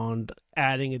around,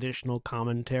 adding additional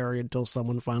commentary until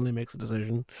someone finally makes a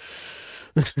decision.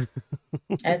 I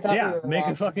thought Yeah, we were make a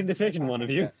walking fucking to decision, one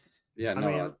of you. Yeah, I no.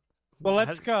 mean- Well,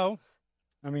 let's go.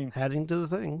 I mean, Heading to the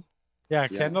thing. yeah,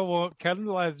 Yeah.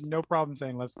 Kendall has no problem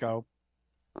saying let's go.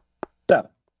 So,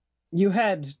 you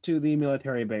head to the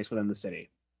military base within the city,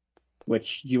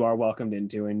 which you are welcomed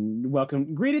into and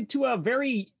greeted to a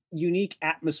very unique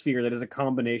atmosphere that is a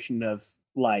combination of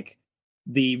like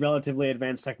the relatively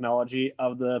advanced technology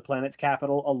of the planet's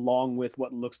capital, along with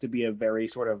what looks to be a very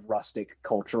sort of rustic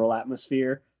cultural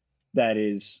atmosphere that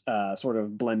is sort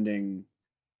of blending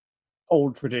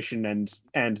old tradition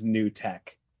and new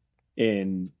tech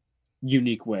in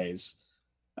unique ways.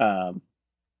 But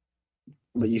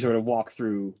you sort of walk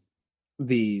through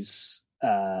these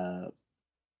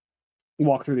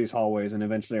hallways and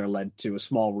eventually are led to a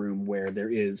small room where there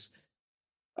is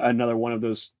another one of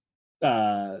those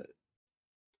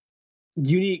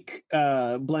unique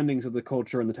blendings of the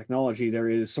culture and the technology. There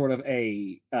is sort of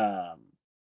a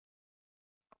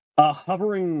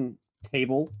hovering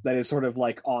table that is sort of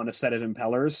like on a set of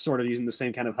impellers, sort of using the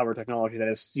same kind of hover technology that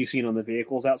is you've seen on the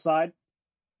vehicles outside.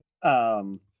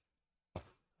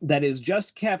 That is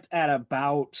just kept at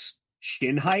about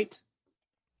shin height.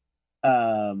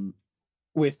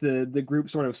 With the group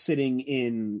sort of sitting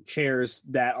in chairs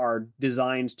that are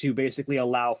designed to basically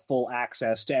allow full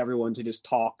access to everyone to just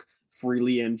talk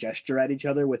freely and gesture at each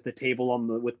other, with the table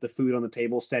with the food on the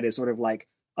table set is sort of like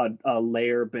a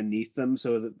layer beneath them,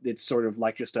 so that it's sort of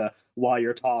like just a while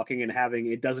you're talking and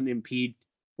having it doesn't impede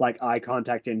like eye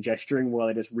contact and gesturing while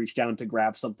they just reach down to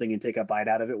grab something and take a bite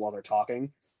out of it while they're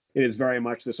talking. It is very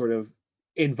much the sort of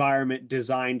environment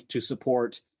designed to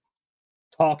support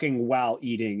talking while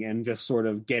eating and just sort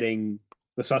of getting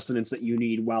the sustenance that you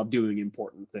need while doing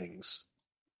important things.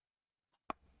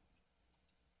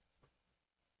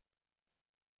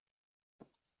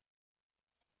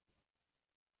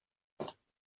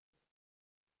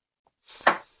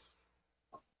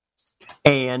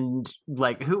 And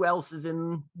like, who else is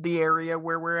in the area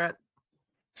where we're at?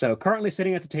 So currently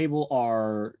sitting at the table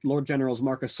are Lord Generals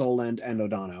Marcus Solend and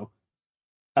O'Donnell,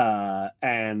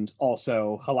 and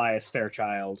also Helias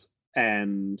Fairchild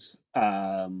and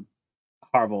Harvold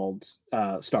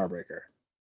Starbreaker.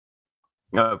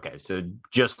 Okay, so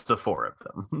just the four of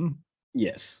them.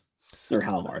 Yes, or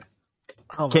Halvard.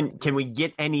 Can we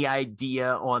get any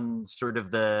idea on sort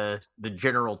of the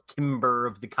general timbre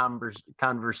of the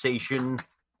conversation?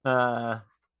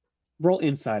 Roll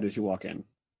inside as you walk in.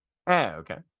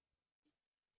 Okay.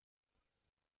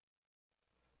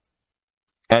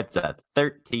 That's a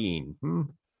 13.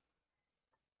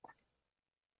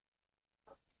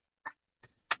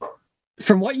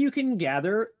 From what you can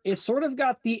gather, it's sort of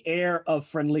got the air of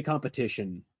friendly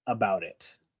competition about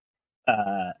it.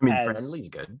 Friendly's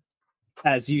good.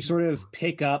 As you sort of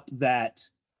pick up that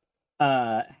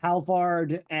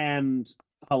Halvard and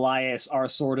Helias are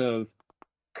sort of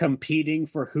competing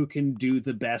for who can do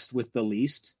the best with the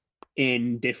least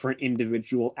in different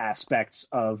individual aspects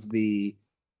of the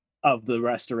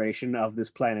restoration of this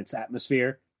planet's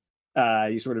atmosphere.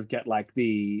 You sort of get like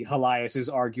the Helias is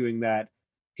arguing that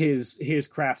his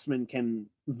craftsmen can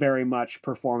very much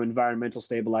perform environmental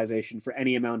stabilization for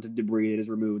any amount of debris that is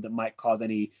removed that might cause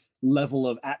any level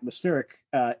of atmospheric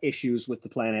issues with the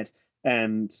planet.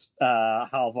 And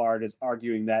Halvard is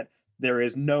arguing that there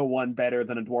is no one better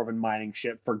than a dwarven mining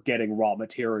ship for getting raw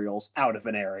materials out of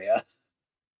an area.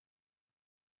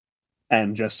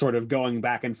 And just sort of going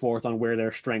back and forth on where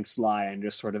their strengths lie and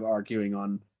just sort of arguing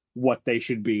on what they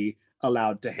should be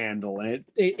allowed to handle. And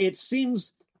it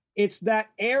seems it's that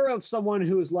air of someone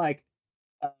who is like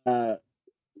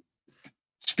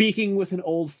speaking with an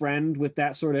old friend with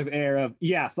that sort of air of,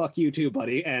 yeah, fuck you too,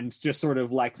 buddy. And just sort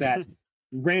of like that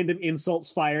random insults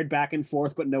fired back and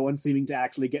forth, but no one seeming to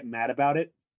actually get mad about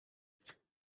it.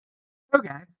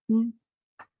 Okay.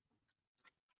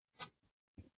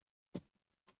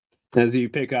 As you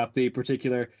pick up the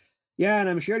particular, yeah, and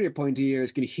I'm sure your pointy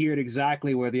ears can hear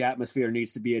exactly where the atmosphere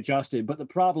needs to be adjusted, but the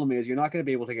problem is you're not going to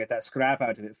be able to get that scrap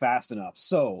out of it fast enough.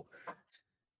 So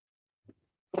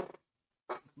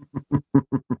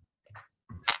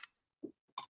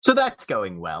So that's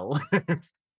going well.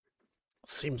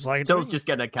 Seems like Till's just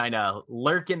gonna kind of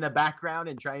lurk in the background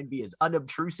and try and be as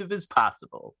unobtrusive as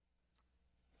possible.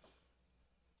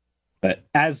 But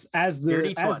as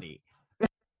the 20.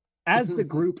 as the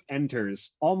group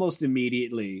enters, almost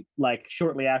immediately, like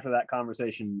shortly after that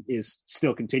conversation is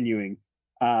still continuing,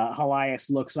 Helias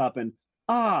looks up and,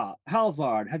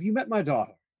 Halvard, have you met my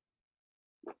daughter?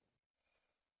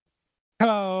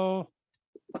 Hello.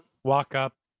 Walk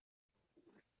up.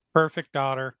 Perfect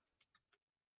daughter.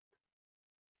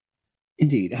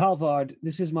 Indeed, Halvard,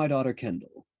 this is my daughter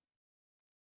Kendall.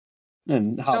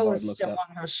 And Stoll Halvard is looks still up.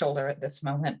 on her shoulder at this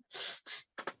moment.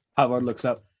 Halvard looks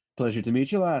up. Pleasure to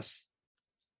meet you, lass.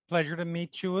 Pleasure to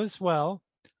meet you as well.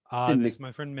 Didn't This ex- is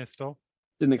my friend Mistel.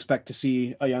 Didn't expect to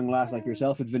see a young lass like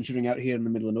yourself adventuring out here in the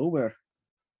middle of nowhere.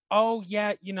 Oh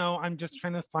yeah, I'm just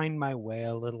trying to find my way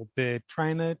a little bit,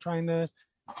 trying to,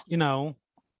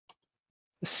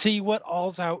 see what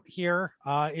all's out here.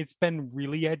 It's been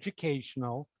really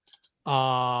educational.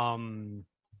 Such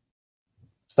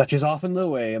is often the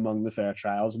way among the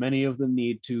Fairchilds. Many of them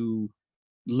need to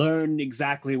learn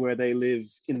exactly where they live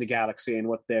in the galaxy and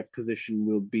what their position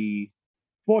will be.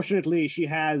 Fortunately, she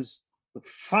has the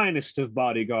finest of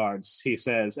bodyguards, he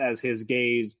says, as his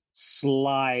gaze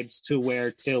slides to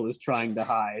where Till is trying to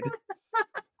hide.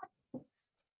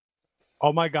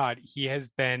 Oh my god, he has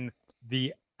been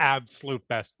the absolute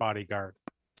best bodyguard.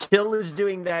 Till is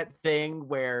doing that thing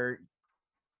where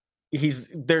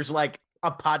there's like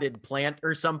a potted plant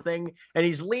or something, and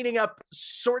he's leaning up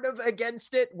sort of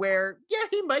against it where, yeah,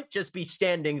 he might just be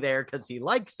standing there because he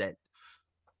likes it.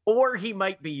 Or he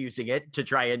might be using it to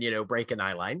try and, break an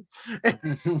eye line.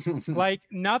 Like,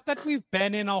 not that we've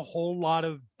been in a whole lot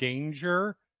of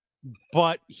danger,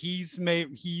 but he's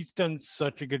done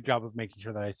such a good job of making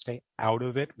sure that I stay out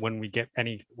of it when we get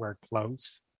anywhere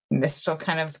close. Mistel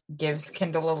kind of gives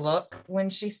Kindle a look when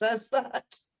she says that.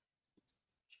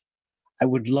 I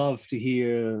would love to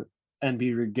hear and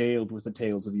be regaled with the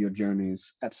tales of your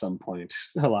journeys at some point,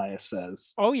 Elias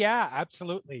says. Oh yeah,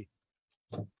 absolutely.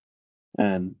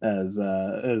 And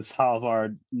as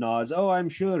Halvard nods, oh, I'm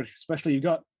sure, especially you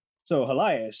got... So,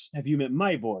 Elias, have you met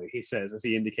my boy? He says as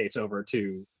he indicates over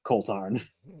to Coltarn.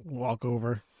 Walk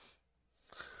over.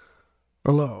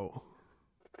 Hello.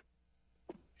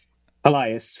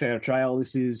 Elias Fairchild,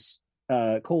 this is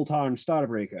Coltarn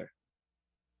Starbreaker.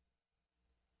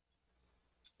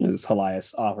 As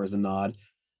Elias offers a nod.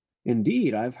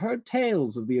 Indeed, I've heard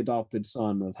tales of the adopted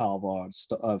son of Halvard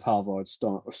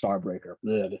Starbreaker.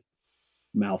 Ugh.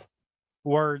 Mouth.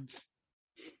 Words.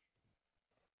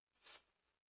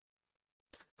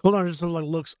 Coldon just sort of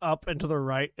looks up and to the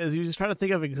right as he's just trying to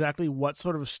think of exactly what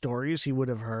sort of stories he would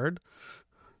have heard.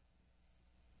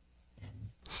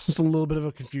 Just a little bit of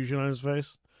a confusion on his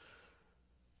face.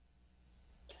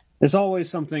 There's always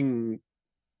something...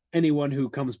 Anyone who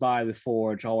comes by the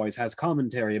forge always has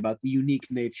commentary about the unique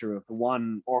nature of the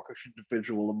one orcish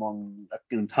individual among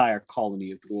an entire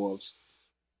colony of dwarves.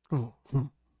 Oh.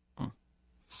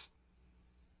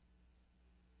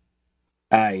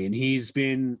 Aye, and he's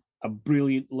been a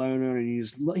brilliant learner, and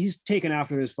he's taken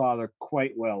after his father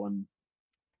quite well, and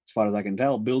as far as I can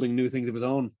tell, building new things of his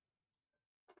own.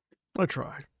 I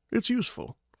try. It's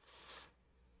useful.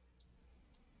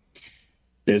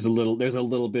 There's a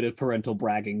little bit of parental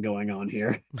bragging going on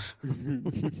here.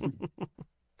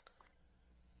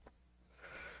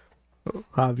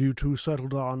 Have you two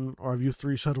settled on, or have you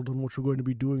three settled on what you're going to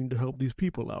be doing to help these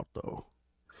people out, though?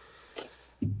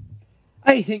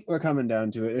 I think we're coming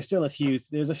down to it.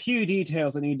 There's a few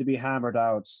details that need to be hammered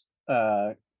out,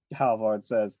 Halvard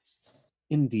says.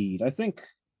 Indeed. I think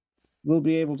we'll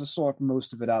be able to sort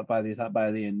most of it out by the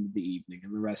end of the evening,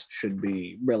 and the rest should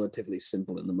be relatively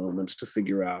simple in the moment to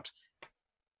figure out.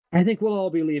 I think we'll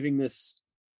all be leaving this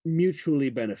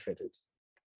mutually benefited.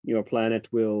 Your planet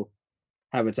will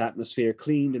have its atmosphere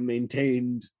cleaned and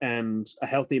maintained, and a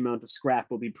healthy amount of scrap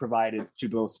will be provided to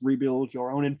both rebuild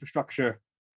your own infrastructure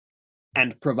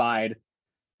and provide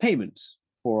payment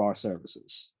for our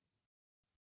services.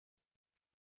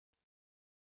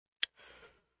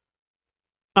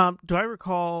 Do I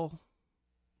recall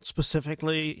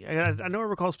specifically? I know I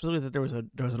recall specifically that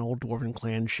there was an old dwarven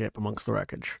clan ship amongst the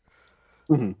wreckage.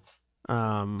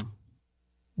 Mm-hmm.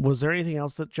 Was there anything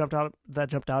else that jumped out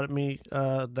at me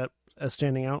that as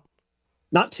standing out?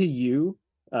 Not to you,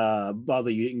 although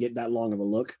you didn't get that long of a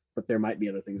look, but there might be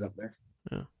other things up there.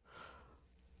 Yeah.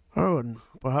 Oh, and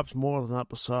perhaps more than that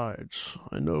besides.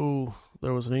 I know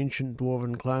there was an ancient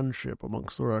dwarven clan ship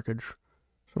amongst the wreckage,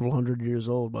 several hundred years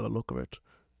old by the look of it.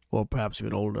 Or perhaps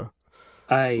even older.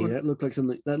 Aye, that looked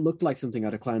like something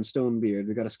out of Clan Stonebeard.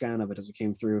 We got a scan of it as it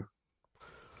came through.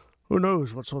 Who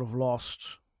knows what sort of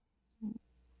lost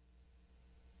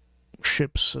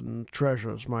ships and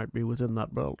treasures might be within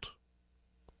that belt.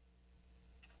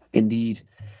 Indeed.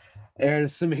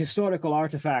 There's some historical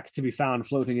artifacts to be found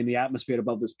floating in the atmosphere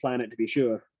above this planet, to be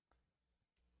sure.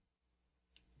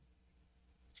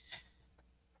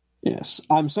 Yes,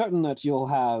 I'm certain that you'll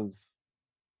have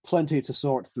plenty to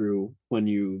sort through when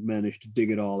you manage to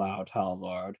dig it all out,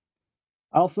 Halvard.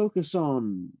 I'll focus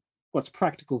on what's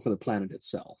practical for the planet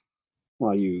itself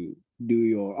while you do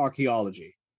your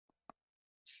archaeology.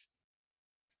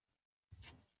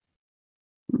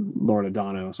 Lord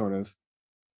Adano, sort of.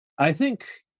 I think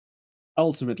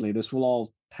ultimately this will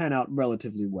all pan out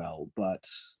relatively well, but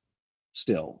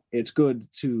still, it's good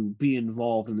to be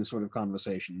involved in this sort of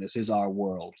conversation. This is our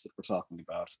world that we're talking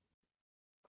about.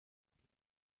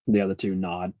 The other two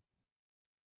nod.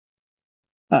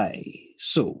 Aye,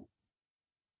 so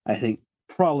I think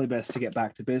probably best to get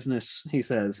back to business, he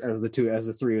says, as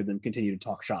the three of them continue to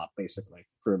talk shop, basically,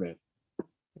 for a bit.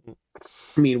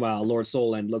 Meanwhile, Lord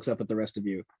Solend looks up at the rest of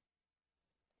you.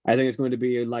 I think it's going to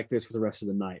be like this for the rest of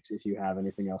the night, if you have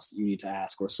anything else that you need to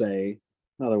ask or say.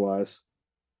 Otherwise,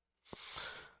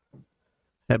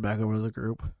 head back over to the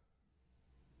group.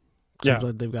 Seems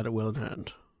like they've got it well in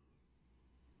hand.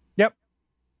 Yep.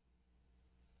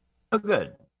 Oh,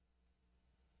 good.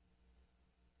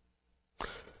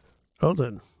 Well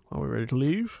then, are we ready to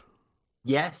leave?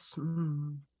 Yes.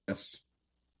 Yes.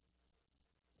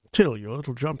 Till, you're a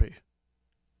little jumpy.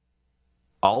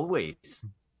 Always.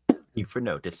 Thank you for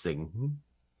noticing.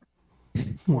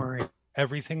 Don't worry,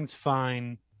 everything's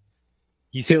fine.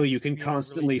 Till you can seems to be in a really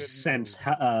constantly good sense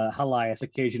mood. Helias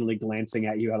occasionally glancing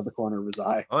at you out of the corner of his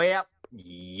eye. Oh, yep.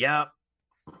 Yep.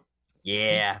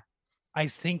 Yeah. I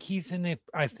think he's in a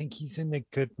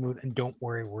good mood, and don't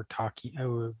worry, we're talking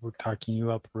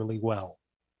you up really well,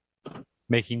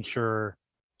 making sure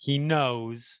he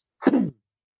knows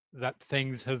that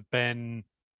things have been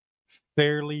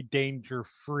fairly danger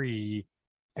free,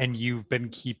 and you've been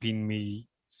keeping me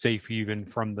safe even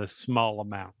from the small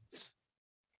amounts.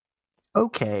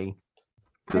 Okay.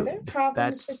 Are there Good.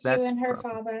 problems with you and her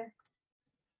problem. father?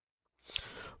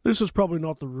 This is probably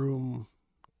not the room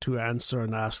to answer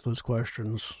and ask those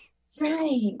questions.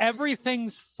 Right.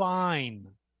 Everything's fine.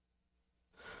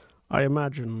 I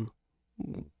imagine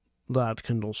that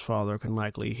Kindle's father can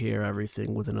likely hear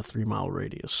everything within a 3-mile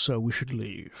radius, so we should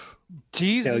leave.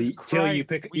 Jesus Till you Christ,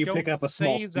 pick we don't up a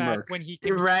small say that smirk. when he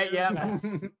can Right, hear yeah.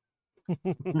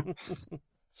 that.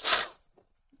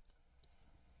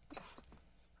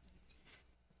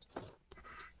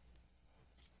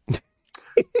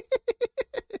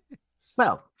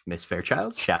 Well, Miss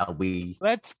Fairchild, shall we?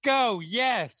 Let's go.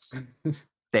 Yes.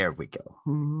 There we go.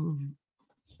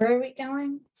 Where are we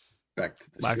going? Back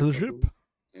to the Back ship. to the I ship. believe.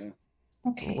 Yeah.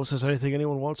 Okay. Unless there's anything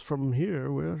anyone wants from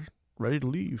here, we're ready to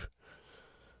leave.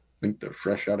 I think they're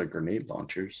fresh out of grenade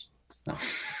launchers. No.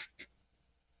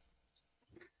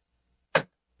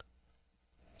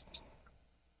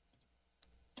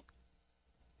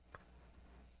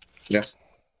 Yeah.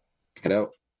 Head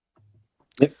out.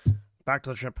 Back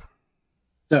to the ship.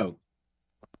 So,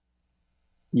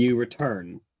 you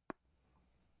return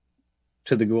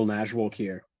to the Gulnash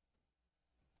Volkir.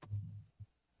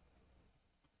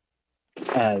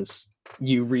 As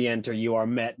you re-enter, you are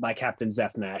met by Captain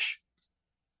Zephnash.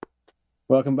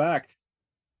 Welcome back.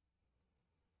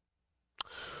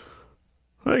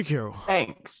 Thank you.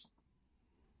 Thanks.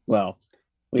 Well,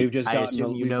 we've just I gotten...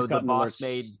 assume you we've know the gotten boss alerts.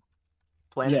 made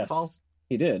planetfall? Yes,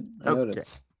 he did. I noted. Okay.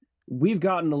 We've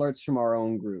gotten alerts from our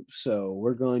own group, so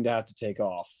we're going to have to take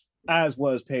off. As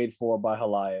was paid for by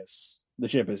Helias. The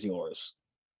ship is yours.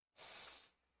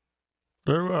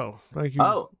 Very well. Thank you.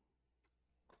 Oh,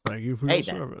 Thank you for Hey your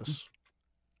then. service.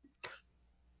 it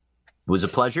was a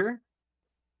pleasure.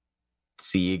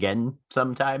 See you again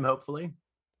sometime, hopefully.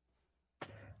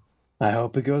 I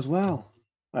hope it goes well.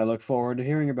 I look forward to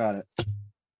hearing about it,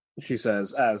 she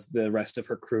says, as the rest of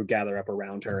her crew gather up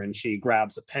around her, and she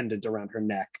grabs a pendant around her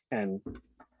neck and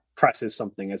presses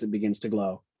something as it begins to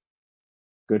glow.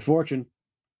 Good fortune.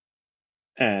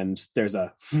 And there's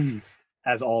a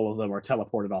as all of them are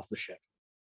teleported off the ship.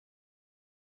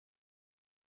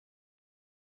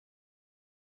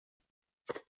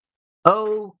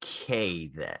 Okay,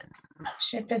 then.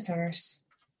 Ship is ours.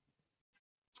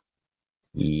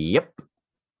 Yep.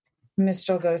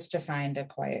 Mistel goes to find a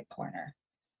quiet corner.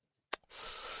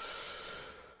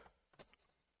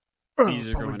 These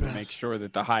are Probably going to best. make sure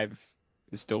that the hive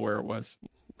is still where it was.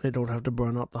 They don't have to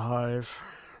burn up the hive.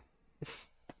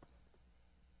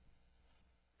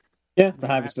 Yeah, the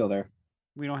hive is still there.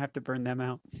 We don't have to burn them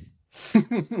out.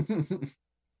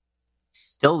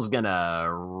 Till's gonna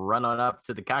run on up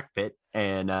to the cockpit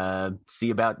and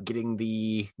see about getting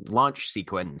the launch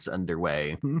sequence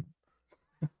underway.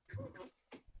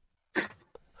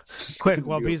 Quick,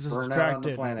 while Do a Bees is burnout on the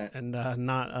distracted planet. and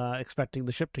not expecting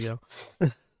the ship to go.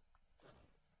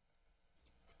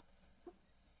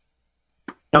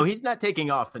 No, he's not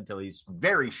taking off until he's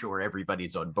very sure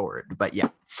everybody's on board. But yeah.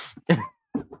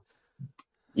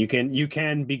 You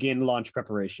can begin launch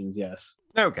preparations, yes.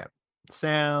 Okay.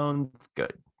 Sounds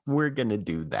good. We're gonna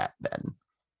do that then.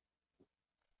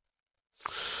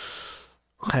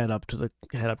 Head up to the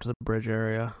bridge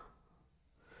area.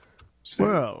 So,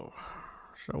 Well,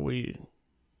 shall we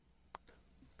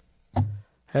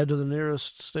head to the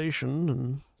nearest station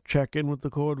and check in with the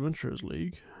Core Adventurers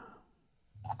League?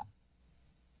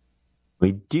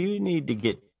 We do need to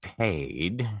get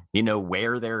paid. You know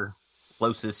where their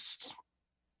closest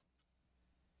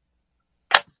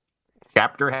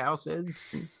chapter house is?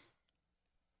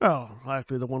 Well,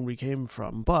 likely the one we came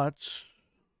from, but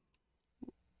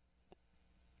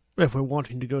if we're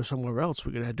wanting to go somewhere else,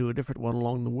 we're going to do a different one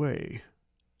along the way.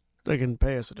 They can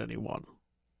pay us at any one.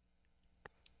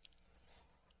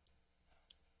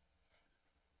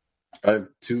 I have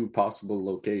two possible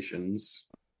locations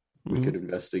we Mhm. could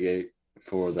investigate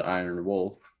for the Iron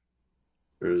Wolf.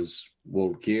 There's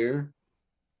Wolkir,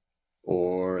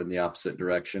 or in the opposite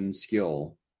direction,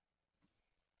 Skjol.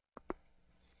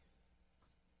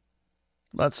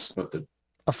 That's But the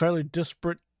a fairly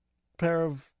disparate pair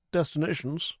of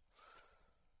destinations.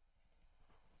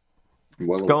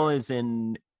 Well Skull aware.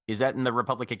 is that in the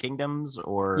Republic of Kingdoms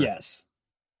or? Yes.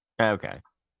 Okay.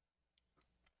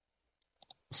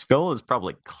 Skull is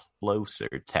probably closer,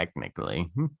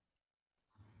 technically.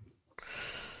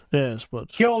 Yes, but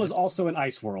Kjol is also an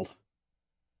ice world.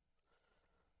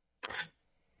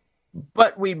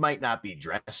 But we might not be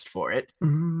dressed for it.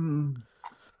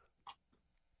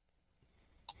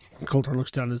 Coulter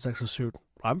looks down at his exosuit.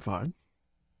 I'm fine.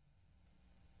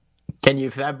 Can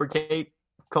you fabricate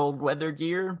cold weather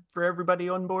gear for everybody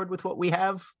on board with what we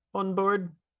have on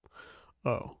board?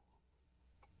 Oh.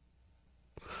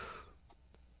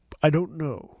 I don't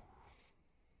know.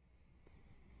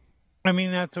 I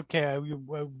mean, that's okay. I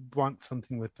want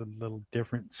something with a little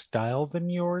different style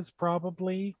than yours,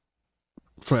 probably.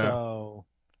 Fair. So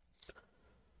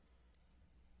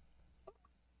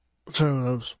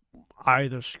those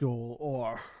either Skull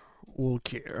or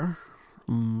Woolkir.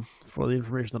 For the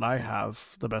information that I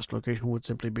have, the best location would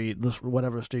simply be this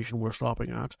whatever station we're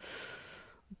stopping at.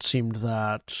 It seemed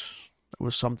that there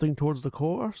was something towards the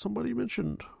core, somebody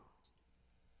mentioned.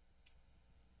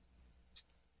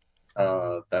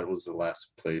 That was the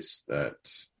last place that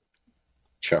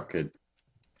Chuck had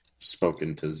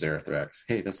spoken to Zarathrax.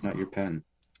 Hey, that's not your pen.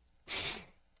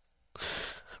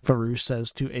 Farouk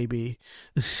says to AB.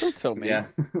 Don't tell me. Yeah.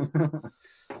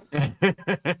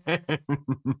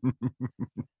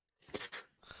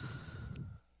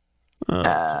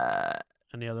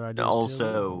 Any other ideas?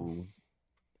 Also,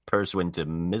 pursuant to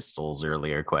Mistle's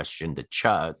earlier question to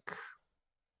Chuck,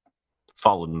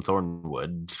 Fallen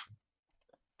Thornwood,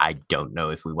 I don't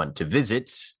know if we want to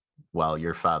visit while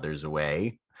your father's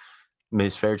away,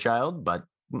 Miss Fairchild, but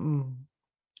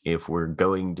if we're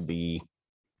going to be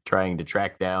trying to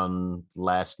track down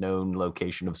last known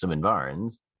location of some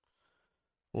Envarans.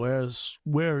 Where is?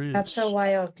 That's a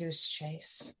wild goose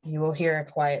chase. You will hear a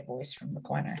quiet voice from the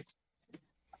corner.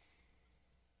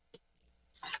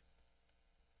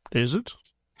 Is it?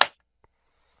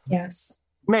 Yes.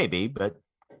 Maybe, but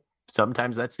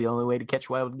sometimes that's the only way to catch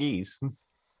wild geese.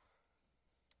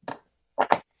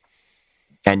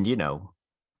 And, a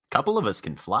couple of us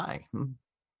can fly.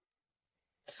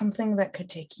 Something that could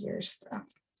take years, though.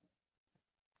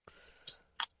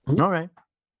 All right.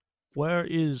 Where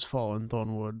is Fallen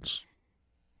Thornwoods?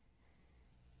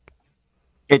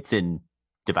 It's in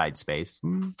Divide Space.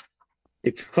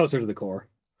 It's closer to the core.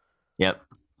 Yep.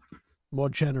 More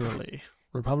generally,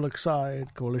 Republic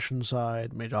side, Coalition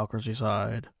side, Majocracy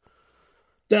side.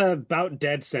 About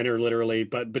dead center, literally,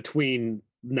 but between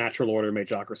Natural Order,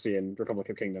 Majocracy, and Republic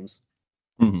of Kingdoms.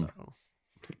 Mm-hmm. So,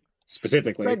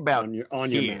 Specifically, Right about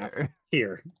on your map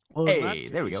here. well, in Hey,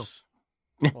 that there we go. case-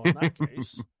 Well, in that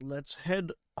case, let's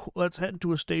head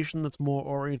to a station that's more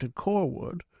oriented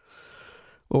coreward,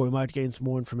 where we might gain some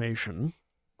more information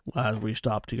as we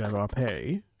stop to get our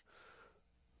pay,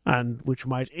 and which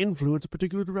might influence a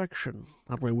particular direction.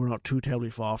 That way, we're not too terribly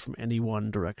far from any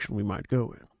one direction we might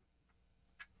go in.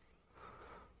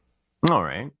 All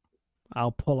right.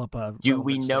 I'll pull up a. Do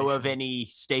we relevant know of station. any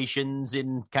stations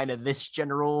in kind of this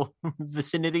general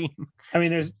vicinity? I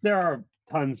mean, there are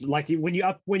tons. Like when you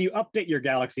update your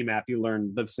galaxy map, you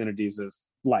learn the vicinities of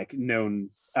like known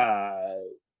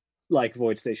like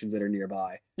void stations that are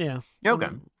nearby. Yeah. Okay.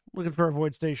 I'm looking for a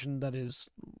void station that is,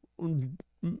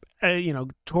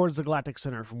 towards the galactic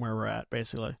center from where we're at,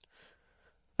 basically.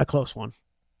 A close one.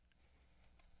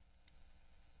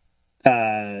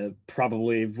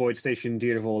 Probably Void Station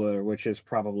Dietervolder, which is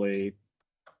probably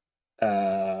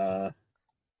let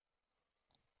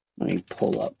me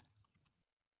pull up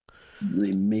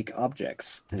the make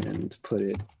objects and put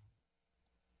it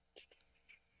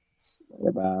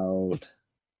about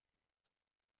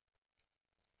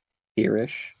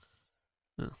here-ish.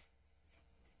 So,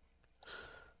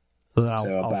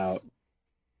 About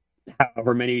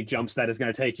however many jumps that is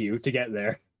going to take you to get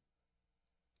there.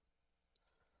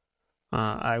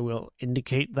 I will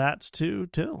indicate that to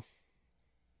Till.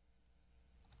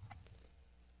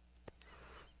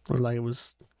 Or like it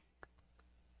was.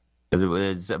 Because it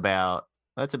was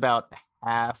that's about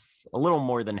half, a little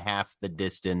more than half the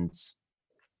distance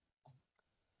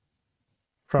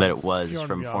that it was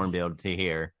from Fornbuild to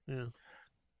here. Yeah.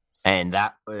 And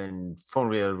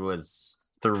Fornbuild was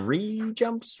 4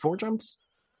 jumps?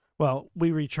 Well,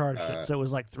 we recharged it, so it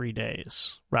was like 3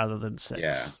 days rather than 6.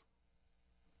 Yeah.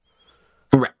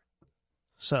 Right.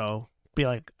 So be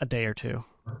like a day or 2.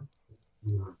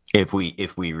 If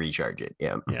we recharge it,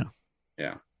 yeah. Yeah.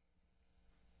 Yeah.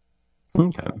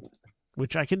 Okay.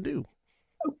 Which I can do.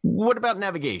 What about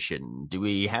navigation? Do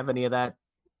we have any of that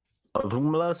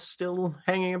Rumla still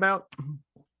hanging about?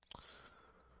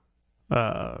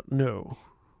 No.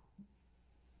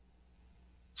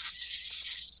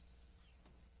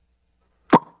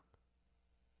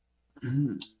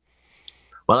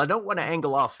 Well, I don't want to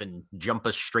angle off and jump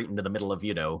us straight into the middle of,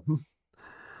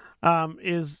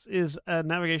 Is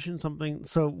navigation something?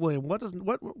 So, William,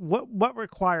 what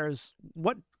requires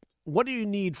what do you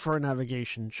need for a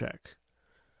navigation check?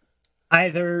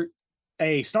 Either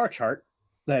a star chart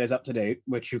that is up to date,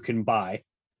 which you can buy,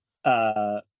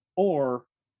 or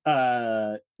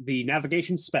the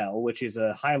navigation spell, which is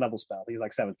a high level spell. I think it's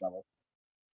like 7th level,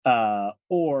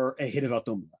 or a hit of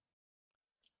Autumna.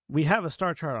 We have a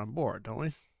star chart on board, don't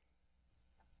we?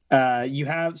 You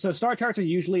have star charts are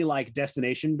usually like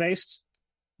destination based.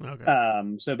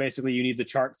 Okay. So basically, you need the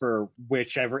chart for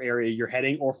whichever area you're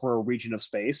heading, or for a region of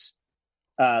space.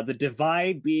 The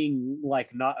divide, being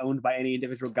like not owned by any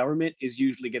individual government, is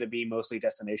usually going to be mostly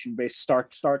destination based star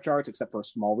charts, except for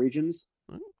small regions.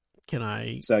 Can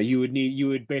I? So you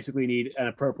would basically need an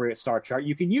appropriate star chart.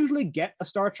 You can usually get a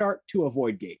star chart to a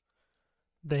void gate.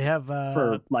 They have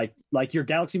For like your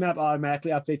galaxy map automatically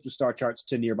updates with star charts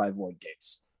to nearby void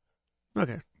gates.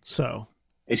 Okay, so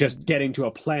it's just getting to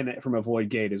a planet from a void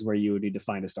gate is where you would need to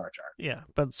find a star chart. Yeah,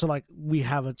 but so like we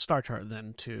have a star chart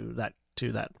then to that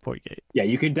void gate. Yeah,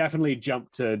 you can definitely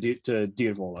jump to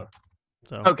Diavolo.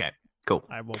 So Okay, cool.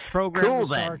 I will program Cool,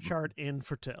 the star then. chart in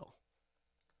for Till.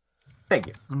 Thank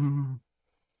you.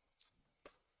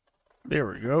 There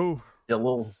we go. Yeah,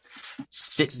 we'll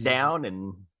sit down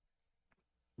and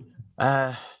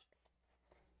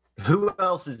who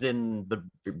else is in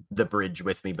the bridge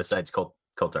with me besides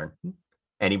Coltarn?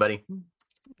 Anybody?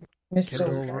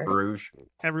 Mistel's Kendall, there. Rouge?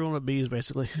 Everyone at B's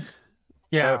basically.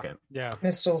 Yeah. Okay. Yeah.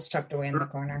 Mistel's tucked away in the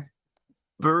corner.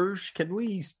 Rouge, can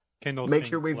we Kendall's make staying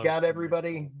sure we've close got to me.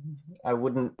 everybody? I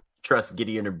wouldn't trust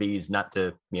Gideon or Bees not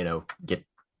to, get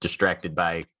distracted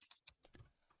by,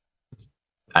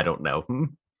 I don't know,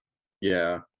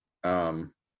 Yeah.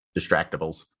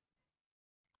 distractables.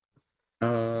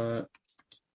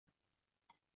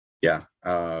 Yeah.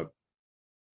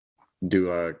 Do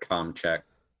a comm check.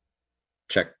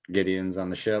 Check Gideon's on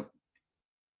the ship.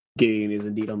 Gideon is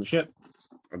indeed on the ship.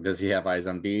 Does he have eyes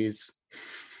on bees?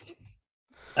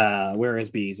 Where is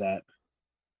Bees at?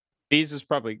 Bees is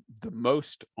probably the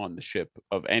most on the ship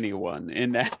of anyone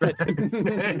in that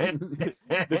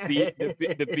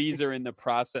the bees are in the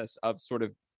process of sort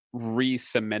of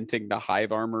re-cementing the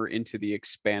hive armor into the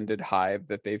expanded hive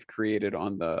that they've created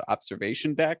on the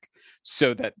observation deck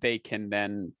so that they can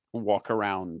then walk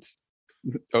around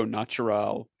au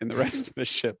natural in the rest of the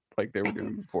ship like they were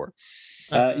doing before.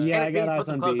 Yeah, I Hey, got Bees, eyes put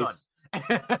some on clothes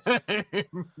Bees.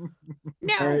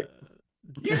 No,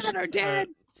 you're not dead.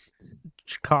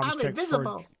 Comms I'm check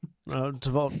invisible.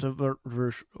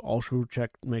 for also check,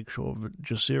 make sure that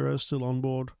Jasira is still on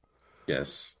board.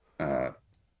 Yes.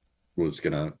 Was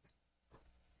gonna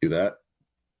do that.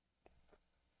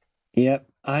 Yep,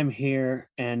 I'm here,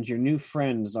 and your new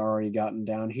friend's already gotten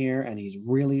down here, and he's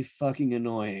really fucking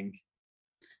annoying.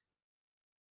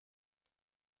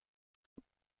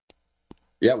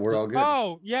 Yeah, we're all good.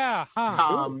 Oh, yeah. Huh.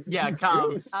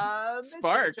 Comms.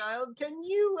 Sparks. Child, can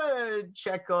you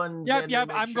check on? Yep. Xander,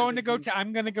 make I'm sure going to that go. he's-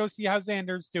 I'm going to go see how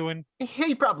Xander's doing.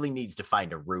 He probably needs to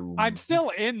find a room. I'm still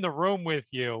in the room with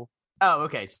you. Oh,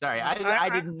 okay. Sorry, I I-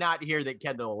 did not hear that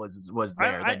Kendall was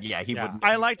there. Then yeah, he yeah. wouldn't.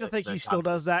 I like to think the he still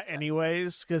top does that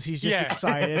anyways because he's just Yeah.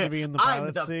 excited to be in the I'm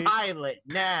pilot the seat. pilot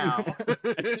now.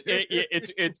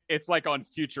 It's like on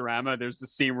Futurama. There's the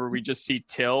scene where we just see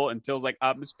Till, and Till's like,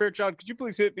 "Miss Fairchild, could you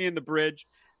please hit me in the bridge?"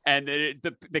 And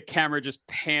the camera just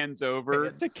pans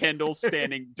over to Kendall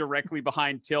standing directly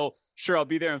behind Till. Sure, I'll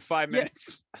be there in 5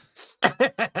 minutes.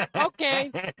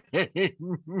 Okay.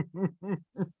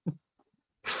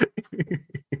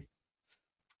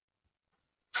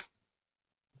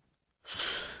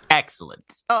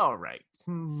 Excellent. All right.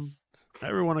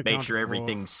 Everyone Make accounted sure for.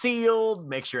 everything's sealed.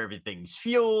 Make sure everything's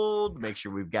fueled. Make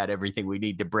sure we've got everything we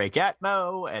need to break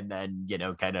Atmo, and then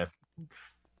kind of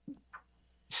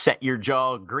set your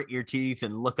jaw, grit your teeth,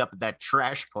 and look up at that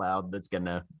trash cloud that's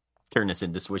gonna turn us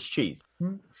into Swiss cheese.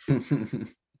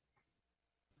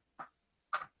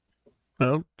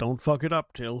 Well, don't fuck it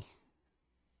up, Till.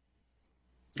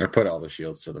 I put all the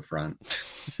shields to the front.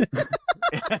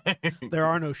 There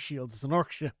are no shields. It's an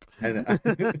orc ship.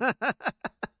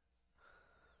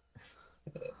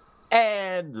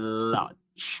 And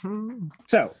launch.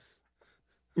 So,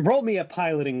 roll me a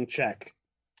piloting check.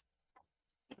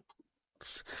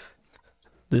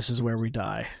 This is where we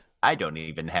die. I don't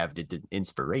even have the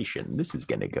inspiration. This is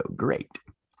gonna go great.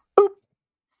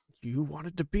 You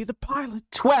wanted to be the pilot.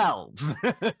 12.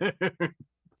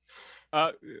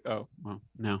 Oh, well,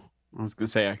 no. I was gonna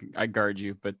say I guard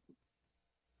you, but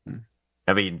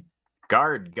I mean,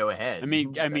 guard, go ahead. I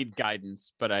mean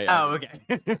guidance, but I. Oh, okay.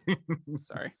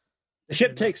 Sorry. The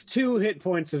ship takes 2 hit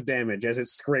points of damage as it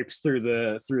scrapes through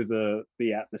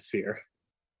the atmosphere.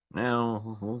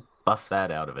 No, we'll buff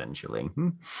that out eventually.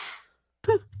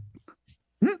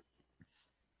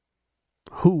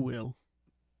 Who will?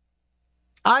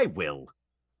 I will.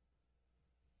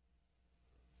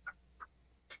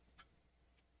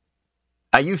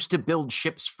 I used to build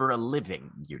ships for a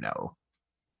living, you know.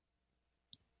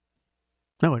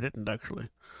 No, I didn't actually.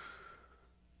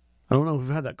 I don't know if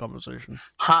we've had that conversation.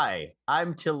 Hi,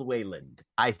 I'm Till Wayland.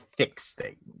 I fix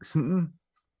things.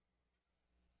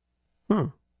 Huh.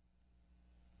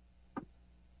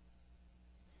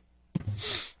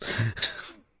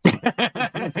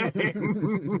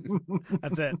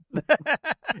 That's it.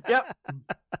 Yep.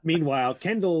 Meanwhile,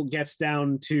 Kendall gets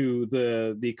down to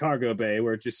the cargo bay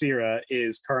where Jasira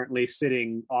is currently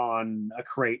sitting on a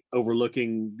crate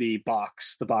overlooking the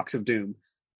box of doom.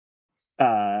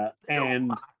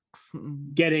 And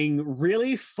getting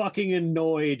really fucking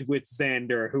annoyed with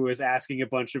Xander, who is asking a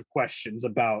bunch of questions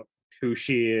about who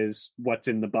she is, what's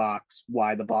in the box,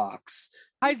 why the box.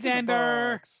 Hi,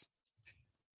 Xander.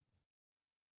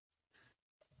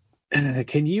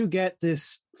 Can you get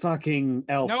this fucking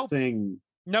elf thing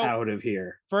out of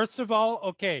here? First of all,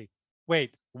 okay.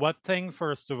 Wait, what thing,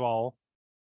 first of all?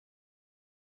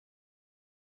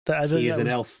 He is an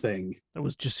elf thing. That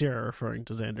was Jasira referring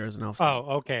to Xander as an elf thing.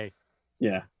 Oh, okay.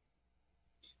 Yeah.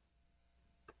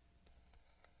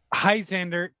 Hi,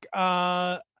 Xander.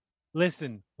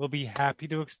 Listen, we'll be happy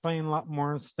to explain a lot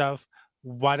more stuff.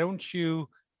 Why don't you...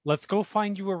 Let's go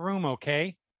find you a room,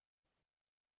 okay?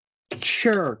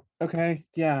 Sure. Okay.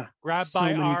 Yeah. Grab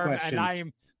by arm, and I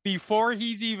am... Before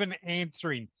he's even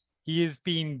answering, he is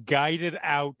being guided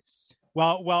out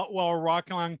while we're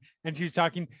walking along, and she's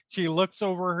talking. She looks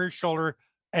over her shoulder,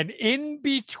 and in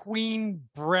between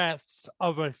breaths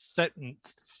of a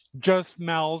sentence, just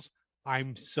mouths,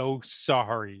 "I'm so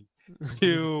sorry."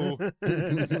 To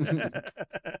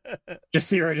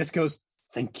Jasira just goes,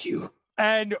 "Thank you,"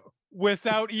 and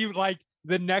without even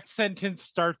the next sentence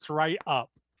starts right up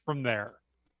from there.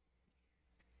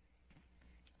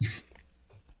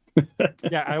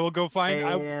 Yeah, I will go find.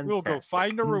 I will go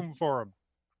find a room for him.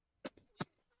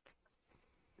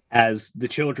 As the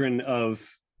children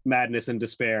of madness and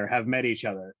despair have met each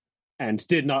other and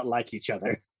did not like each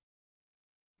other.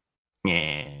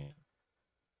 Yeah.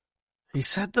 He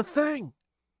said the thing.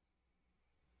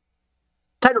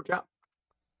 Title drop.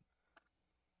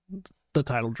 The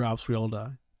title drops, we all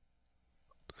die.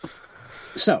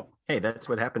 So, hey, that's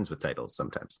what happens with titles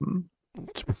sometimes.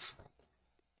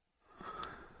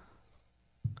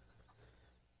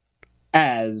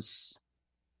 As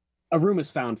a room is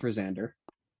found for Xander.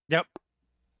 Yep.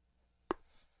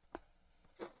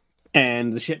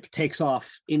 And the ship takes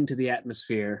off into the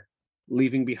atmosphere,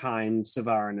 leaving behind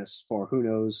Sevarinus for who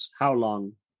knows how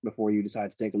long before you decide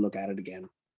to take a look at it again.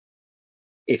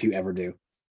 If you ever do.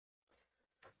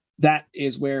 That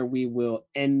is where we will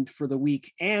end for the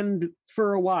week and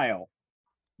for a while,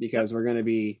 because we're going to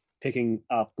be picking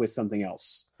up with something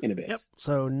else in a bit. Yep.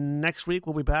 So next week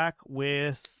we'll be back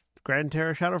with Grand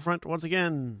Terra Shadowfront once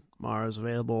again. Mara's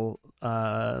available.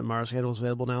 Mara's schedule is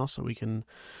available now, so we can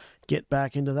get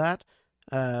back into that.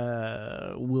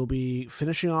 We'll be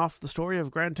finishing off the story of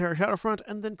Grand Terra Shadowfront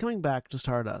and then coming back to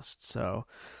Stardust. So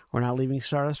we're not leaving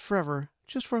Stardust forever,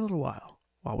 just for a little while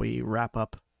we wrap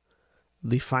up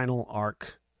the final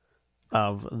arc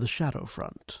of the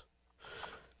Shadowfront.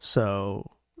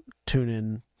 So tune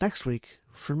in next week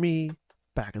for me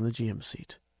back in the GM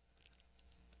seat.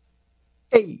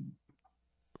 Hey.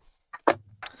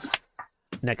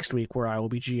 Next week, where I will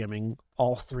be GMing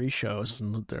all 3 shows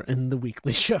in the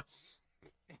weekly show.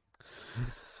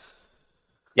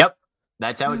 Yep,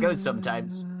 that's how it goes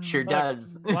sometimes. Sure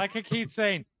does. Like I keep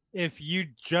saying, if you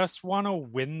just want to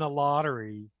win the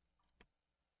lottery,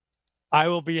 I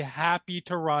will be happy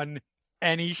to run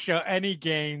any show, any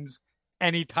games,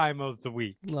 any time of the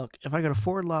week. Look, if I could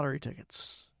afford lottery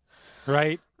tickets,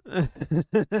 right?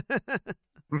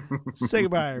 Say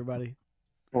goodbye, everybody.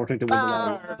 Or to win the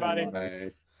lottery.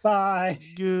 Everybody. Bye.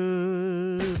 Good.